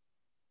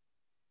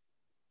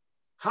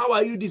 How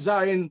are you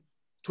desiring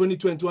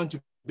 2021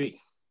 to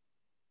be?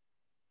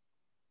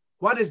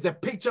 What is the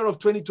picture of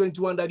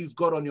 2021 that you've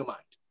got on your mind?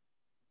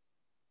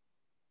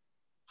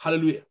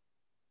 Hallelujah.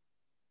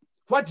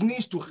 What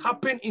needs to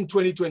happen in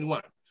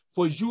 2021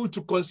 for you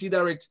to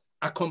consider it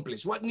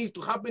accomplished? What needs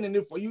to happen in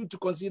it for you to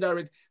consider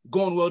it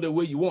gone well the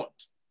way you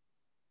want?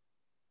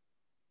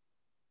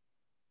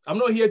 I'm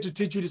not here to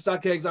teach you to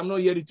suck eggs. I'm not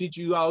here to teach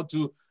you how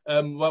to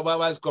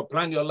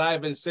plan your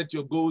life and set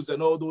your goals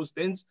and all those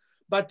things.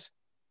 But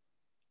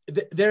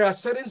there are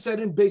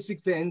certain basic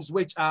things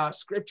which are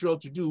scriptural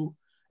to do.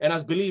 And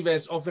as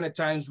believers, often at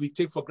times we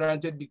take for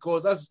granted,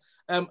 because as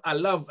I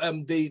love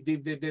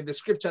the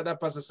scripture that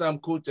Pastor Sam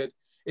quoted.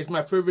 It's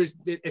my favorite.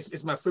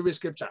 It's my favorite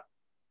scripture.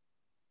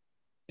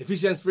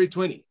 Ephesians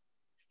 3:20.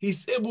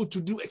 He's able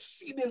to do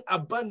exceeding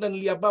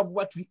abundantly above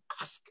what we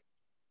ask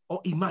or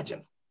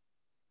imagine.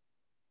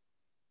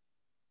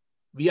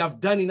 We have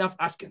done enough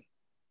asking.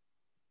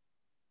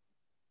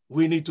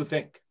 We need to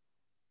think.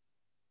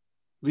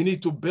 We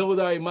need to build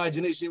our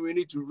imagination. We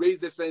need to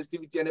raise the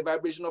sensitivity and the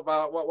vibration of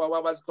our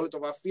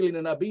of our feeling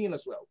and our being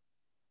as well.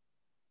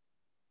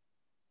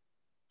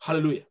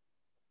 Hallelujah.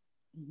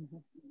 Mm-hmm.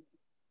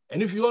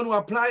 And if you want to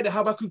apply the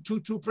Habakkuk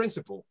 2:2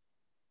 principle,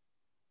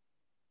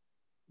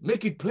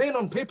 make it plain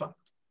on paper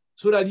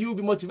so that you will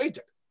be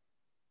motivated.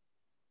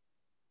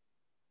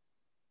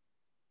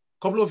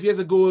 couple of years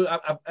ago,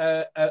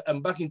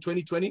 back in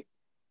 2020,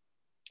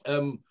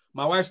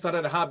 my wife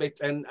started a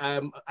habit, and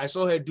I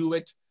saw her do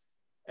it,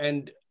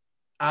 and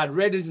I had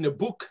read it in a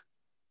book,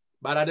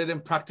 but I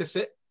didn't practice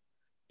it.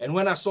 And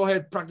when I saw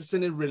her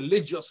practicing it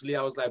religiously,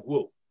 I was like,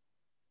 whoa,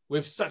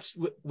 with such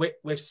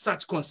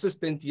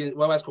consistency and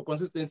what I call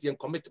consistency and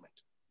commitment.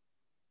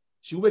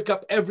 She wake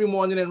up every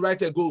morning and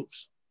write her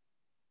goals.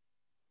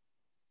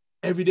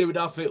 Every day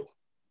without fail.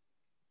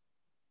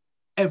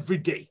 Every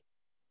day.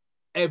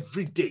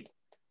 Every day.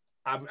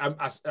 I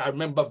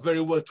remember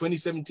very well,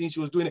 2017, she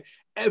was doing it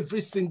every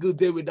single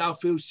day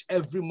without fail.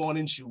 Every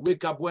morning she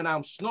wake up when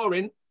I'm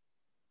snoring,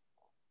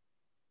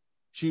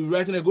 she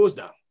writing her goals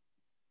down.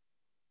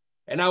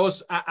 And I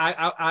was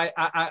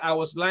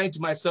lying to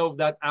myself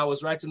that I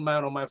was writing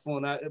mine on my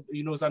phone.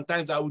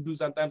 Sometimes I would do,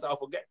 sometimes I'll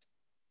forget.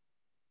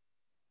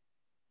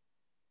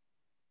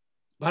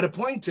 But the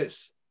point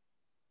is,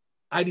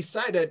 I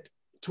decided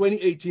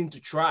 2018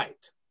 to try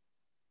it.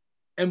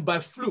 And by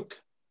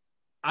fluke,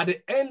 at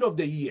the end of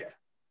the year,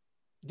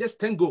 just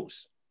 10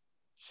 goals,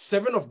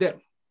 7 of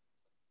them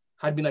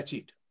had been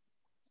achieved.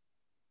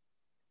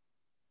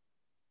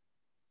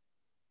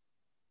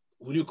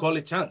 Would you call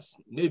it chance?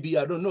 Maybe,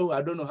 I don't know.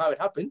 I don't know how it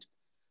happened.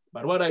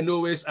 But what I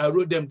know is I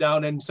wrote them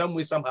down, and some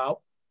way, somehow,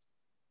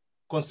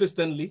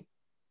 consistently,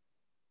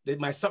 that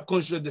my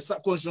subconscious, the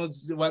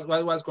subconscious,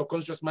 was called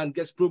conscious mind,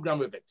 gets programmed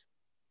with it.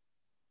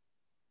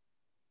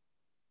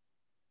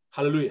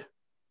 Hallelujah.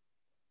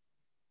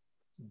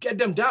 Get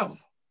them down.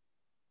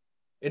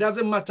 It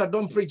doesn't matter,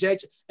 don't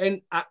prejudge.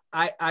 And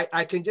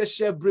I can just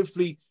share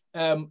briefly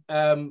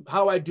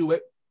how I do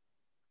it.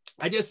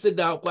 I just sit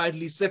down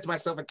quietly, set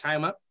myself a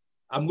timer.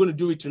 I'm going to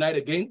do it tonight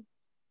again.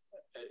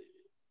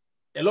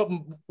 A lot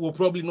will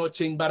probably not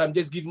change, but I'm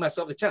just giving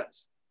myself a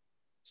chance.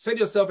 Set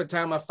yourself a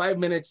timer, 5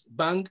 minutes,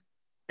 bang,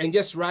 and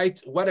just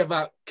write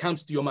whatever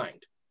comes to your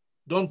mind.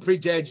 Don't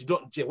prejudge,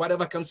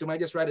 whatever comes to your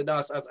mind, just write it down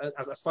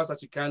as fast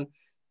as you can.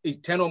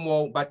 10 or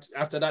more, but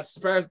after that,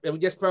 we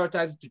just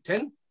prioritize it to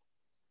 10.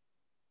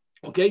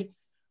 Okay?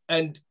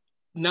 And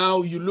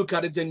now you look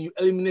at it and you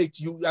eliminate,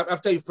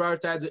 after you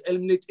prioritize it,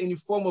 eliminate any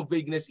form of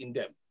vagueness in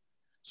them.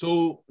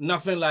 So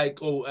nothing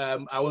like,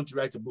 I want to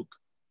write a book.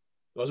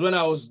 Because when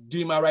I was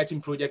doing my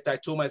writing project, I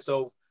told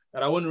myself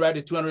that I want to write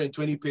a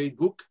 220-page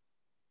book,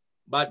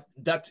 but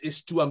that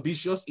is too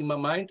ambitious in my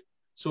mind.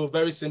 So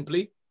very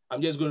simply,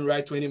 I'm just going to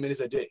write 20 minutes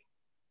a day.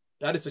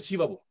 That is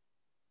achievable.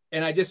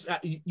 And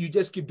you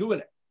just keep doing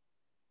it.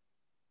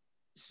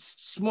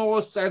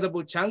 Small,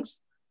 sizable chunks.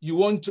 You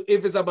want to,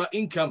 if it's about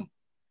income,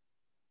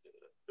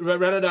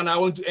 rather than I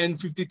want to earn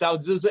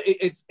 50,000. So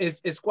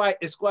it's quite,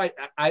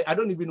 I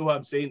don't even know how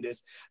I'm saying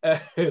this.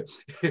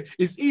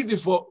 It's easy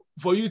for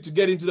you to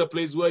get into the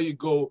place where you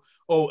go,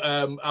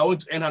 I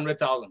want to earn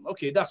 100,000.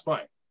 Okay, that's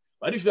fine.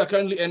 But if you are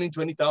currently earning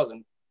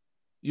 20,000,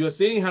 you're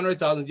saying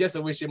 100,000 just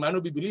a wish, it might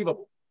not be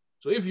believable.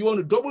 So if you want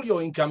to double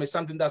your income, it's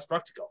something that's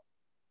practical.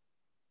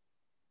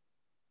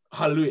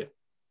 Hallelujah.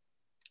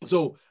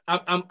 So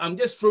I'm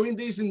just throwing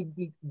this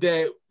in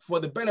there for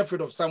the benefit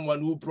of someone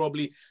who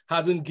probably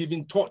hasn't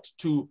given thought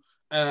to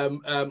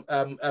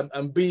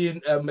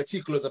being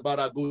meticulous about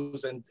our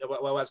goals and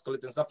what call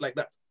it and stuff like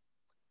that.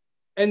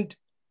 And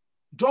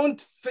don't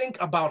think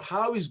about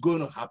how it's going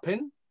to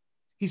happen.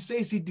 He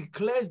says he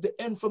declares the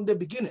end from the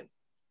beginning.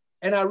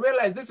 And I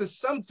realize this is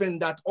something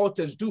that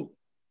authors do.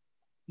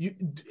 Whether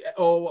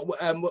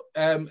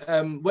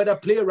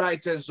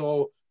playwriters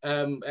or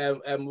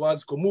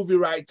what's called movie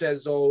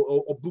writers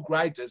or book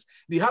writers,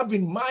 they have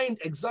in mind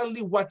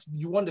exactly what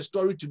you want the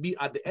story to be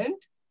at the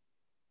end.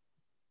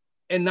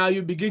 And now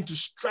you begin to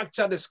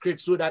structure the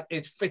script so that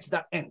it fits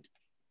that end.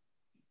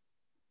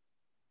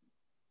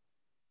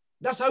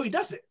 That's how he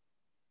does it.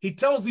 He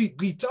tells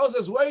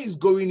us where he's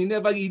going. He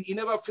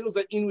never fills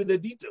it in with the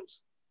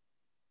details.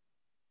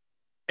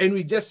 And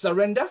we just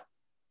surrender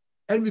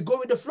and we go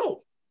with the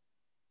flow.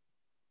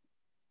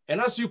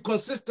 And as you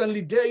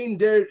consistently day in,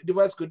 day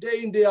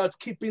out,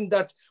 keeping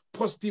that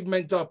positive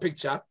mental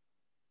picture,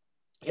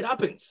 it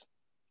happens.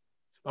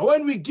 But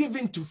when we give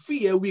in to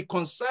fear, we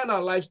consign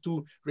our lives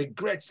to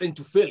regrets and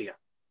to failure.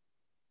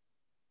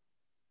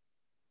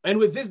 And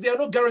with this, there are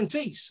no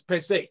guarantees per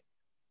se,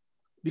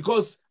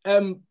 because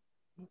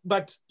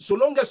but so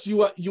long as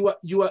you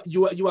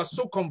are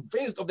so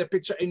convinced of the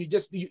picture and you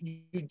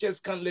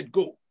just can't let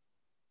go,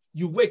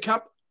 you wake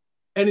up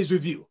and it's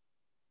with you.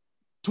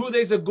 2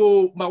 days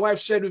ago, my wife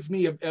shared with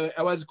me, a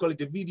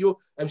video,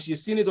 and she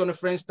has seen it on a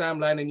friend's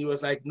timeline, and he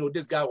was like, no,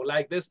 this guy will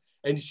like this.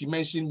 And she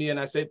mentioned me, and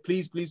I said,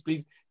 please, please,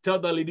 please tell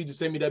that lady to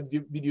send me that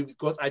video,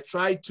 because I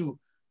tried to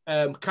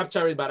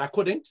capture it, but I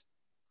couldn't.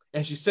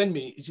 And she sent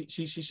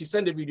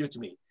the video to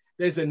me.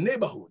 There's a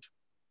neighborhood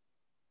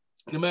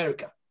in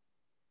America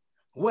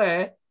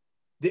where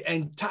the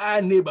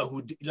entire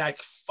neighborhood, like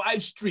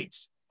 5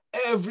 streets,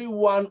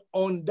 everyone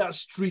on that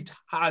street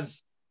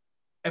has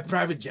a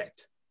private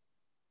jet.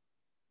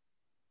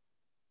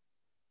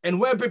 And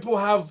where people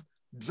have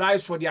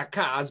drives for their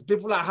cars,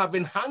 people are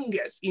having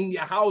hangars in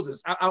their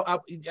houses.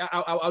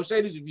 I'll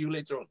share this with you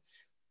later on.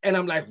 And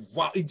I'm like,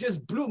 wow, it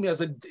just blew me. I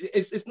said,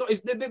 this is not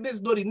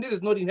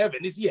in heaven.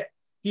 It's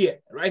here,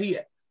 right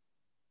here.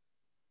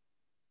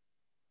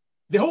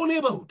 The whole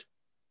neighborhood.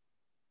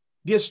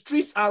 Their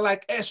streets are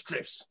like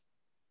airstrips.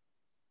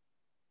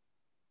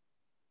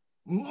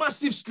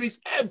 Massive streets.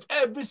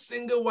 Every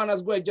single one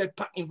has got a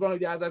jetpack in front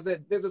of you. As I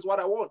said, this is what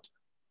I want.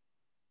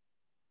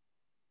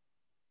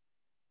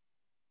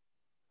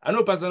 I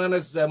know Pastor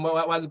Nana's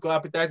what's it called,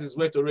 appetite is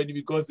wet already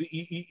because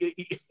he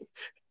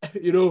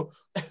you know,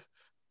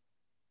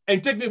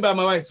 and take me by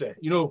my wife, sir.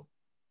 You know,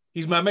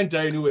 he's my mentor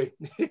anyway.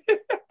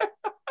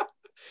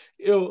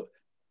 You know,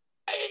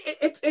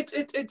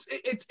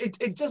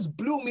 it just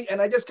blew me,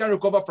 and I just can't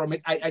recover from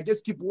it. I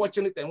just keep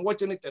watching it and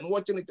watching it and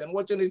watching it and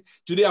watching it.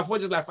 Today I've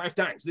watched it like 5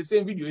 times. The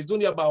same video. It's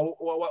only about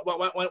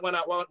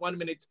 1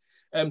 minute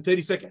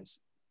 30 seconds.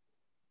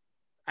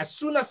 As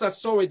soon as I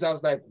saw it, I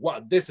was like, wow,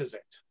 this is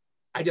it.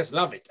 I just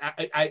love it.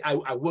 I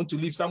want to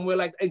live somewhere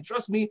like that. And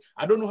trust me,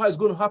 I don't know how it's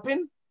going to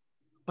happen,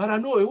 but I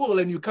know it will,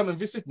 and you come and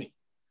visit me.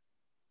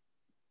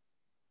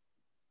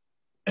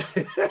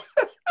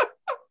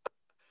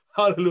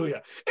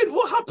 Hallelujah. It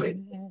will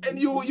happen.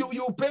 And you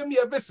pay me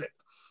a visit.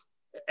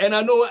 And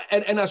I know,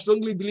 and I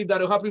strongly believe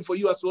that it will happen for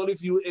you as well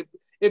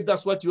if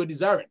that's what you're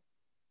desiring.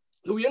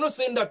 We are not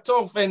saying that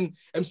tough and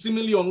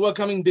seemingly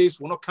unwelcoming days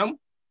will not come,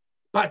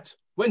 but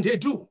when they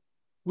do,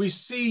 we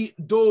see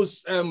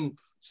those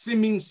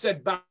seeming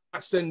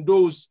setbacks and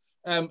those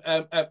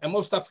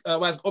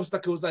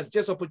obstacles as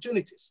just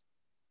opportunities.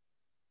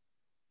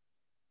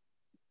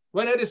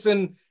 When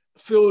Edison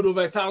failed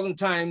over 1,000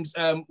 times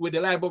with the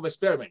light bulb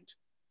experiment,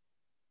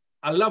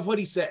 I love what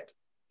he said.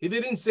 He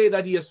didn't say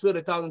that he has failed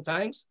 1,000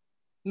 times.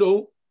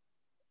 No,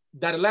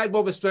 that a light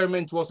bulb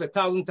experiment was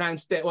 1,000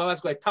 times step. Well,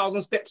 that's got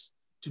 1,000 steps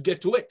to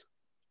get to it.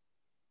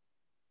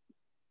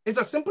 It's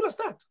as simple as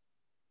that.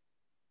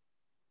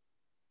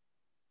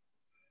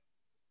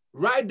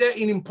 Right there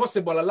in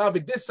impossible, I love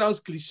it. This sounds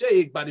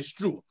cliche, but it's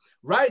true.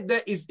 Right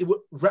there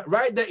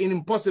in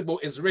impossible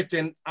is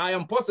written, I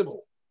am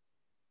possible.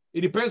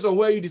 It depends on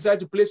where you decide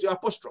to place your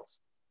apostrophe.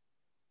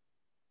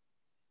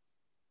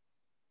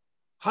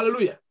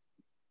 Hallelujah.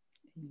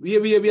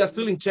 We are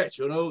still in church,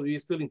 you know. We're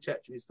still in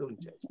church. We're still in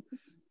church.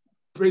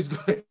 Praise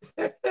God.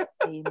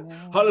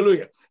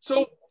 Hallelujah.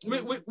 So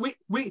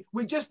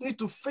we just need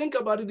to think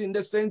about it in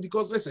the sense,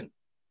 because listen,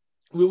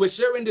 we were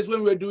sharing this when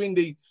we were doing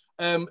the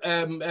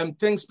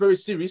Thanks Spirit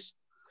series,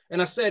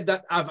 and I said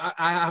that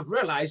I have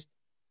realized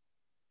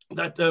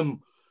that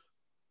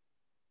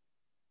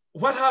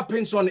what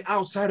happens on the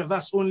outside of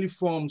us only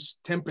forms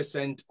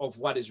 10% of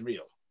what is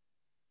real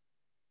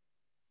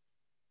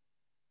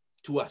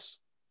to us.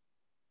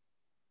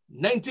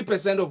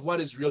 90% of what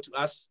is real to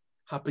us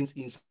happens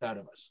inside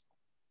of us.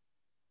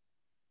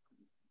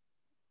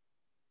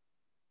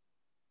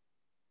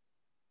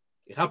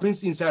 It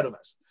happens inside of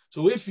us.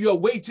 So if you're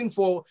waiting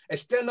for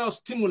external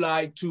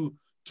stimuli to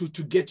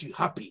get you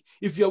happy,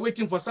 if you're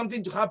waiting for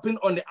something to happen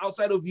on the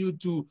outside of you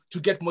to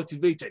get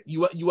motivated,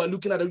 you are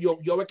looking at it,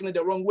 you're working it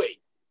the wrong way.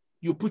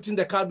 You're putting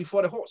the cart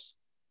before the horse.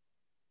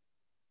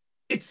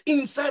 It's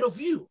inside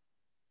of you,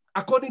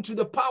 according to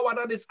the power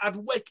that is at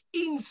work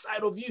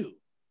inside of you.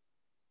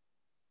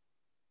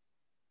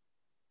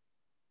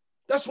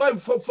 That's why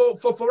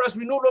for us,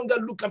 we no longer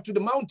look up to the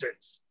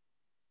mountains.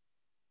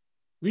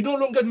 We no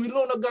longer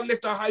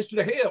lift our eyes to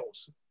the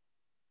hills.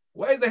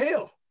 Where is the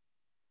hill?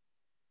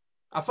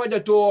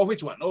 Afajato, or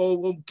which one?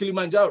 Or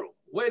Kilimanjaro?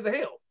 Where is the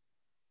hill?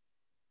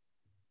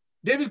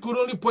 David could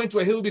only point to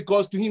a hill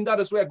because to him that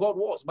is where God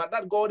was, but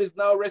that God is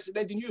now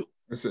resident in you.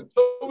 That's it.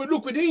 So we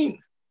look within.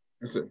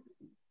 That's it.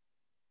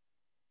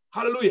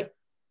 Hallelujah.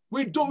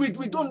 We don't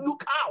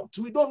look out.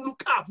 We don't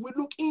look up. We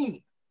look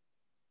in.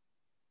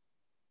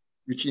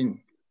 Which in?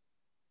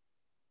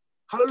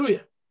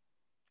 Hallelujah.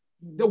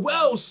 The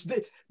wells,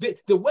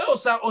 the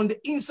wells are on the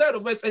inside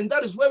of us, and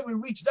that is where we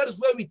reach. That is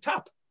where we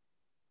tap.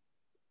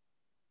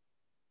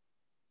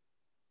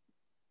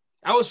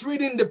 I was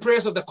reading the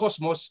Prayers of the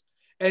Cosmos,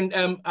 and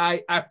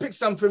I picked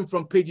something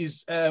from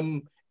pages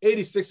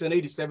 86 and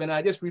 87.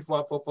 I just read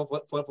for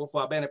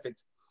our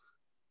benefit.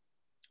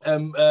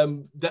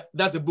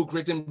 That's a book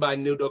written by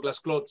Neil Douglas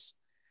Klotz.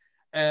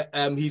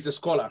 He's a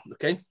scholar,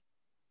 okay,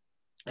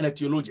 and a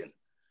theologian,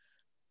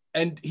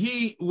 and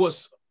he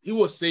was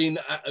saying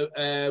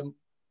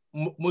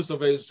most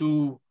of us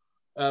who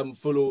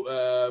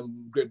follow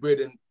Great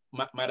Britain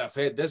might have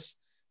heard this,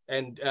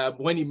 and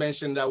when he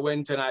mentioned, I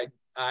went and I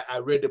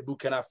read the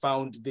book and I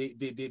found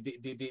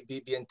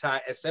the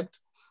entire excerpt.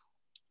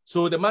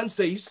 So the man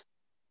says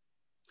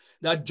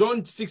that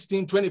John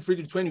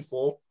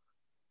 16:23-24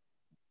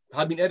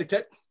 had been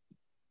edited,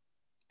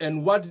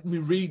 and what we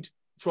read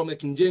from the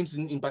King James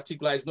in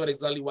particular is not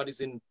exactly what is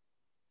in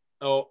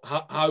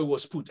how it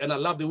was put, and I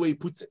love the way he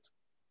puts it.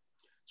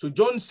 So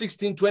John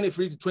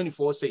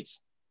 16:23-24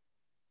 says,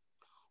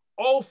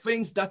 all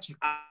things that you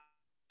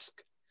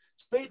ask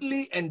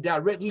straightly and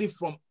directly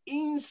from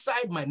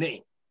inside my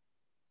name,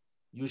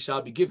 you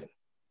shall be given.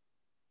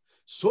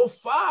 So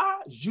far,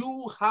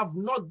 you have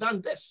not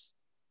done this.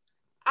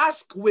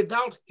 Ask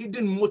without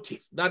hidden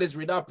motive, that is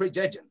without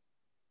prejudging.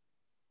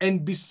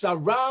 and be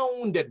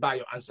surrounded by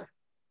your answer.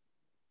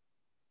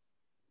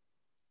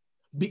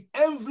 Be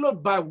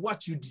enveloped by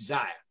what you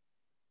desire,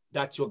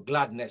 that your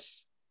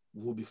gladness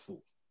will be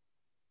full.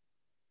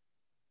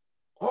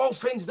 All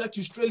things that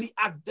you strictly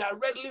act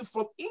directly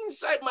from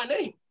inside my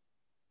name.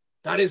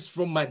 That is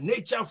from my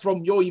nature,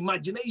 from your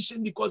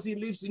imagination, because he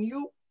lives in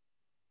you.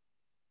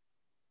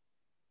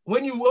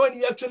 When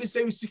you actually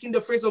say you're seeking the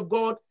face of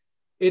God,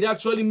 it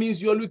actually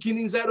means you're looking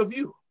inside of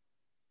you.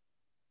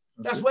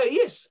 That's where he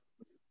is.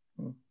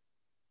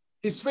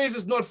 His face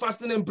is not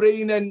fasting and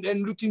praying and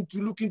looking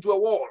to a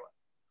wall.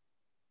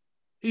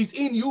 He's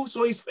in you,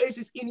 so his face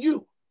is in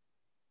you.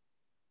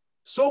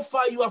 So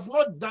far, you have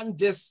not done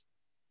this.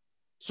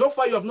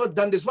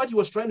 What he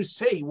was trying to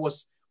say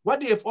was, what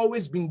they have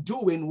always been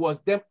doing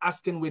was them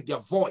asking with their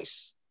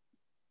voice.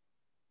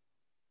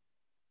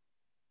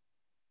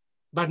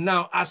 But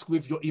now ask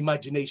with your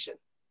imagination.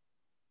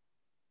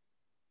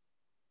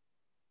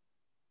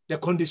 The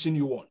condition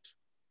you want.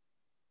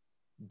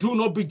 Do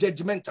not be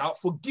judgmental.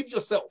 Forgive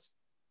yourself.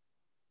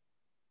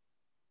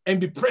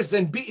 And be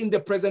present. Be in the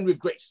present with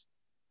grace.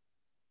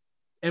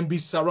 And be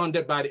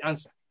surrounded by the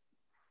answer.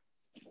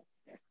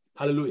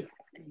 Hallelujah.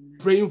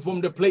 Praying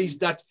from the place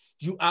that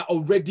you are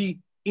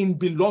already in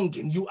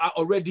belonging. You are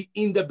already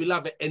in the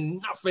beloved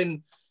and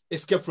nothing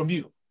is kept from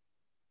you.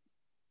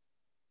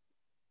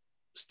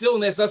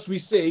 Stillness, as we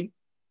say,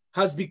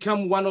 has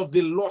become one of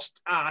the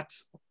lost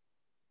arts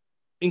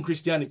in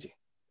Christianity.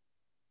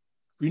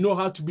 We know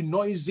how to be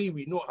noisy.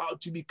 We know how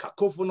to be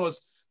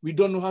cacophonous. We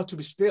don't know how to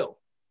be still.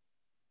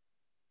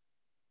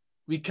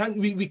 We can't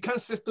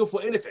sit still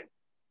for anything.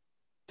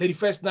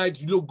 31st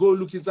night, you go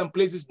look in some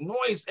places,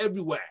 noise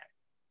everywhere.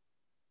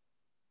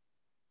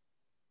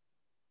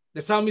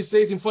 The psalmist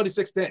says in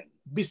 46:10,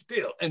 be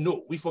still and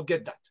know, we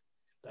forget that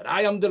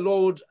I am the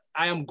Lord,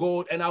 I am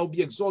God, and I will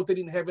be exalted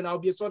in heaven. I will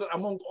be exalted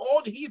among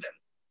all the heathen.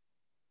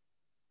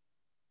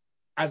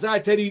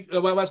 Isaiah 30,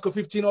 verse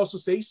 15 also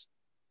says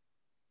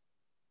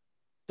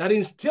that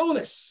in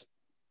stillness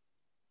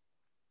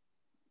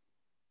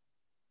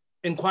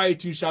and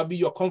quietude shall be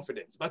your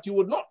confidence, but you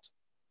would not.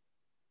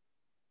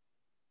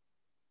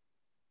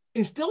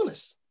 In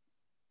stillness.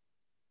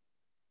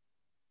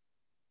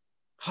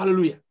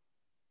 Hallelujah.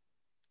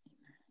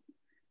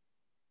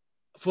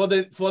 For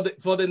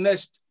the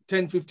next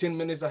 10, 15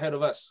 minutes ahead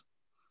of us,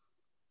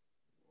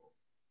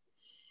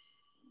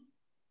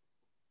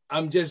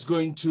 I'm just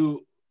going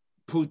to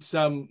put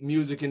some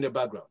music in the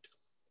background.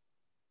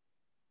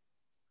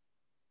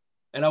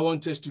 And I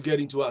want us to get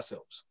into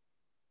ourselves.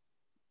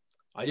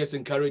 I just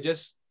encourage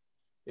us.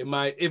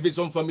 If it's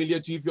unfamiliar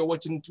to you, if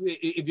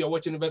you're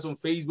watching us on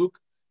Facebook,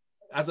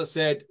 as I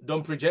said,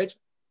 don't prejudge.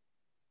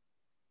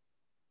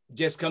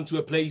 Just come to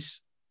a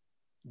place,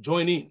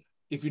 join in.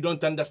 If you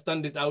don't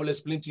understand it, I will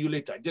explain to you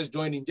later. Just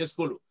join in, just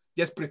follow,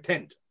 just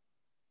pretend.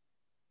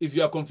 If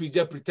you are confused,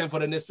 just pretend for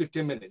the next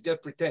 15 minutes.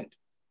 Just pretend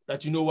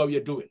that you know what we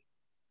are doing.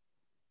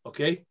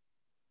 Okay?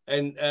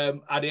 And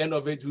at the end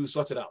of it, we'll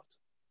sort it out.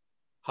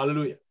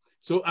 Hallelujah.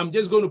 So I'm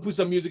just going to put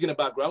some music in the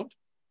background.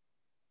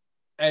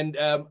 And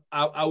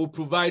I will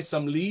provide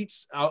some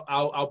leads.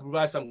 I'll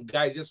provide some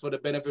guides just for the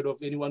benefit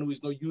of anyone who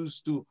is not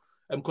used to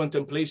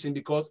contemplation,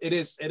 because it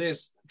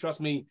is, trust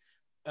me,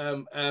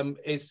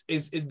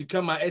 it's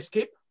become my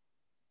escape.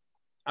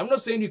 I'm not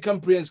saying you can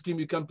pray and scream,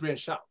 you can pray and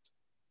shout.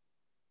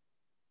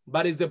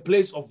 But it's the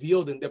place of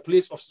yielding, the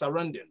place of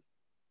surrendering,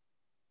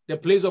 the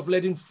place of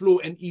letting flow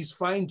and ease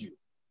find you.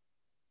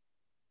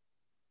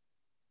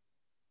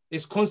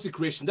 It's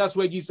consecration. That's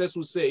where Jesus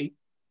will say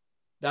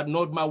that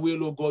not my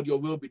will, O God, your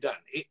will be done.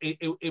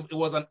 It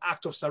was an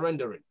act of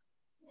surrendering.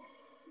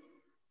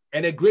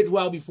 And a great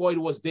while before it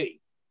was day,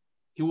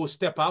 he will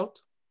step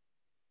out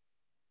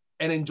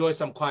and enjoy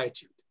some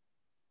quietude.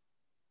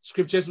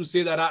 Scriptures will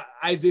say that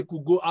Isaac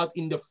would go out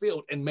in the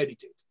field and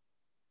meditate.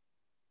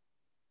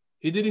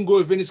 He didn't go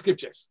with any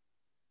scriptures.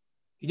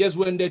 He just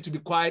went there to be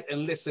quiet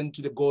and listen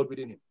to the God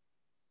within him.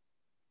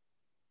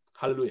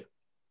 Hallelujah.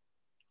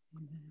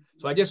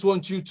 So I just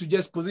want you to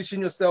just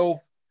position yourself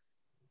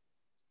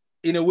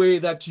in a way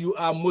that you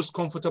are most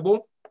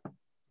comfortable.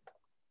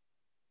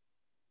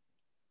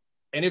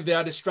 And if there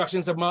are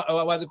distractions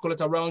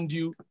around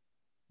you,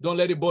 don't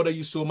let it bother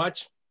you so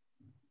much.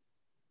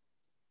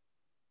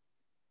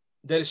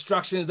 The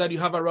distractions that you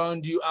have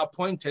around you are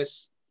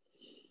pointers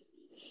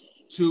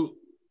to,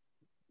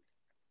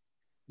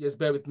 just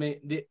bear with me,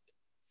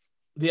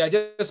 they are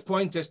just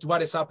pointers to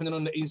what is happening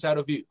on the inside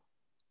of you.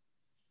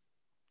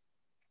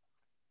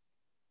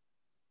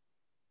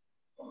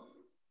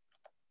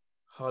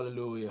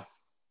 Hallelujah.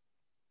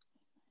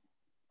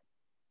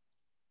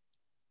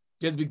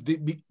 Just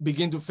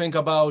begin to think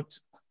about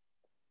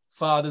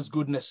Father's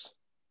goodness.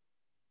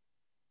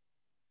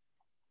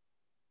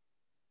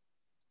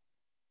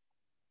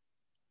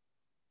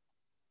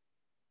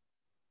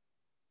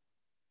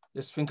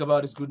 Just think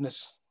about his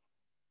goodness.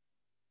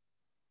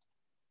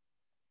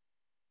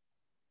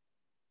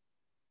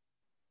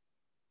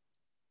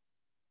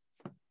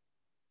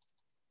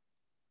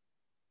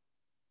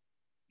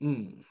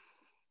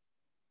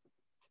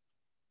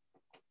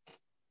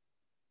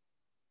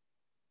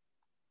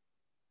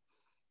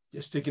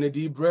 Just taking a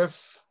deep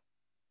breath.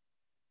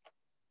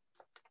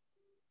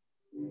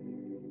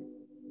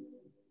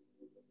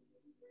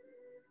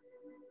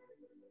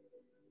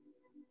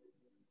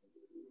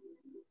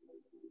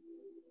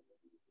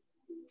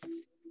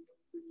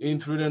 In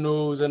through the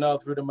nose and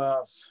out through the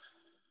mouth.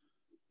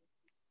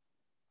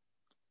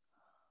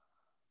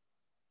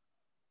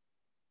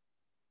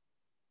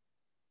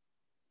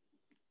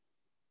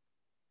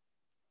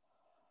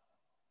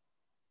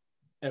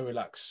 And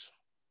relax.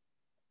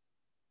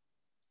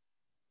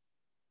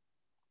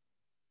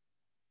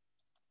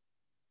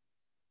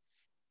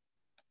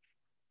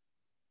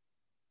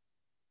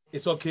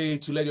 It's okay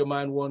to let your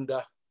mind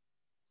wander,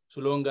 so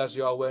long as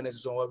your awareness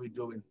is on what we're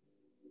doing.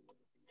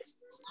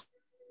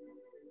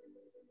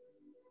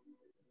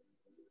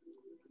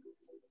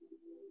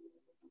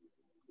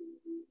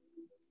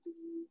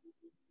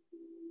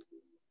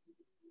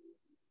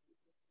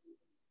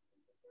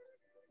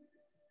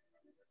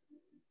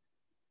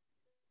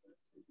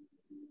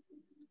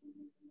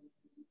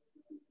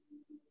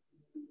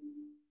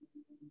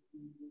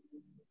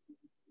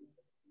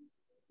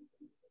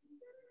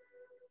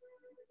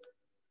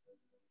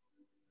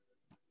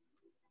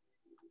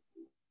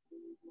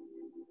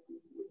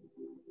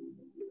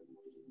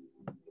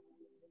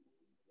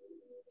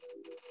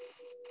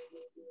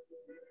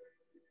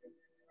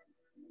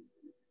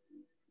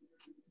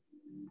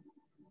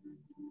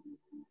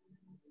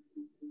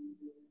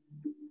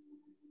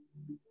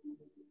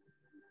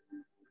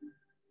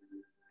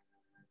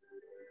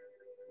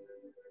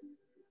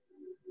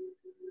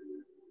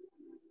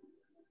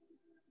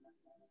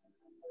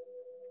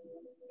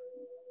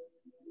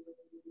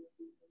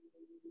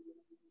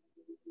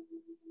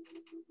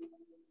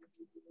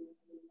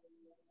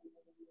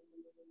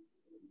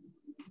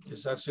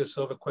 Just ask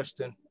yourself a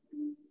question.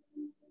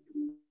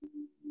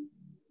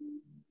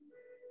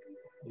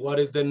 What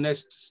is the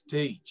next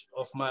stage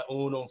of my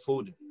own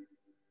unfolding?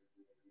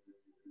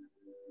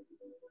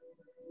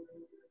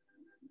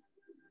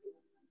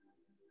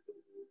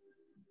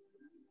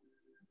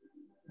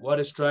 What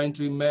is trying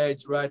to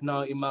emerge right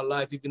now in my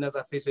life, even as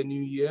I face a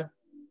new year?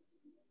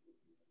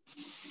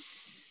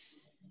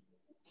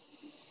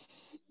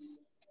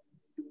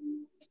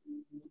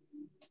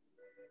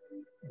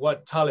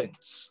 What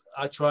talents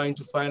are trying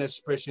to find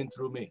expression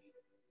through me?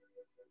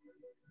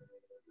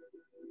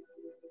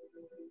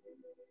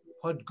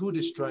 What good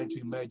is trying to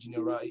emerge in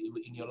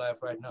your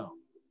life right now?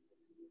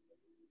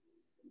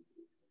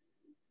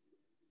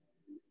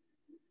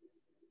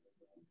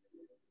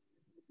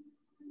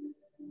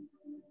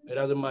 It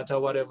doesn't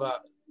matter whatever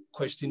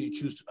question you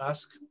choose to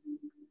ask.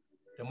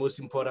 The most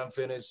important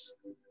thing is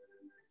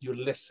you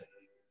listen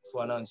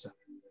for an answer.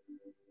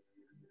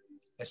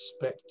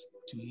 Expect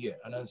to hear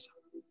an answer.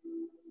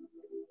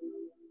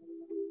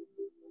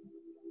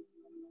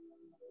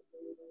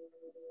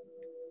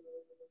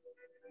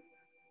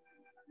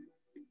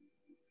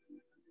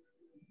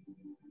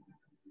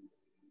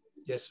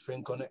 Just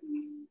think on it.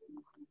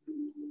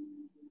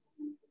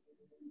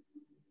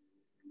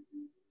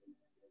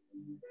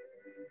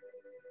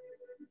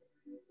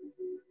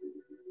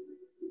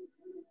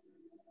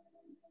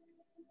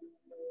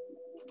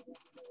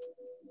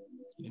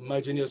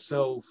 Imagine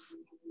yourself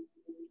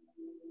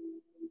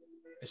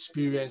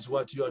experience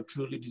what you are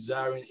truly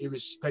desiring,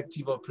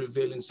 irrespective of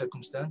prevailing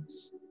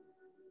circumstance.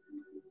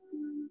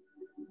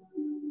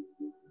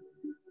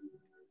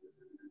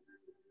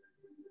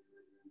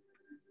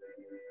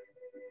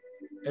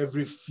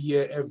 Every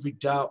fear, every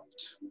doubt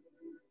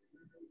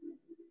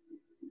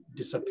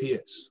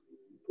disappears.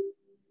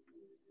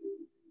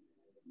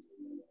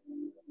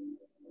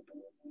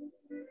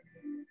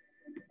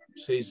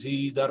 Says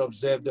he that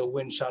observe the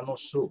wind shall not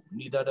sow,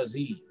 neither does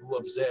he who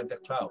observe the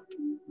cloud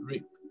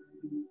reap.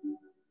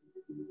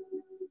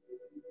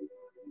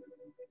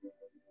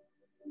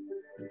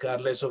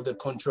 Regardless of the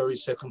contrary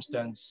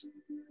circumstance,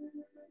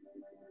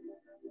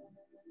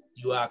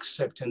 you are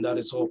accepting that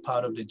it's all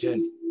part of the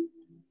journey.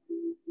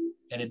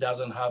 And it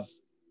doesn't have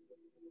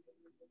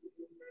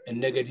a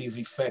negative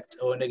effect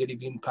or a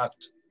negative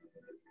impact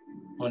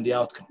on the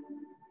outcome.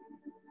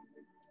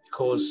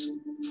 Because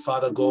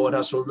Father God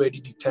has already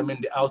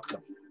determined the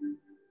outcome.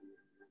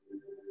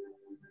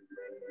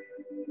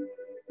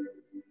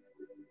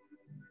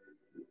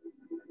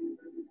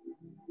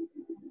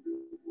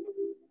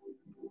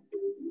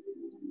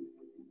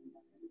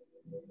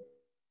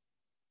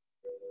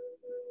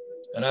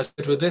 And as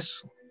with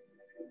this,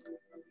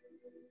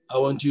 I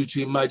want you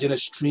to imagine a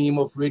stream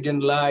of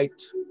radiant light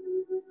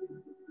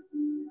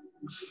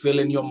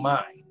filling your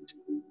mind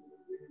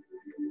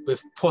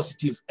with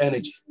positive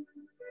energy.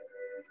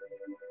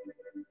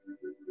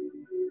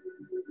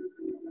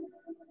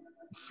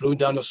 Flowing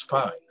down your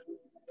spine.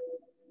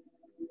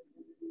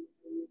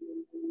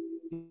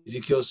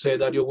 Ezekiel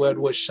said that your word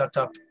was shut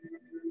up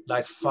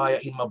like fire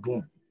in my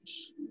bones.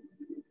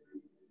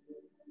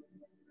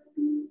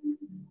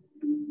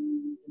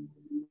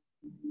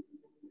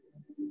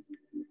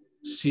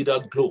 See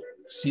that glow,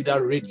 see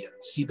that radiance,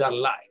 see that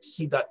light,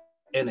 see that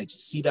energy,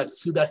 see that,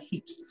 feel that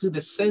heat, feel the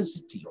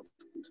sensitivity of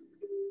it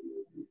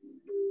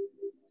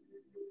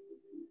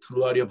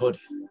throughout your body.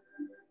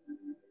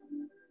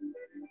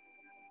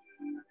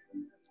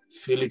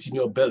 Feel it in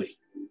your belly.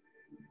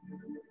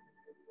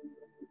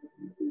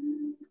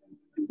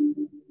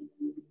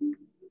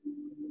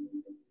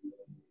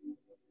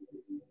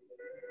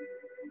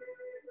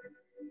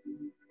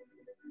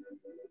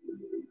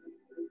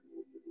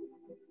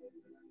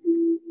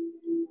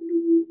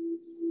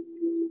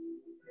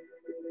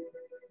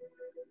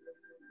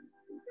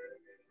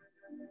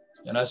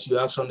 And as you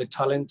ask on the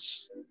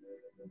talents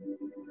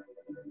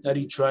that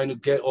you're trying to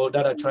get or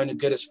that are trying to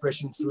get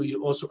expression through,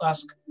 you also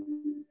ask,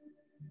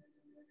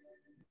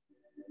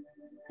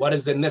 what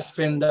is the next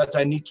thing that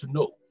I need to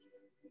know,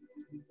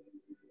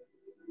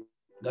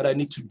 that I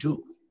need to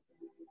do?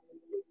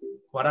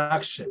 What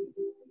action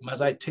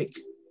must I take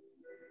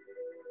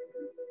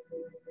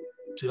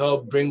to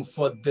help bring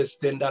forth this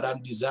thing that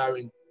I'm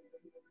desiring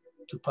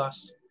to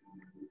pass?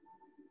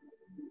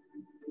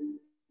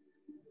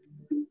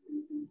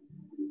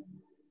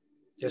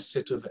 Just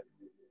sit with it.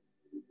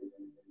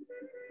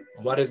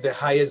 What is the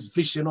highest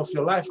vision of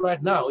your life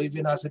right now,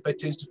 even as it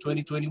pertains to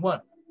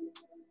 2021?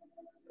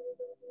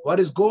 What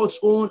is God's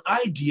own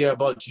idea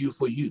about you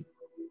for you?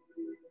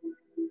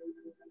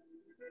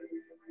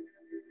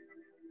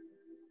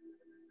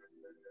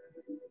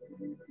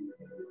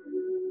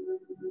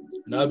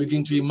 Now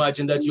begin to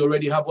imagine that you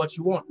already have what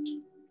you want.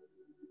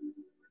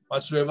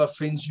 Whatsoever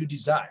things you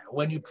desire,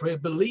 when you pray,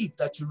 believe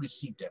that you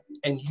receive them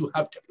and you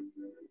have them.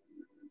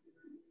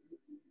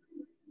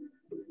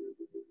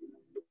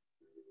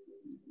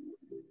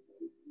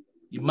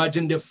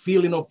 Imagine the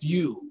feeling of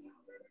you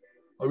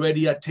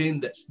already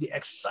attained this, the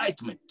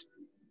excitement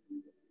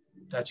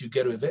that you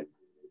get with it.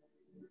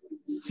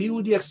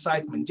 Feel the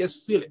excitement,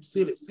 just feel it,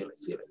 feel it, feel it,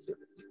 feel it, feel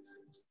it.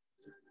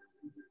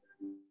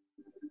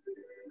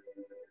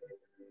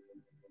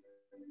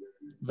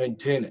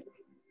 Maintain it.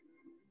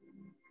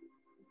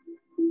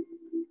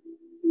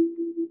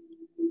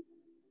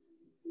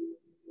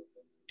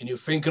 And you're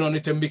thinking on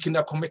it and making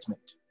that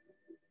commitment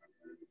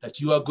that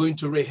you are going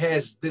to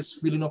rehearse this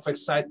feeling of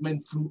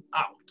excitement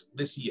throughout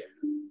this year.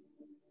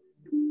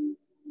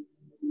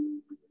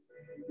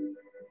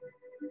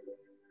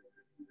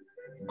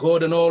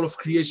 God and all of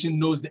creation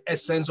knows the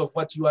essence of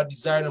what you are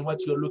desiring and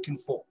what you are looking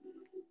for.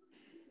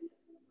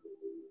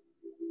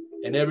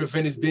 And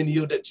everything is being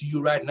yielded to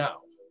you right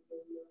now,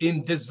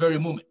 in this very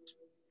moment.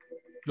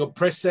 Your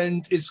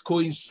present is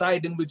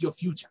coinciding with your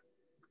future.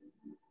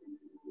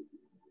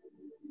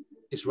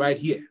 It's right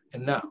here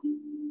and now.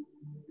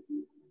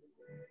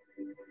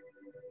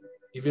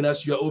 Even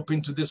as you are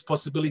open to this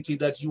possibility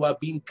that you are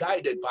being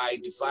guided by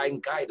divine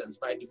guidance,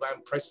 by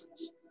divine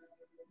presence,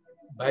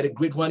 by the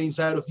great one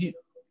inside of you.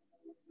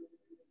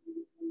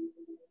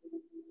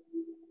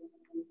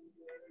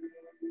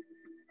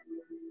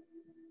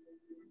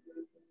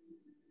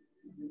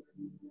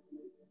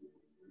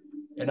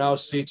 And I'll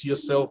say to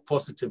yourself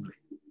positively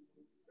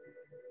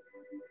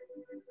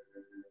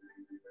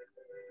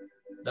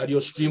that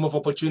your stream of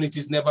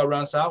opportunities never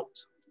runs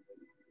out.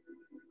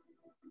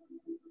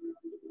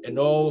 And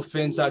all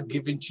things are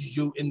given to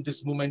you in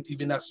this moment,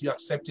 even as you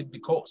accept it,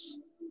 because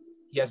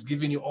He has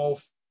given you all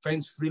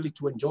things freely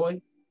to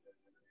enjoy.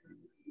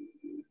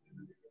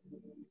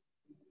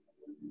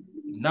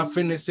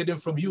 Nothing is hidden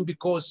from you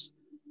because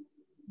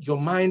your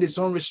mind is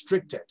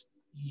unrestricted.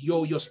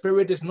 Your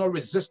spirit is not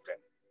resistant.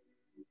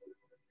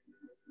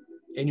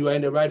 And you are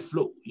in the right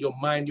flow. Your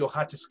mind, your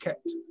heart is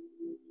kept.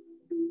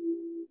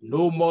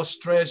 No more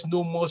stress,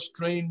 no more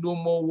strain, no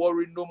more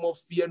worry, no more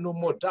fear, no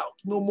more doubt,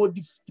 no more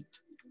defeat.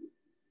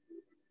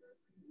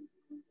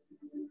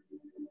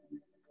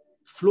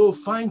 Flow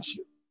finds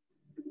you.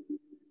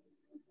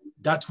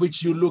 That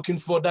which you're looking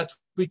for, that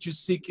which you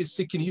seek is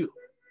seeking you.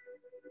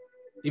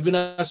 Even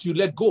as you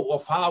let go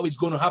of how it's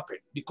going to happen,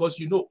 because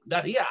you know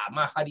that, he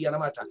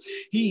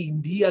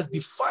has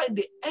defined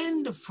the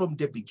end from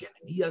the beginning.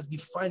 He has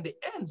defined the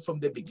end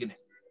from the beginning.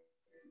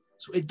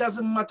 So it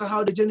doesn't matter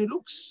how the journey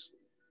looks.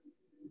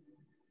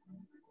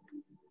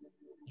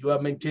 You are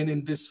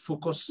maintaining this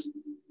focus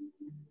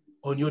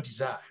on your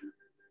desire.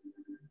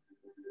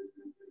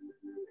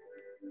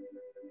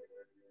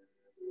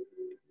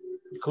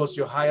 Because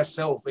your higher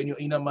self and your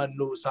inner man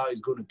knows how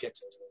he's going to get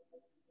it.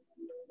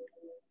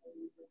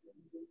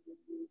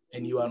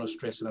 And you are not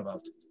stressing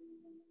about it.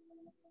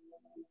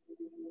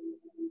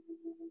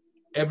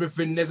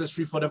 Everything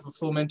necessary for the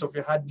fulfillment of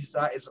your heart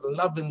desire is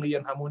lovingly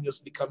and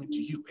harmoniously coming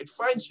to you. It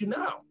finds you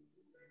now.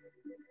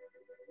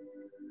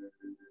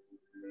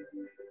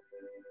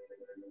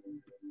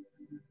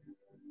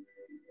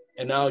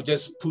 And now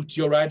just put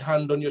your right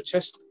hand on your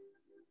chest,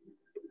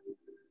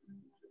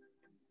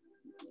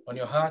 on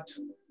your heart,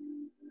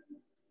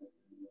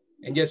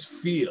 and just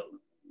feel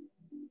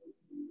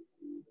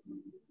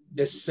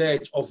the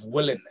surge of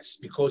willingness,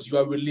 because you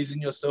are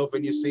releasing yourself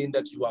and you're saying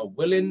that you are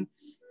willing,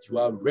 you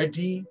are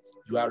ready,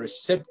 you are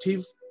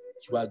receptive,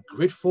 you are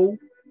grateful.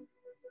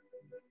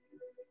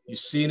 You're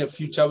seeing a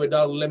future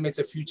without limits,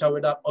 a future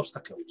without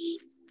obstacles.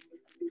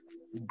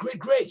 Great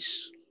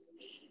grace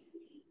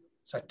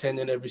is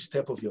attending every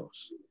step of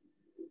yours.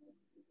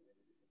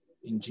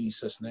 In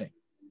Jesus' name.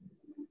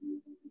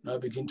 Now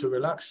begin to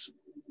relax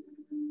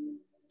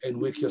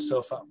and wake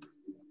yourself up.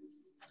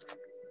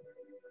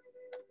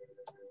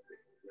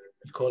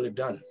 You call it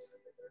done.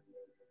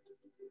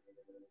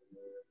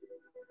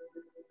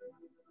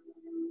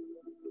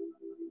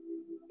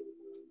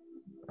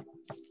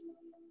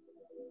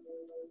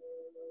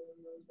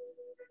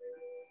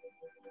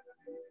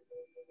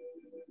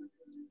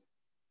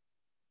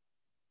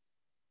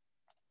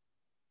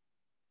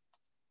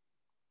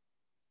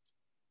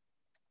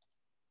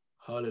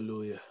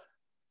 Hallelujah.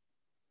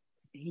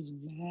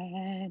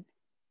 Amen.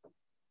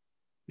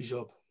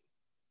 Bishop.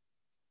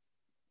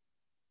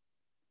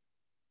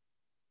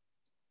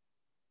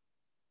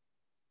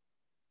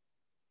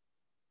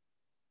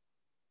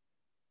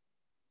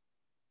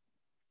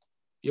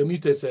 You're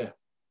muted, sir.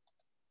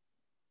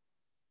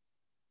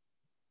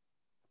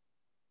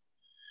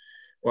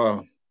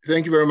 Wow.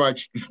 Thank you very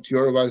much to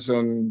all of us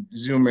on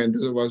Zoom and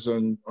those of us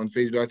on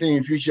Facebook. I think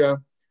in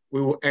future we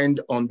will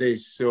end on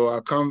this. So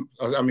I'll come,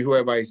 I mean,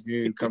 whoever is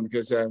doing it come,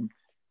 because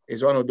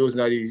it's one of those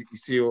that you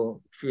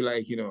still feel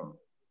like, you know,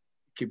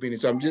 keeping it.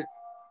 So I'm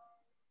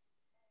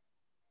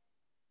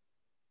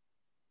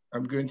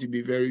going to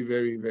be very,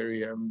 very,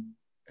 very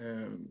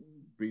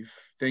brief.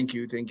 Thank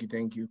you.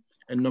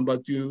 And number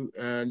two,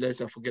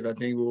 lest I forget, I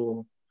think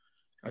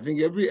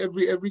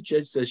every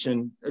church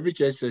session,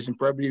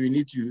 probably we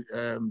need to,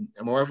 and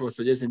my wife was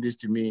suggesting this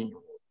to me,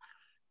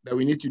 that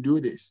we need to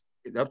do this.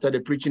 After the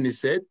preaching is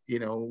said, you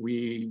know,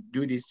 we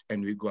do this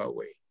and we go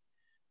away.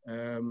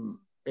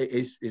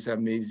 It's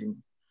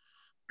amazing.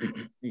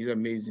 It's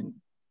amazing.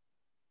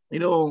 You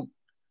know,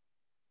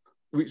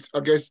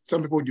 I guess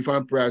some people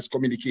define prayer as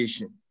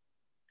communication,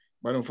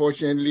 but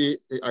unfortunately,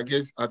 I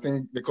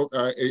think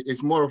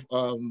it's more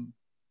of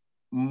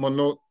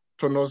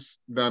monotonous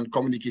than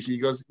communication,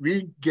 because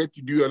we get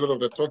to do a lot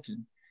of the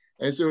talking.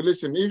 And so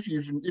listen, if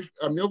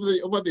I mean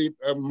over the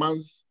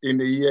months in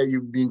the year,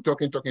 you've been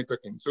talking.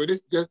 So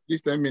this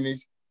 10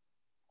 minutes,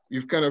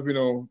 you've kind of, you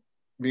know,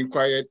 been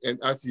quiet, and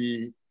as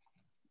he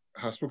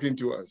has spoken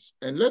to us,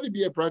 and let it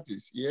be a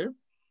practice, yeah,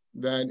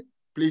 that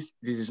please,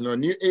 this is not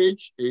new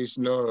age, it's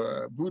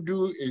not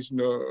voodoo, it's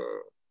not,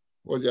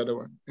 what's the other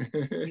one?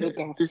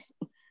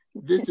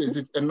 This is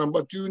it. And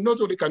number two, not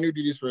only can you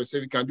do this for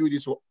yourself, you can do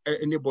this for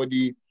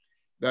anybody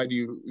that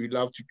you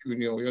love to, you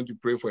know, you want to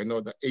pray for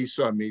another. It's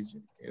so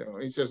amazing, you know.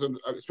 It's just,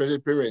 especially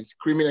parents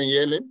screaming and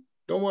yelling.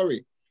 Don't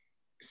worry.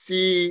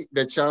 See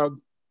the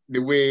child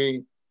the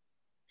way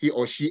he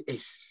or she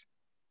is.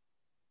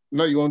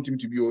 Now you want him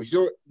to be.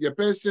 So the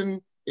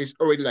person is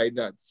already like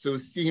that. So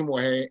see him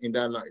or her in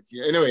that light.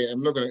 Yeah. Anyway,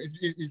 I'm not gonna.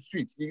 It's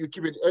sweet. You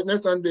keep it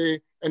next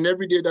Sunday, and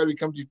every day that we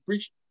come to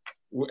preach,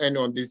 we'll end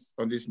on this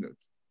note.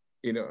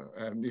 You know,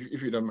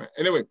 if you don't mind.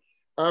 Anyway,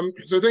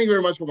 so thank you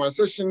very much for my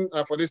session,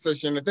 for this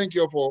session. And thank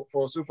you all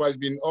for so far. It's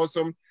been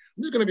awesome.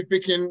 I'm just going to be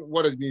picking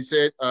what has been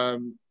said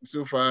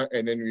so far,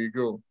 and then we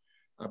go.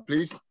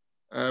 Please,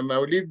 I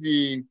will leave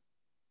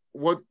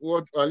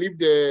I'll leave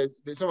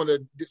some of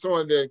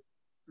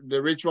the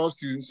rituals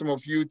to some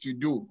of you to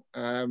do.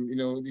 You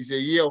know, it's a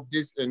year of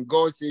this, and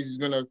God says He's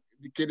going to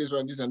dedicate this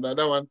one, this and that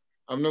one.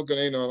 I'm not going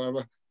to, you know, I'm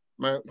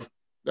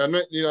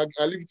not, you know,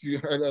 I leave it to you,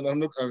 and I'm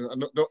not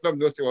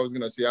say what I was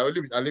gonna say. I'll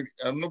leave it.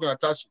 I'm not gonna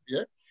touch it.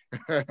 Yeah.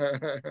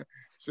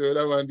 So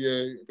that one,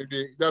 yeah,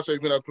 that's why you're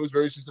gonna close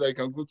very soon, so that you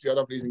can go to the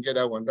other place and get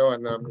that one. That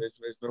one,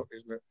 it's not.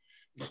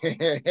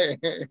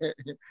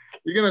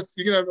 you're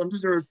gonna. I'm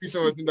just gonna repeat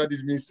some of the things that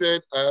is being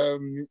said.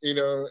 You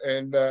know,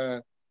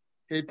 and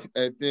hit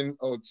a thing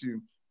or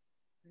two.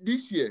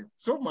 This year,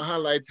 some of my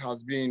highlights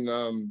has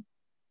been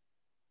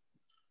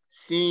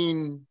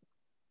seeing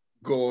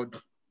God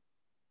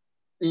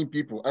in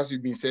people, as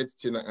we've been said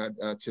tonight.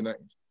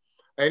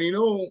 And you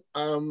know,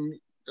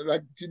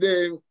 like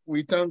today,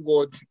 we thank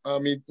God.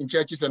 In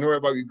churches and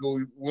wherever we go,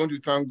 we want to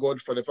thank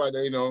God for the fact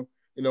that you know,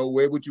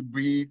 we're able to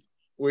breathe,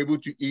 we're able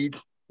to eat,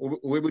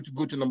 we're able to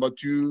go to number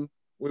 2,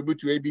 we're able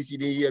to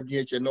ABCD,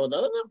 EFGH, and all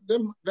that.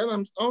 Then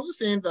I'm also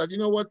saying that, you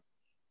know what,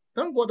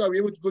 thank God that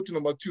we're able to go to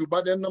number 2.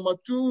 But then number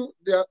 2,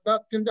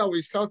 that thing that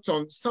we sat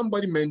on,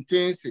 somebody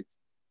maintains it.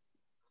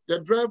 The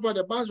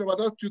bus driver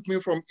that took me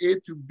from A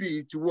to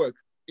B to work.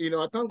 You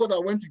know, I thank God I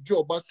went to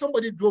job, but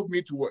somebody drove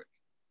me to work.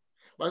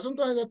 But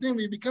sometimes I think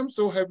we become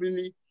so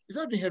heavily, it's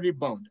not being heavily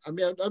bound. I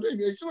mean, I don't even,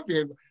 it's not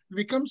being, we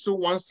become so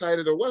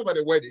one-sided, or whatever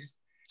the word is.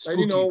 That,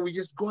 you know, we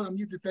just, God, I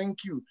need to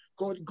thank you.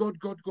 God.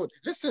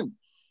 Listen,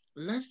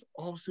 let's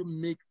also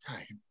make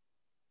time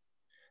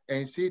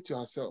and say to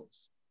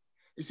ourselves,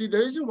 you see, the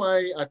reason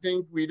why I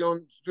think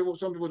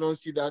some people don't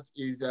see that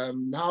is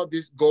how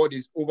this God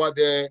is over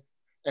there,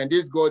 and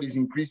this God is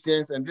in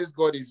Christians, and this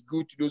God is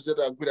good to those that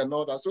are good and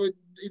all that. So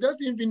it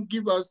doesn't even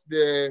give us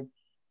the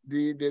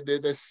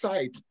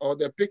sight or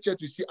the picture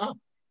to see.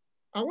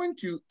 I went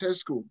to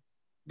Tesco.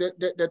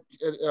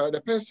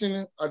 The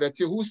person at the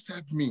till who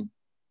served me,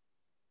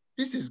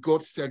 this is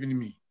God serving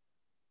me.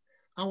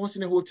 I was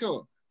in a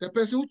hotel. The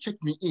person who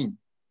checked me in,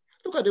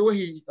 look at the way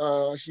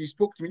she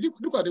spoke to me.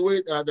 Look at the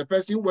way the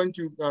person who went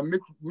to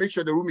make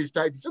sure the room is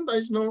tidy.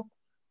 Sometimes, you know,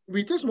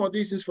 we take some of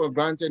these things for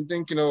granted and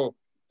think, you know,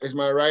 it's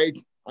my right.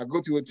 I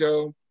go to a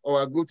hotel,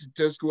 or I go to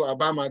Tesco, I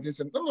buy my things.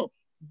 No, no.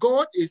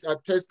 God is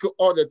at Tesco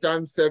all the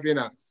time serving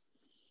us.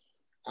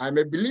 I'm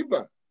a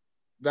believer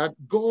that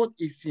God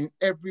is in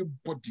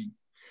everybody.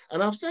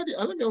 And I've said it,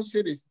 and let me also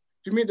say this.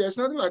 To me, there's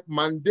nothing like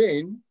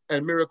mundane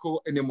and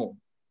miracle anymore.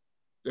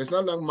 There's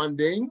nothing like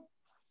mundane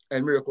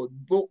and miracle.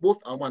 Both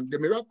are one. The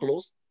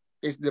miraculous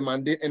is the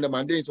mundane, and the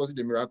mundane is also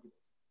the miraculous.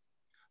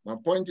 My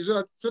point is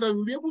so that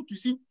we'll be able to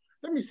see.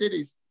 Let me say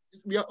this.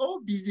 We are all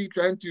busy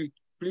trying to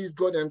please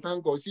God and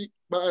thank God. See,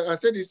 but I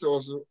said this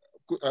also,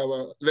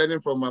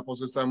 learning from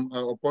Apostle Sam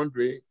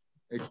Pondre.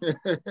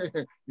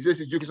 He says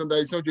he's joking,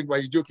 sometimes he's not joking, but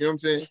he's joking, you know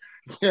what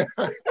I'm saying?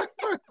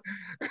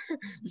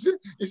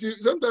 you see,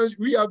 sometimes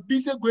we are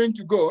busy going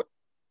to God,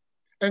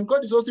 and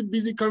God is also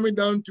busy coming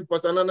down to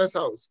Pastor Nana's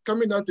house,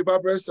 coming down to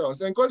Barbara's house.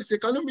 And God is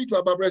saying, can you meet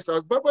my Barbara's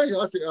house? Barbara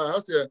has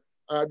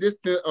this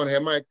thing on her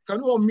mic. Can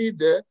you all meet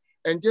there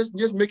and just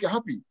make her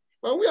happy?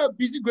 But we are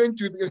busy going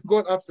to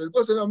God upstairs.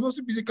 God said, I'm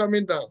also busy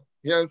coming down.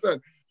 You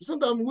understand?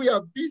 Sometimes we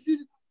are busy.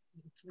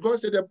 God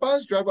said, the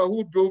bus driver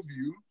who drove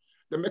you,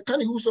 the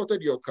mechanic who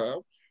sorted your car,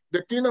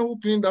 the cleaner who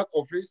cleaned that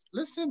office.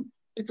 Listen,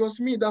 it was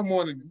me that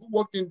morning who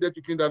walked in there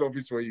to clean that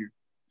office for you.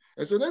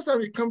 And so next time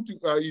we come to,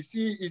 you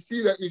see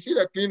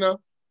the cleaner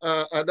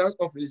at that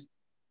office,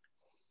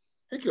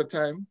 take your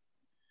time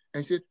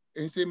and say,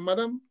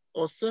 Madam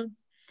or Sir,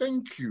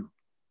 thank you.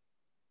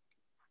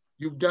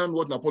 You've done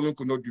what Napoleon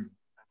could not do.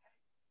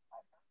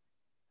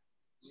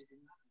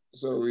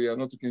 So we are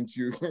not talking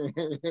to you.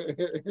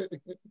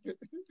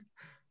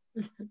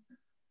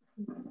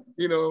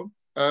 You know,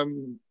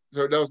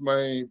 so that was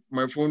my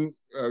phone,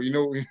 you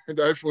know, the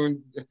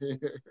iPhone,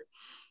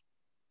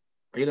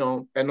 you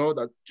know, and all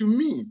that. To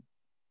me,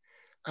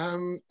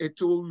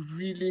 it will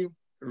really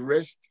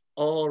rest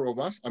all of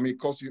us. I mean,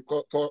 cause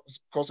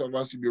of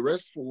us to be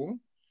restful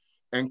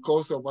and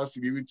cause of us to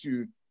be able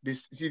to,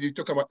 see, they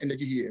talk about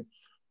energy here,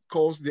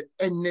 cause the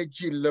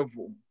energy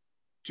level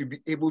to be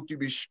able to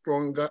be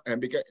stronger. And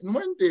because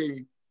when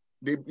they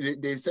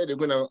said they're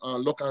going to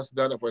lock us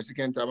down for a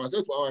second time, I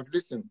said to our wife,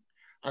 listen,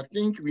 I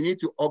think we need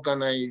to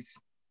organize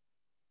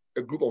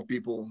a group of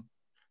people,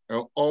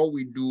 and all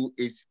we do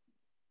is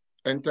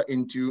enter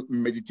into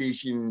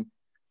meditation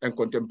and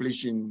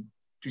contemplation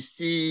to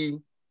see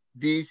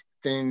these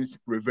things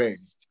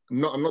reversed.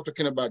 No, I'm not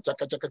talking about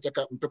chaka, chaka,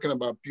 chaka. I'm talking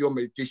about pure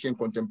meditation,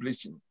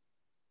 contemplation,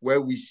 where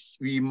we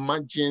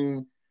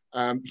imagine,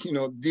 you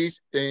know,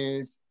 these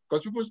things,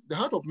 because the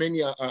heart of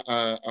many are,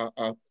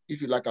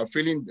 if you like, are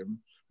failing them.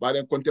 But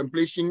then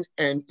contemplation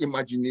and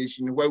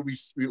imagination, where we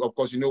of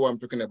course, you know what I'm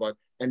talking about,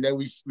 and then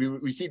we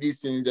see these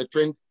things, the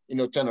trend, you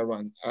know, turn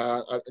around.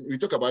 We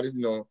talk about it,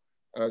 you know,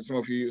 some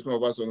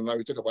of us online,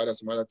 we talk about it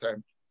some other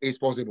time. It's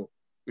possible.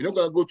 We're not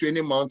going to go to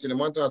any mountain. The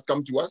mountain has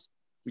come to us.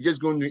 We're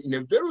just going to, in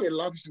a very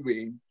relaxed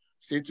way,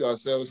 say to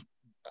ourselves,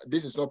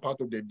 this is not part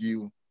of the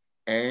deal.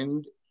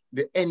 And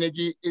the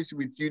energy is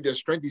with you, the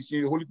strength is in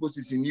you, the Holy Ghost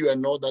is in you,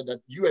 and all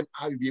that you and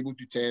I will be able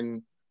to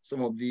turn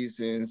some of these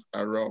things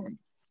around.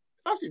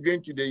 As we go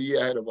into the year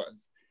ahead of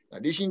us, in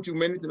addition to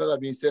many things that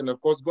have been said, and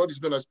of course, God is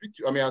going to speak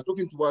to, has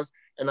spoken to us,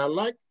 and I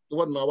like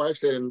what my wife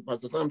said, and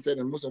Pastor Sam said,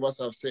 and most of us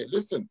have said,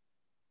 listen,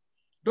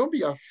 don't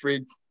be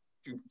afraid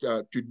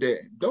to dare.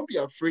 Don't be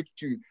afraid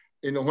to,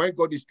 you know, when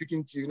God is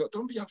speaking to you,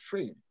 don't be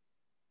afraid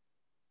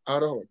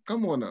at all.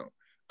 Come on now.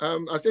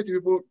 I said to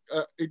people,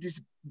 it is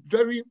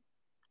very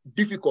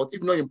difficult,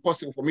 if not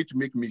impossible, for me to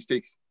make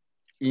mistakes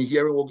in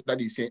hearing what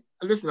that is saying.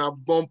 Listen,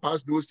 I've gone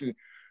past those things.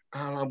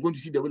 I'm going to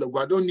see the will of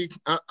God.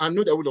 I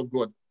know the will of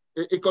God.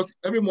 Because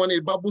every morning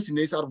it bubbles in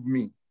the inside of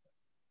me.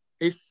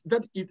 It's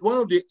one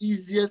of the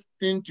easiest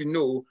things to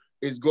know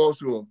is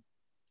God's will.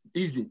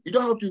 Easy. You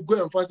don't have to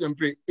go and fast and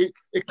pray. It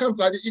comes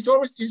like it. It's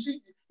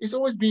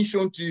always being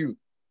shown to you.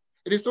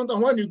 It is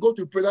sometimes when you go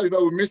to pray that you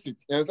will miss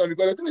it. And so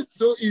because the thing is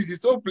so easy,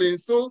 so plain,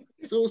 so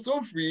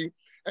free,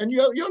 and you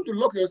have to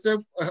lock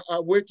yourself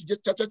away to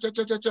just cha,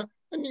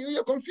 and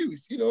you're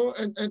confused, you know,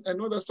 and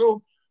all that.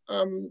 So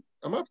am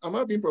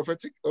I being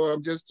prophetic or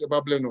I'm just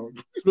babbling on?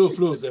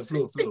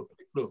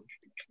 Flow.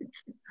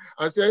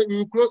 I said we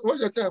will close.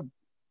 What's the time?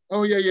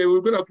 Oh yeah,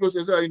 we're gonna close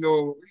it. So, you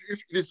know, if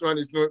this one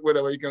is not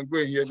whatever, you can go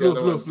in here.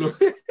 Flow.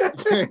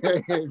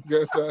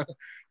 Just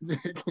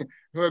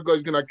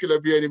God's gonna kill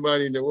every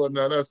animal in the world.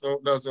 Now that's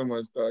not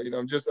my style. You know,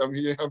 I'm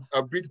here.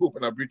 I breathe hope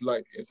and I breathe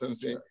life. You know what I'm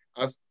saying?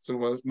 As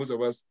most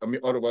of us, I mean,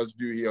 all of us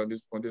do here on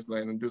this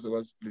line, and those of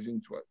us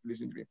listen to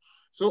me.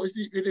 So you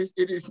see, it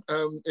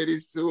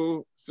is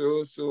so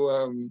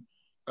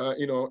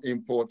you know,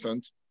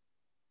 important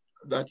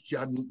that you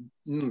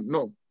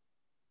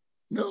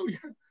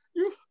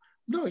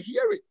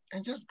hear it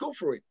and just go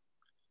for it.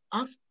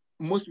 Ask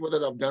most people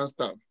that have done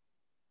stuff.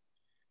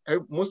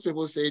 Most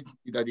people said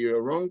that they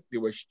were wrong, they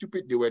were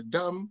stupid, they were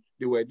dumb,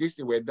 they were this,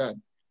 they were that.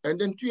 And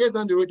then 2 years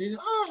down the road, they say,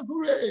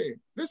 hooray.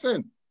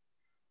 Listen,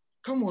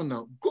 come on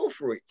now, go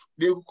for it.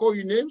 They will call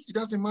you names, it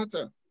doesn't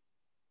matter.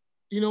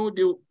 You know,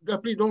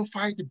 please don't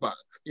fight back.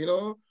 You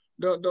know,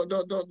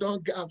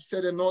 don't get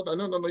upset and all that.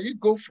 No, you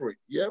go for it.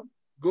 Yeah,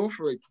 go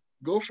for it.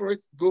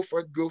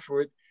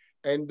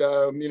 And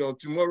you know,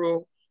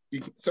 tomorrow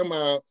Some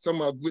are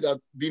good at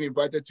being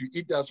invited to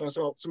eat. That's some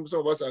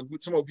of us are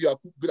good. Some of you are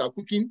good at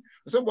cooking.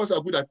 Some of us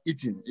are good at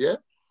eating. Yeah.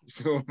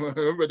 So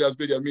everybody has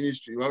got their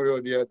ministry one way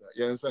or the other.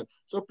 You understand?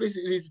 So please,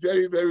 it is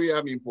very, very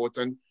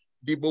important.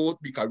 Be bold,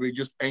 be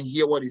courageous, and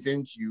hear what is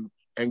saying to you,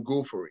 and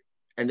go for it.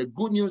 And the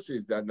good news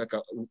is that, like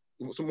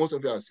so most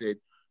of you have said,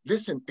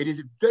 listen, it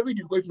is very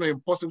difficult, if not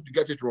impossible, to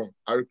get it wrong.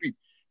 I repeat,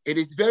 it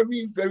is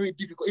very, very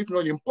difficult, if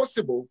not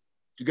impossible,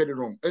 to get it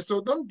wrong. And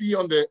so don't be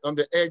on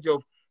the edge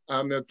of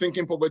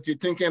thinking poverty,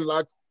 thinking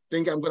lack,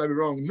 thinking I'm going to be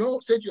wrong. No,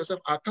 say to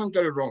yourself, I can't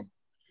get it wrong.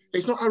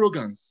 It's not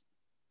arrogance.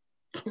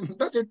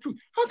 That's the truth.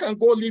 How can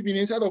God live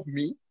inside of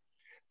me?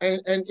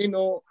 And you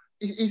know,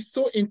 it's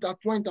so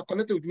intertwined,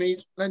 interconnected with me.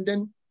 And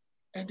then,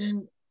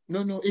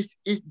 no, it's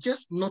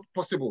just not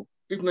possible.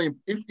 If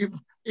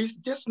it's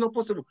just not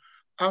possible.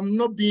 I'm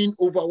not being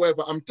overwhelmed.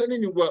 I'm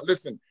telling you, well,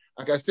 listen,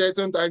 like I said,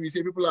 sometimes you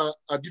see people are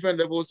at different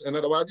levels and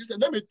otherwise. I just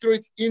said, let me throw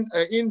it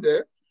in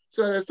there.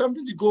 So there's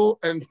something to go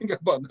and think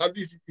about. At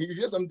least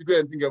you have something to go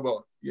and think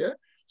about. Yeah.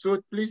 So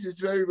please,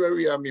 it's very,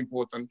 very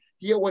important.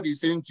 Hear what he's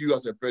saying to you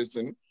as a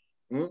person.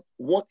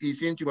 What he's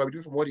saying to you might be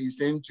different from what he's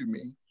saying to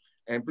me.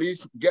 And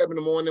please get up in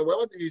the morning.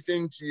 Whatever he's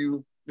saying to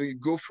you, you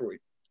go for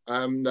it.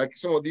 Like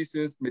some of these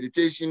things,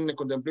 meditation and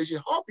contemplation,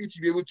 help you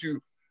to be able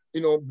to,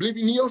 believe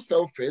in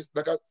yourself first.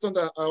 Like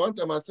one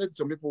time I said to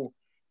some people,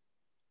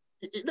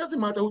 it doesn't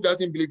matter who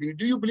doesn't believe in you.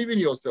 Do you believe in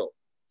yourself?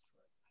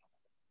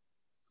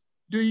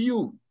 Do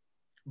you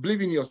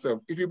believe in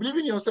yourself? If you believe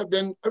in yourself,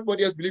 then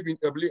everybody else believe in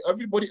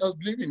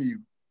you.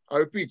 I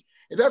repeat,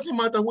 it doesn't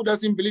matter who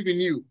doesn't believe in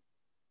you.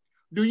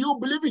 Do you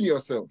believe in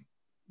yourself?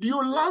 Do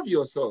you love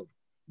yourself?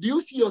 Do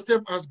you see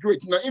yourself as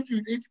great? Now, if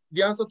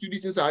the answer to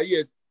these things are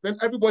yes, then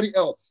everybody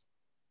else.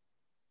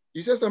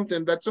 You said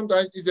something that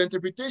sometimes is the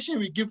interpretation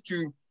we give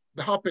to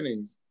the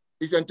happenings.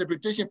 It's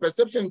interpretation,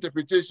 perception,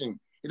 interpretation.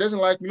 It doesn't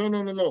like,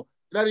 no.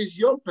 That is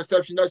your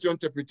perception, that's your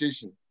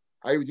interpretation.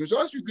 Are you with me? So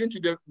as we go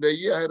into the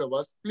year ahead of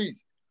us,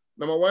 please,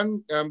 number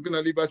one, I'm going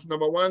to leave us,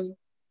 number one,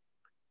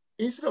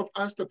 instead of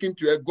us talking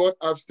to a God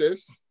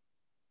upstairs,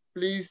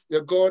 please,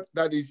 the God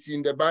that is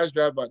in the bus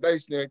driver, that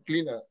is in the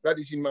cleaner, that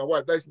is in my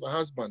wife, that is my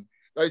husband,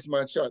 that is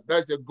my child, that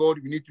is the God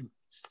we need to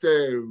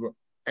serve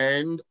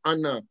and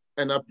honor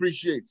and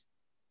appreciate.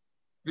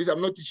 Please,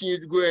 I'm not teaching you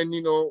to go and,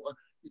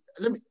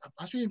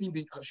 I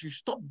should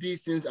stop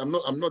these things. I'm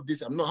not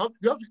this, I'm not,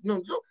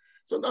 no.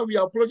 So now we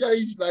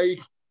apologize, like,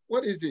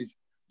 what is this?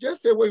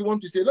 Just say what you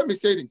want to say. Let me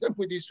say this, let me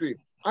put it this way.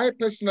 I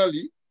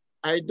personally,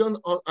 I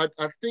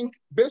think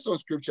based on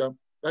scripture,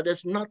 that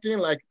there's nothing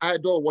like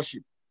idol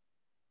worship.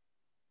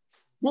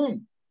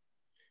 Boom.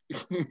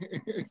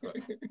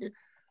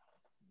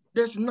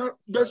 There's no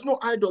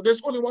idol.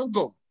 There's only one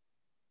God.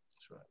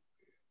 That's right.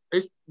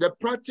 It's the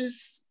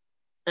practice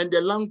and the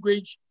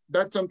language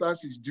that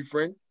sometimes is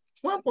different.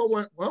 When Paul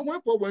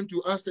went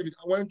to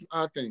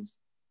Athens,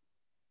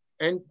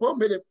 and Paul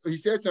he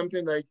said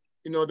something like,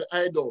 the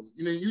idol.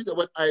 He used the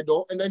word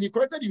idol, and then he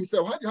corrected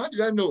himself. How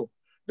did I know?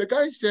 The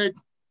guy said,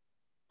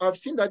 I've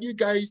seen that you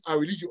guys are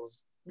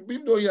religious.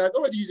 Even though he had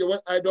already used the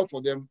word idol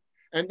for them.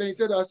 And then he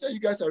said, I said you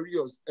guys are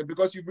religious, and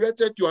because you've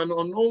related to an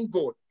unknown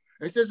God.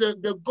 And he says,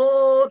 the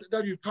God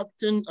that you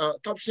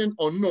captioned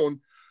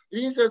unknown,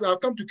 he says, I've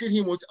come to kill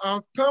him.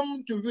 I've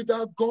come to reveal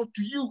that God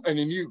to you and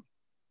in you.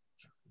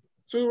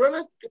 So you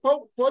realize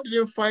Paul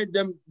didn't fight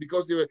them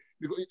because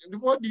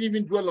Paul didn't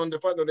even dwell on the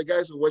fact that the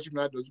guys were worshiping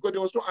idols, because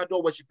there was no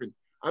idol worshiping.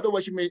 Idol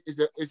worshiping is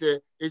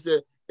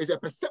a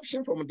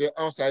perception from the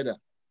outsider.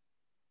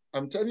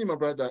 I'm telling you, my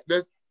brother,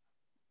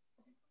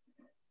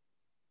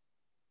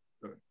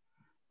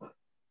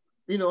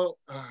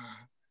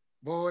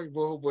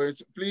 boy,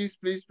 please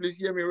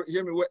hear me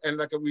well. And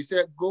like we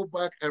said, go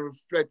back and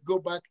reflect, go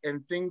back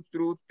and think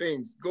through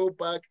things,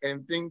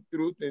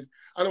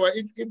 Otherwise,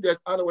 if there's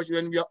idol worship,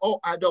 then we are all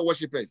idol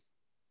worshippers.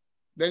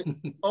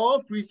 Then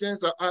all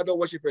Christians are idol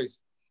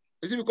worshippers.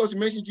 Is it because you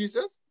mention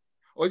Jesus?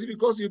 Or is it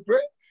because you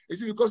pray?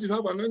 Is it because you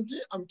have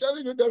anointing? I'm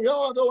telling you that we are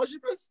all idol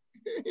worshippers.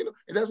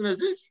 It doesn't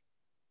exist.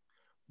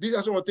 These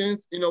are some of the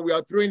things, we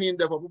are throwing in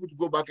there for people to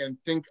go back and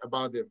think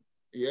about them.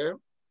 Yeah.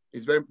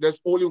 There's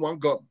only one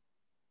God.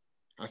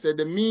 I said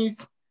the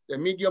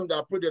medium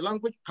that put the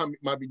language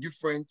might be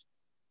different.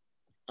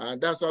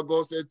 And that's what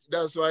God said.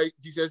 That's why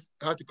Jesus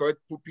had to correct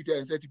Peter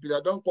and said to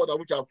Peter, don't call that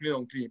which are clean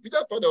unclean. Peter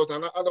thought there was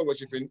another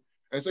worshiping.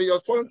 And so he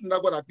was following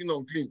that God are clean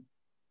unclean.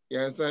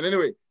 Yes. And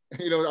anyway,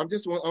 I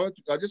just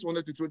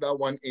wanted to throw that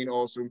one in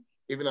also,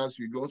 even as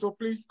we go. So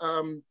please,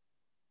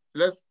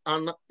 let's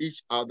honor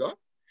each other.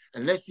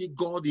 And let's see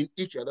God in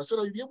each other so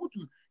that we'll be able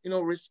to,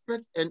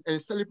 respect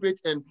and celebrate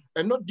and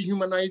not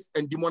dehumanize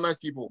and demonize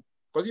people.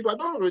 Because if I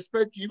don't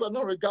respect you, if I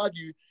don't regard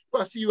you,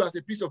 if I see you as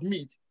a piece of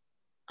meat,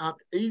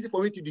 it's easy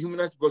for me to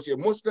dehumanize because you're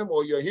Muslim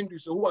or you're Hindu.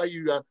 So who are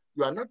you?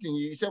 You are nothing.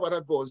 You serve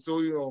other gods. So,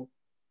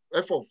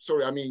 get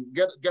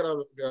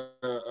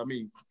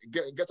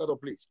out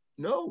of place.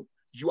 No,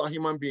 you are a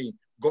human being.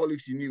 God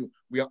lives in you.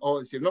 We are all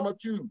the same. Number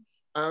two,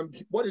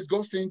 what is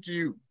God saying to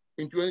you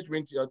in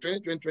 2020,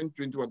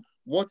 2021?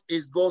 What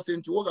is God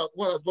saying to you?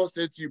 What has God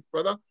said to you,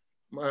 brother?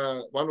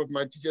 one of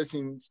my teachers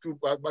in school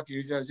back in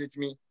New Zealand said to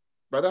me,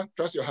 brother,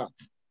 trust your heart.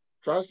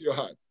 Trust your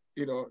heart.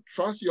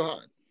 Trust your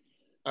heart.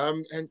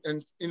 And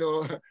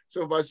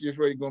some of us, you've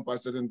already gone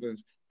past certain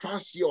things.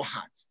 Trust your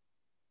heart.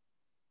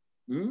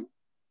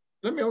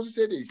 Let me also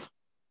say this.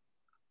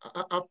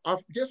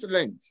 I've just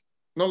learned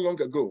not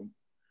long ago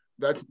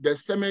that the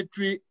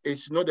cemetery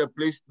is not a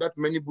place that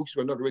many books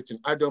were not written.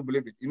 I don't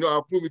believe it.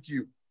 I'll prove it to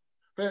you.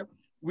 But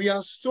we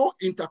are so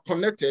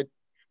interconnected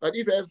that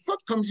if a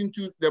thought comes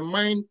into the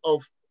mind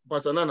of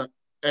Pastor Nana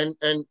and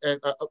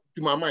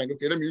to my mind,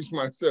 okay, let me use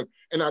myself,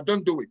 and I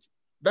don't do it,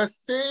 that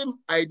same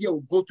idea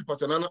will go to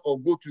Pastor Nana or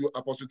go to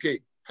Apostle K.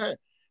 Hey,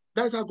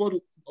 that's how God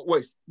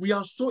works. We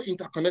are so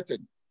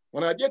interconnected.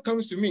 When an idea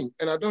comes to me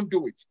and I don't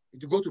do it,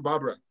 it will go to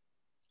Barbara.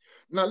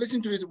 Now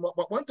listen to this.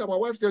 One time my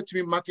wife said to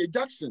me, Michael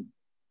Jackson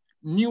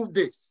knew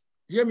this.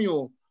 Hear me,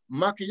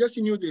 Michael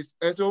Jackson knew this.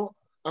 And so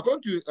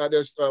according to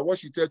what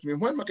she said to me,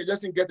 when Michael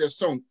Jackson get a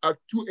song at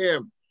 2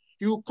 a.m.,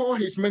 he will call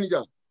his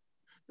manager.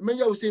 The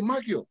manager will say,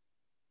 Michael,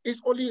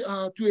 it's only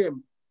 2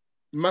 a.m.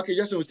 Michael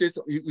Jackson will say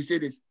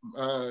this,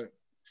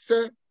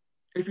 sir,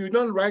 if you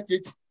don't write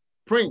it,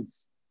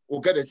 Prince will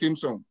get the same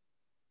song.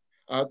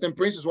 I think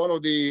Prince is one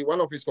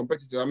of his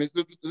competitors. I mean,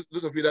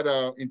 those of you that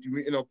are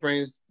into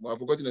Prince, I've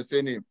forgotten the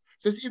same name.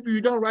 Says if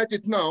you don't write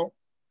it now,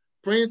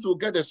 Prince will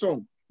get the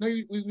song. Now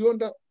you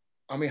wonder,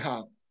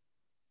 how?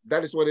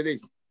 That is what it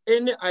is.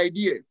 Any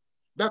idea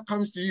that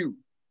comes to you,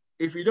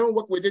 if you don't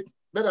work with it,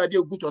 that idea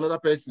will go to another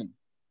person.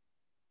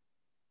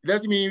 It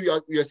doesn't mean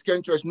you are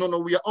scared church. No,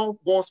 we are all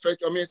God's church.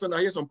 So I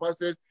hear some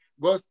pastors,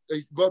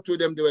 God told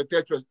them they were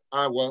third church.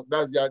 Well,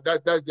 that's their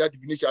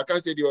definition. I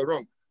can't say they were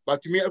wrong.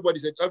 But to me,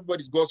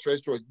 everybody's God's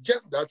first choice.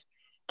 Just that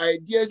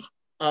ideas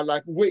are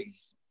like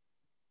waves,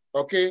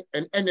 okay,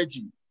 and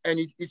energy, and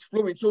it's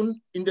flowing. So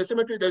in the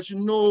cemetery, there's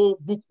no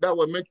book that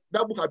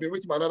book has been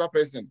written by another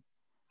person.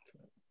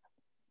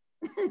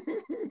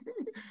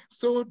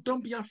 So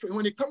don't be afraid.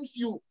 When it comes to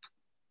you,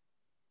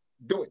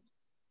 do it.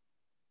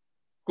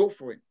 Go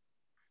for it.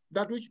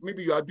 That which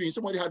maybe you are doing,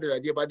 somebody had the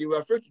idea, but they were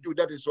afraid to do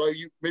that. Is why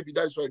maybe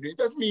that's why you're doing it.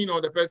 It doesn't mean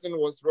the person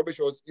was rubbish,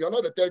 you're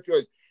not the third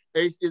choice.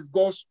 It's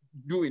God's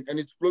doing, and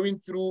it's flowing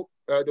through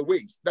the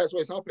waves. That's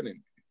what's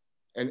happening.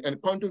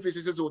 And quantum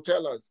physicists will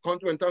tell us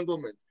quantum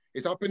entanglement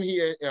is happening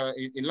here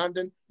in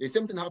London. The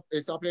same thing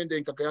is happening there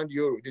in Kakayandi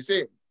Euro. The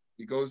same,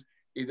 because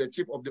it's a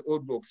chip of the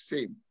old book.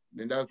 Same.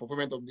 And that's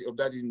fulfillment of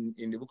that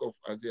in the book of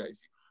Isaiah.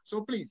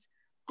 So please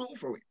go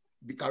for it.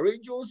 Be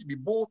courageous. Be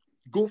bold.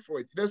 Go for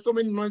it. There's so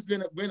many noise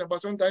going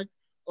about sometimes.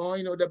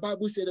 The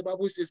Bible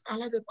says. I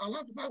love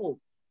the Bible.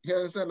 You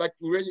understand? Like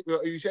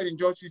you said in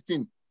John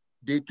 16.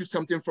 They took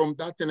something from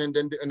that thing, and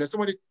then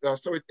somebody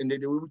saw it, and they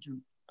were able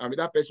to.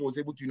 That person was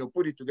able to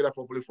put it together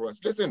properly for us.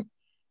 Listen,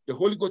 the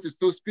Holy Ghost is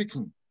still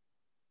speaking.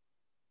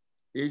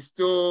 He's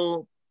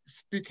still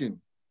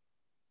speaking,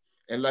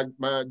 and like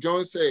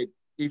John said,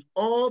 if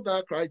all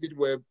that Christ did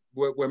were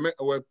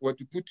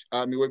to put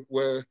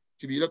were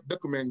to be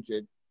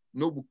documented,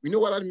 no book. You know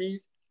what that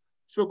means?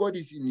 So God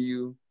is in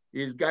you.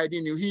 He is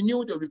guiding you. He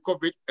knew there would be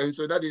COVID, and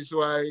so that is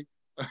why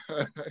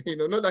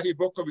not that he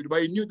brought COVID,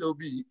 but he knew there would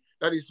be.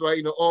 That is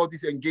why, all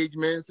these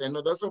engagements and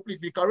all that. So please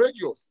be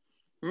courageous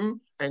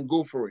and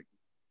go for it.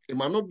 It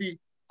might not be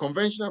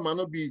conventional, it might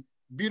not be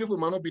beautiful, it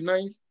might not be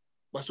nice,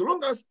 but so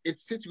long as it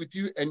sits with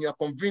you and you are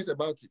convinced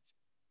about it,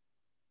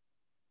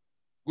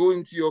 go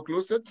into your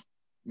closet,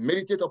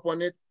 meditate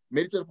upon it,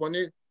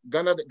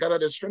 gather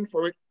the strength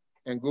for it,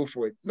 and go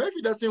for it. Now, if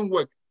it doesn't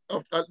work,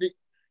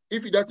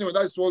 if it doesn't work,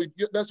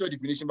 that's your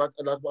definition. But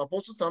like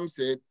Apostle Sam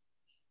said,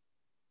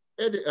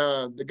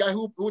 the guy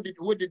who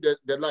did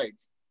the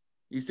lights,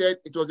 he said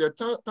it was a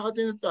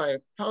thousandth time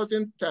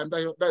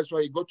that's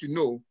why he got to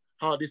know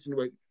how this thing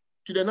worked.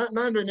 To the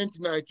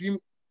 999, to him,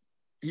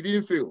 he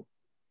didn't fail.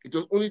 It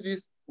was only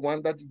this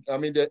one that,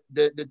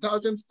 the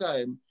thousandth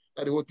time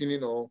that the whole thing,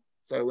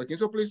 started working.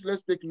 So please,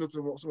 let's take note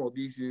of some of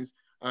these things.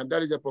 And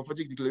that is a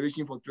prophetic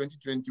declaration for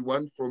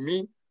 2021 from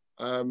me.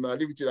 I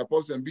leave it to the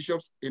apostles and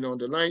bishops, on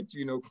the line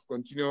to,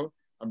 continue.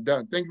 I'm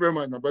done. Thank you very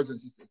much, my brothers and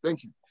sisters.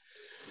 Thank you.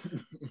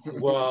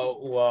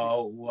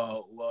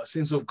 Wow.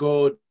 Saints of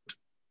God,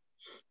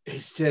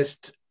 it's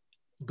just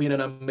been an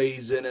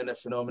amazing and a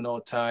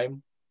phenomenal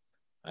time.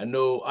 I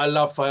know I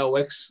love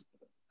fireworks.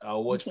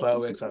 I'll watch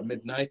fireworks at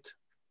midnight,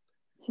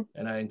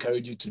 and I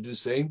encourage you to do the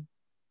same.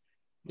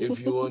 If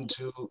you want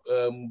to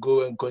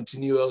go and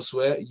continue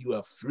elsewhere, you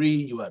are free,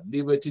 you are at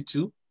liberty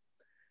to.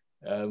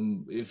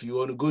 If you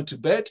want to go to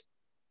bed,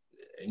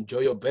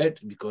 enjoy your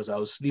bed, because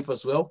I'll sleep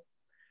as well.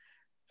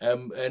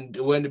 And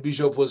when the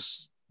bishop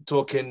was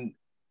talking,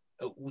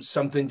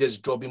 something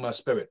just dropped in my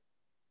spirit.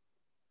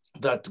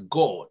 That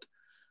God,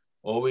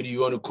 or whether you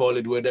want to call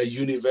it, whether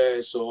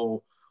universe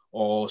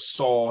or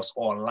source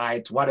or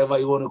light, whatever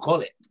you want to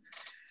call it,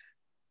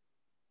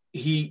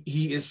 he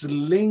is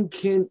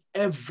linking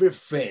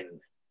everything.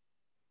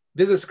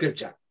 This is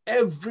scripture.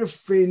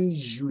 Everything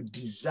you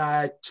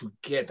desire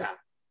together.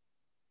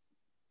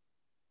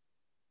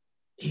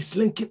 He's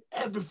linking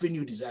everything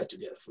you desire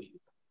together for you.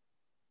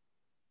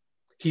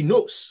 He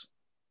knows.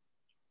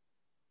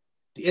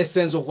 the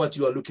essence of what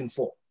you are looking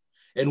for.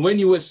 And when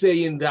you were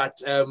saying that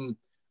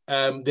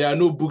there are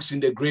no books in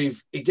the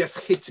grave, it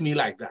just hit me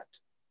like that.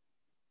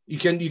 You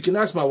can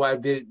ask my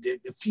wife. A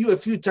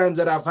few times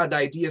that I've had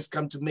ideas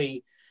come to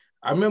me.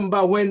 I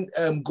remember when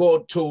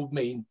God told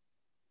me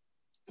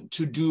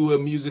to do a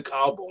music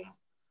album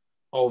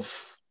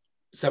of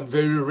some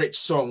very rich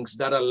songs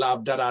that I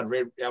love, that I'd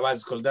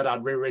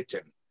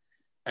rewritten.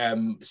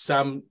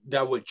 Some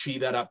that were Tree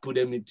that I put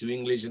them into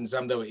English, and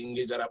some that were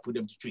English that I put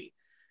them to Tree.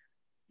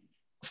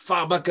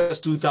 Far back as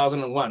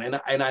 2001, and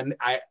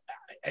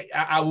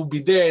I will be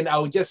there and I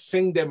will just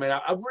sing them, and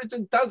I've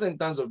written tons and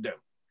tons of them.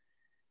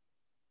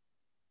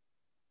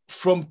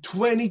 From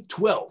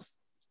 2012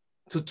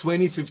 to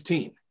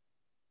 2015,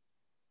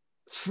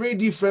 3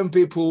 different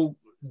people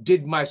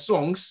did my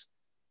songs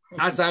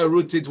as I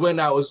wrote it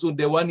when I was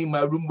the one in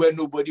my room where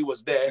nobody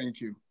was there.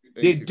 Thank you.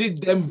 They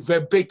did them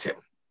verbatim.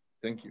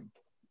 Thank you.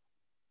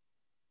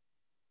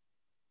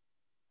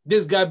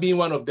 This guy being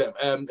one of them,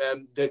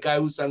 the guy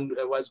who sang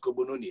was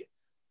Gobononi.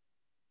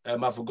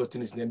 I've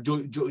forgotten his name. Joe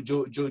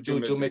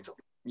Metal.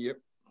 Yep.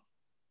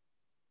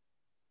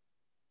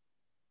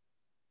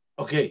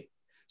 Okay,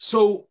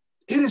 so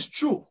it is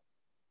true.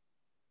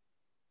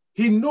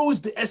 He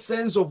knows the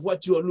essence of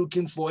what you are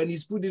looking for, and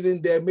he's put it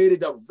in there, made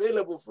it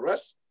available for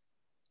us.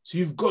 So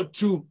you've got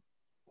to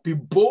be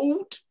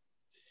bold.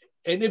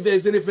 And if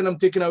there's anything I'm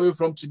taking away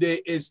from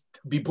today, is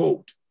be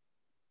bold.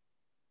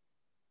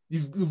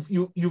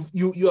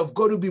 You have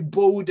got to be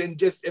bold and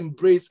just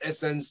embrace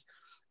essence,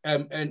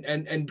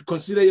 and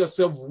consider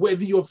yourself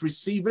worthy of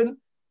receiving.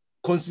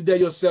 Consider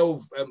yourself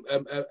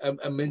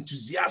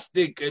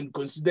enthusiastic, and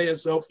consider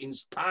yourself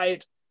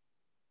inspired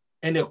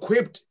and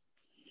equipped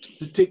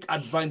to take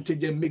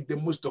advantage and make the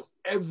most of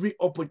every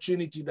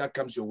opportunity that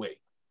comes your way.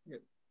 Yeah.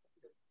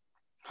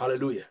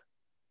 Hallelujah.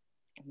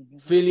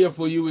 Failure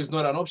for you is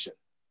not an option.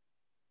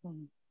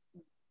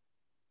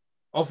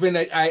 Often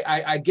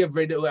I get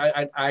ready.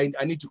 I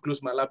need to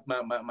close my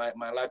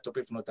laptop.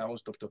 If not, I won't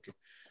stop talking.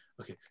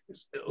 Okay,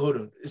 hold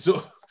on.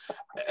 So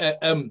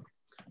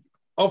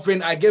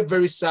often I get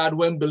very sad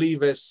when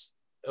believers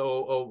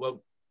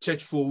or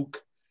church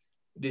folk,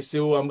 they say,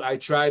 "Oh, I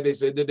tried. They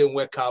said it didn't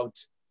work out.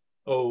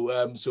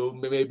 Oh, so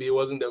maybe it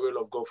wasn't the will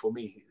of God for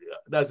me."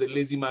 That's a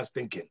lazy man's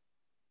thinking.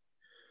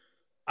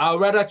 I'd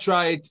rather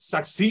try it,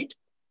 succeed,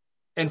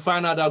 and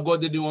find out that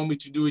God didn't want me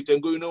to do it,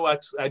 and go, you know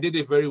what? I did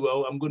it very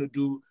well. I'm going to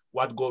do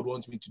what God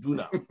wants me to do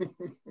now.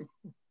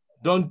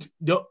 Don't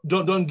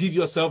give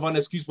yourself an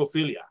excuse for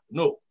failure.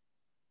 No.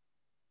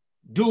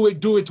 Do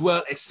it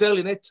well, excel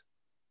in it.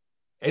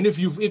 And if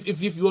you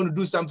want to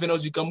do something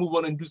else, you can move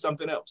on and do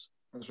something else.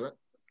 That's right.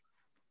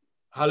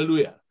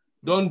 Hallelujah.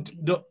 Don't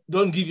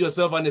give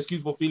yourself an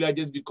excuse for failure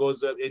just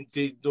because and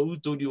say, who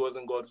told you it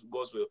wasn't God's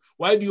will?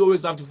 Why do you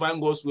always have to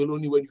find God's will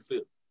only when you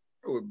fail?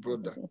 Oh,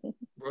 brother,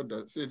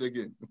 say it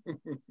again.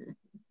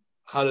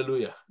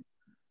 Hallelujah.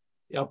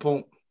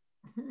 Yapon.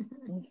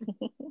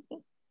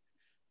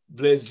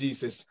 Bless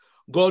Jesus.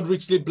 God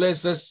richly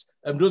bless us.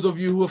 And those of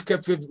you who have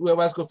kept faith, who have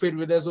asked for faith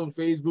with us on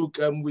Facebook,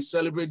 we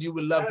celebrate you,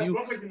 we love you,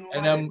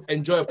 and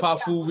enjoy a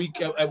powerful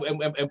week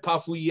and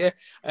powerful year.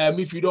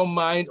 If you don't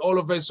mind, all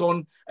of us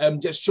on,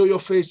 just show your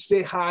face,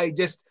 say hi,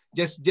 just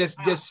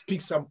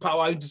speak some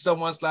power into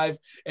someone's life,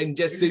 and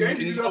just say,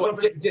 you know what,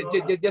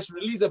 just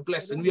release a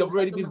blessing. We have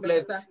already been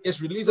blessed.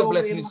 Just release a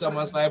blessing in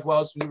someone's life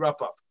whilst we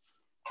wrap up.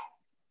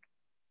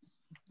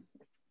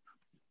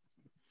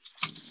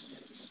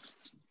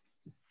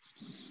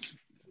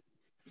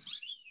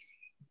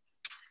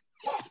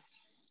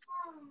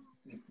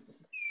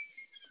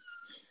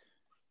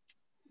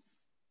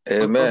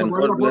 Amen.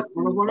 God bless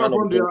you. Man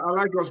of God. I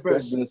like your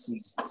space.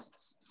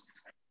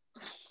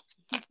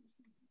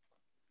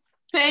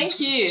 Thank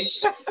you.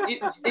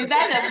 Is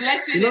that a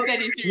blessing? You know, They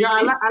said you should yeah,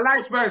 release? I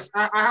like space.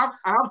 I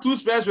have 2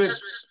 space with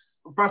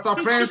Pastor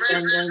Prince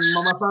and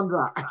Mama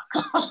Sandra.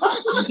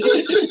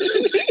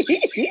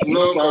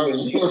 No problem.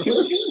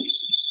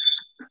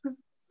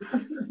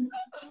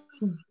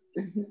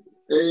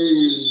 Hey,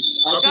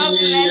 God happy New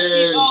bless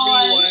Year. you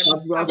all.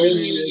 Happy New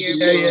Year.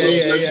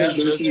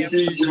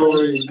 Blessings.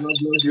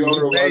 You all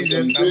of us,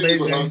 and praise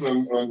for us on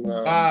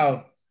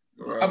Wow.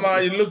 Come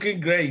on, you're looking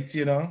great,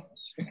 you know.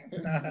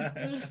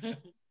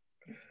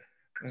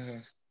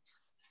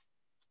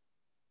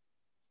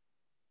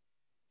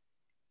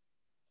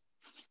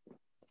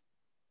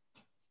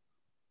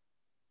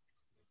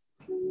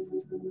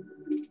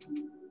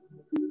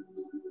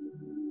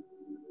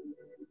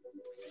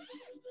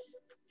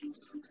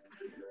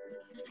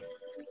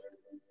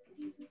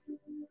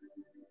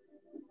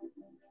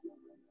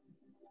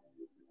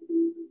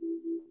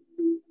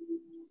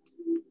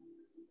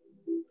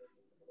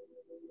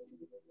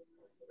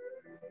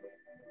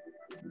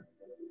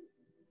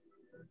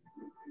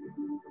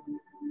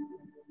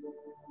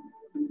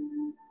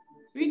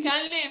 We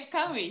can live,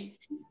 can we?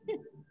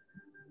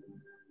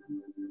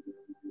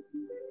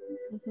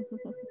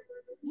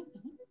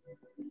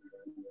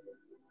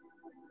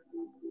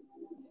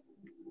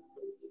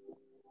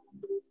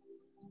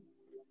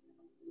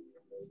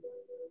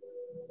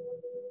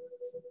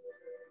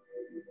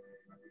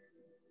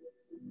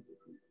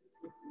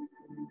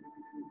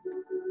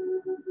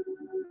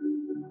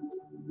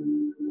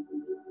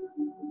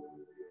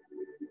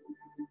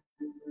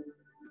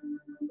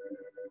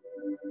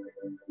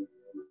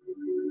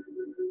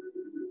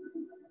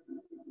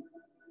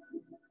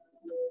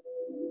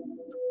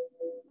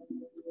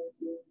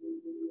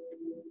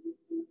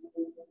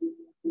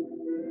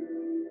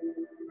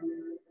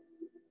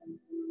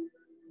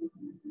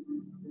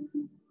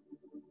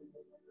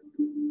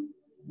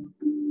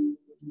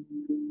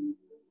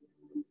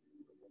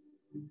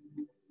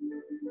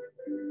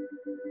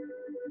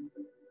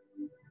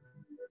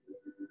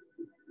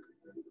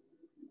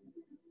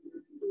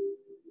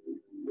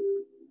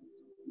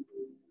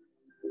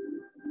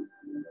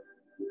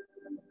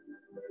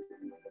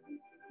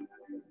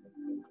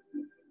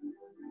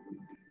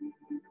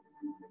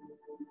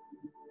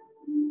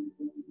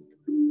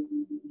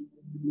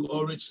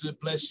 God richly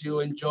bless you.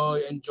 Enjoy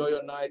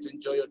your night,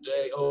 enjoy your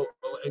day,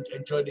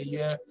 enjoy the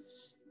year.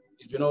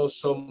 It's been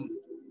awesome.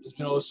 It's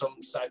been awesome,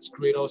 such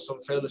great, awesome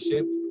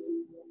fellowship.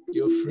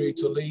 You're free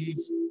to leave.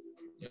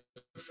 You're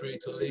free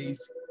to leave.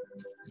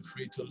 You're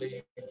free to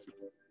leave.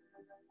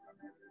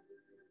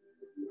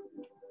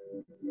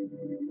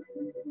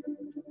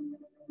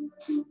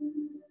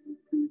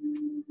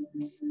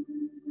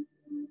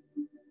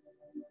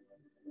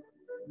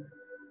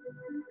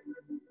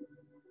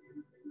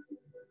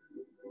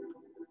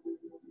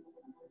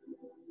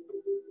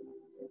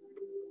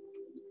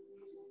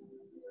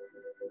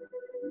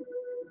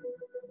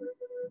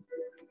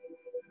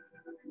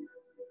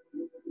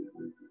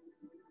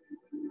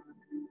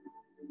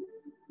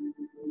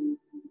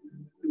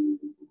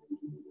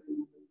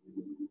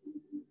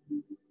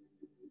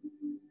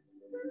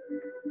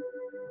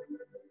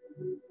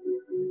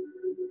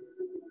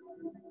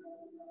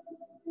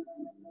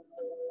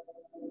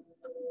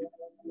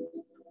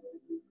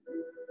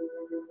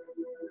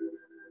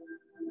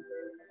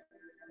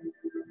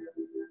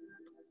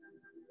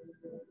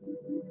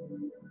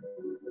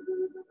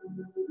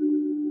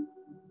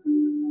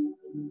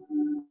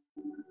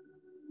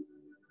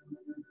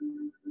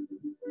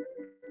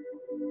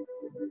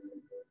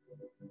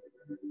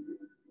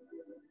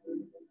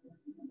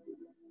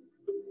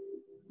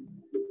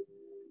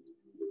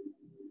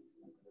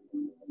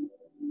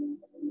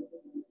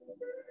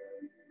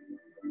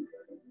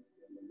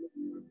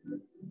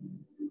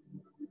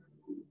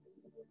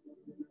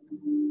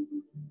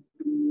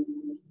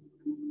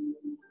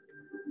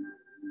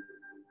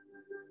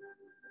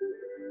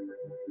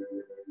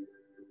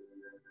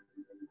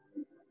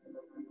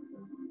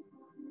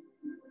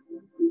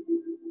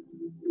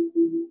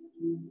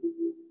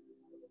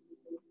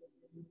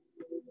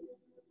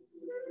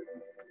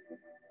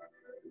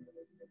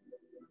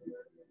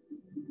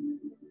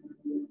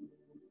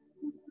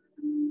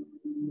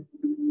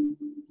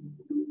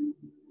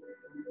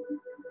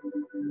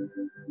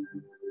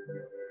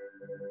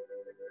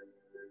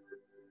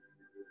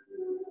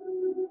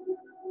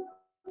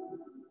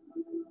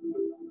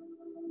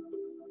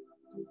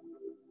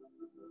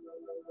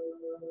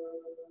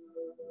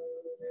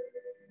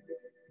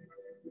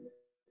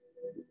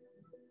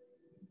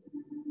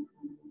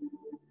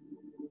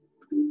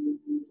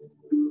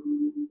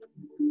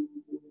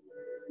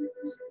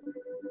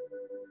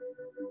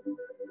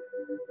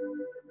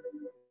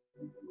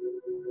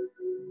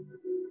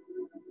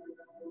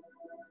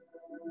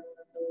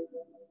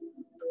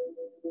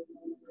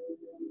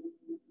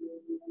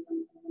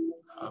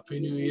 Happy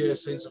New Year,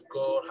 saints of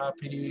God.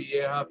 Happy New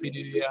Year, happy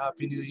New Year,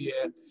 happy New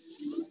Year.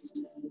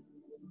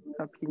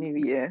 Happy New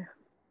Year.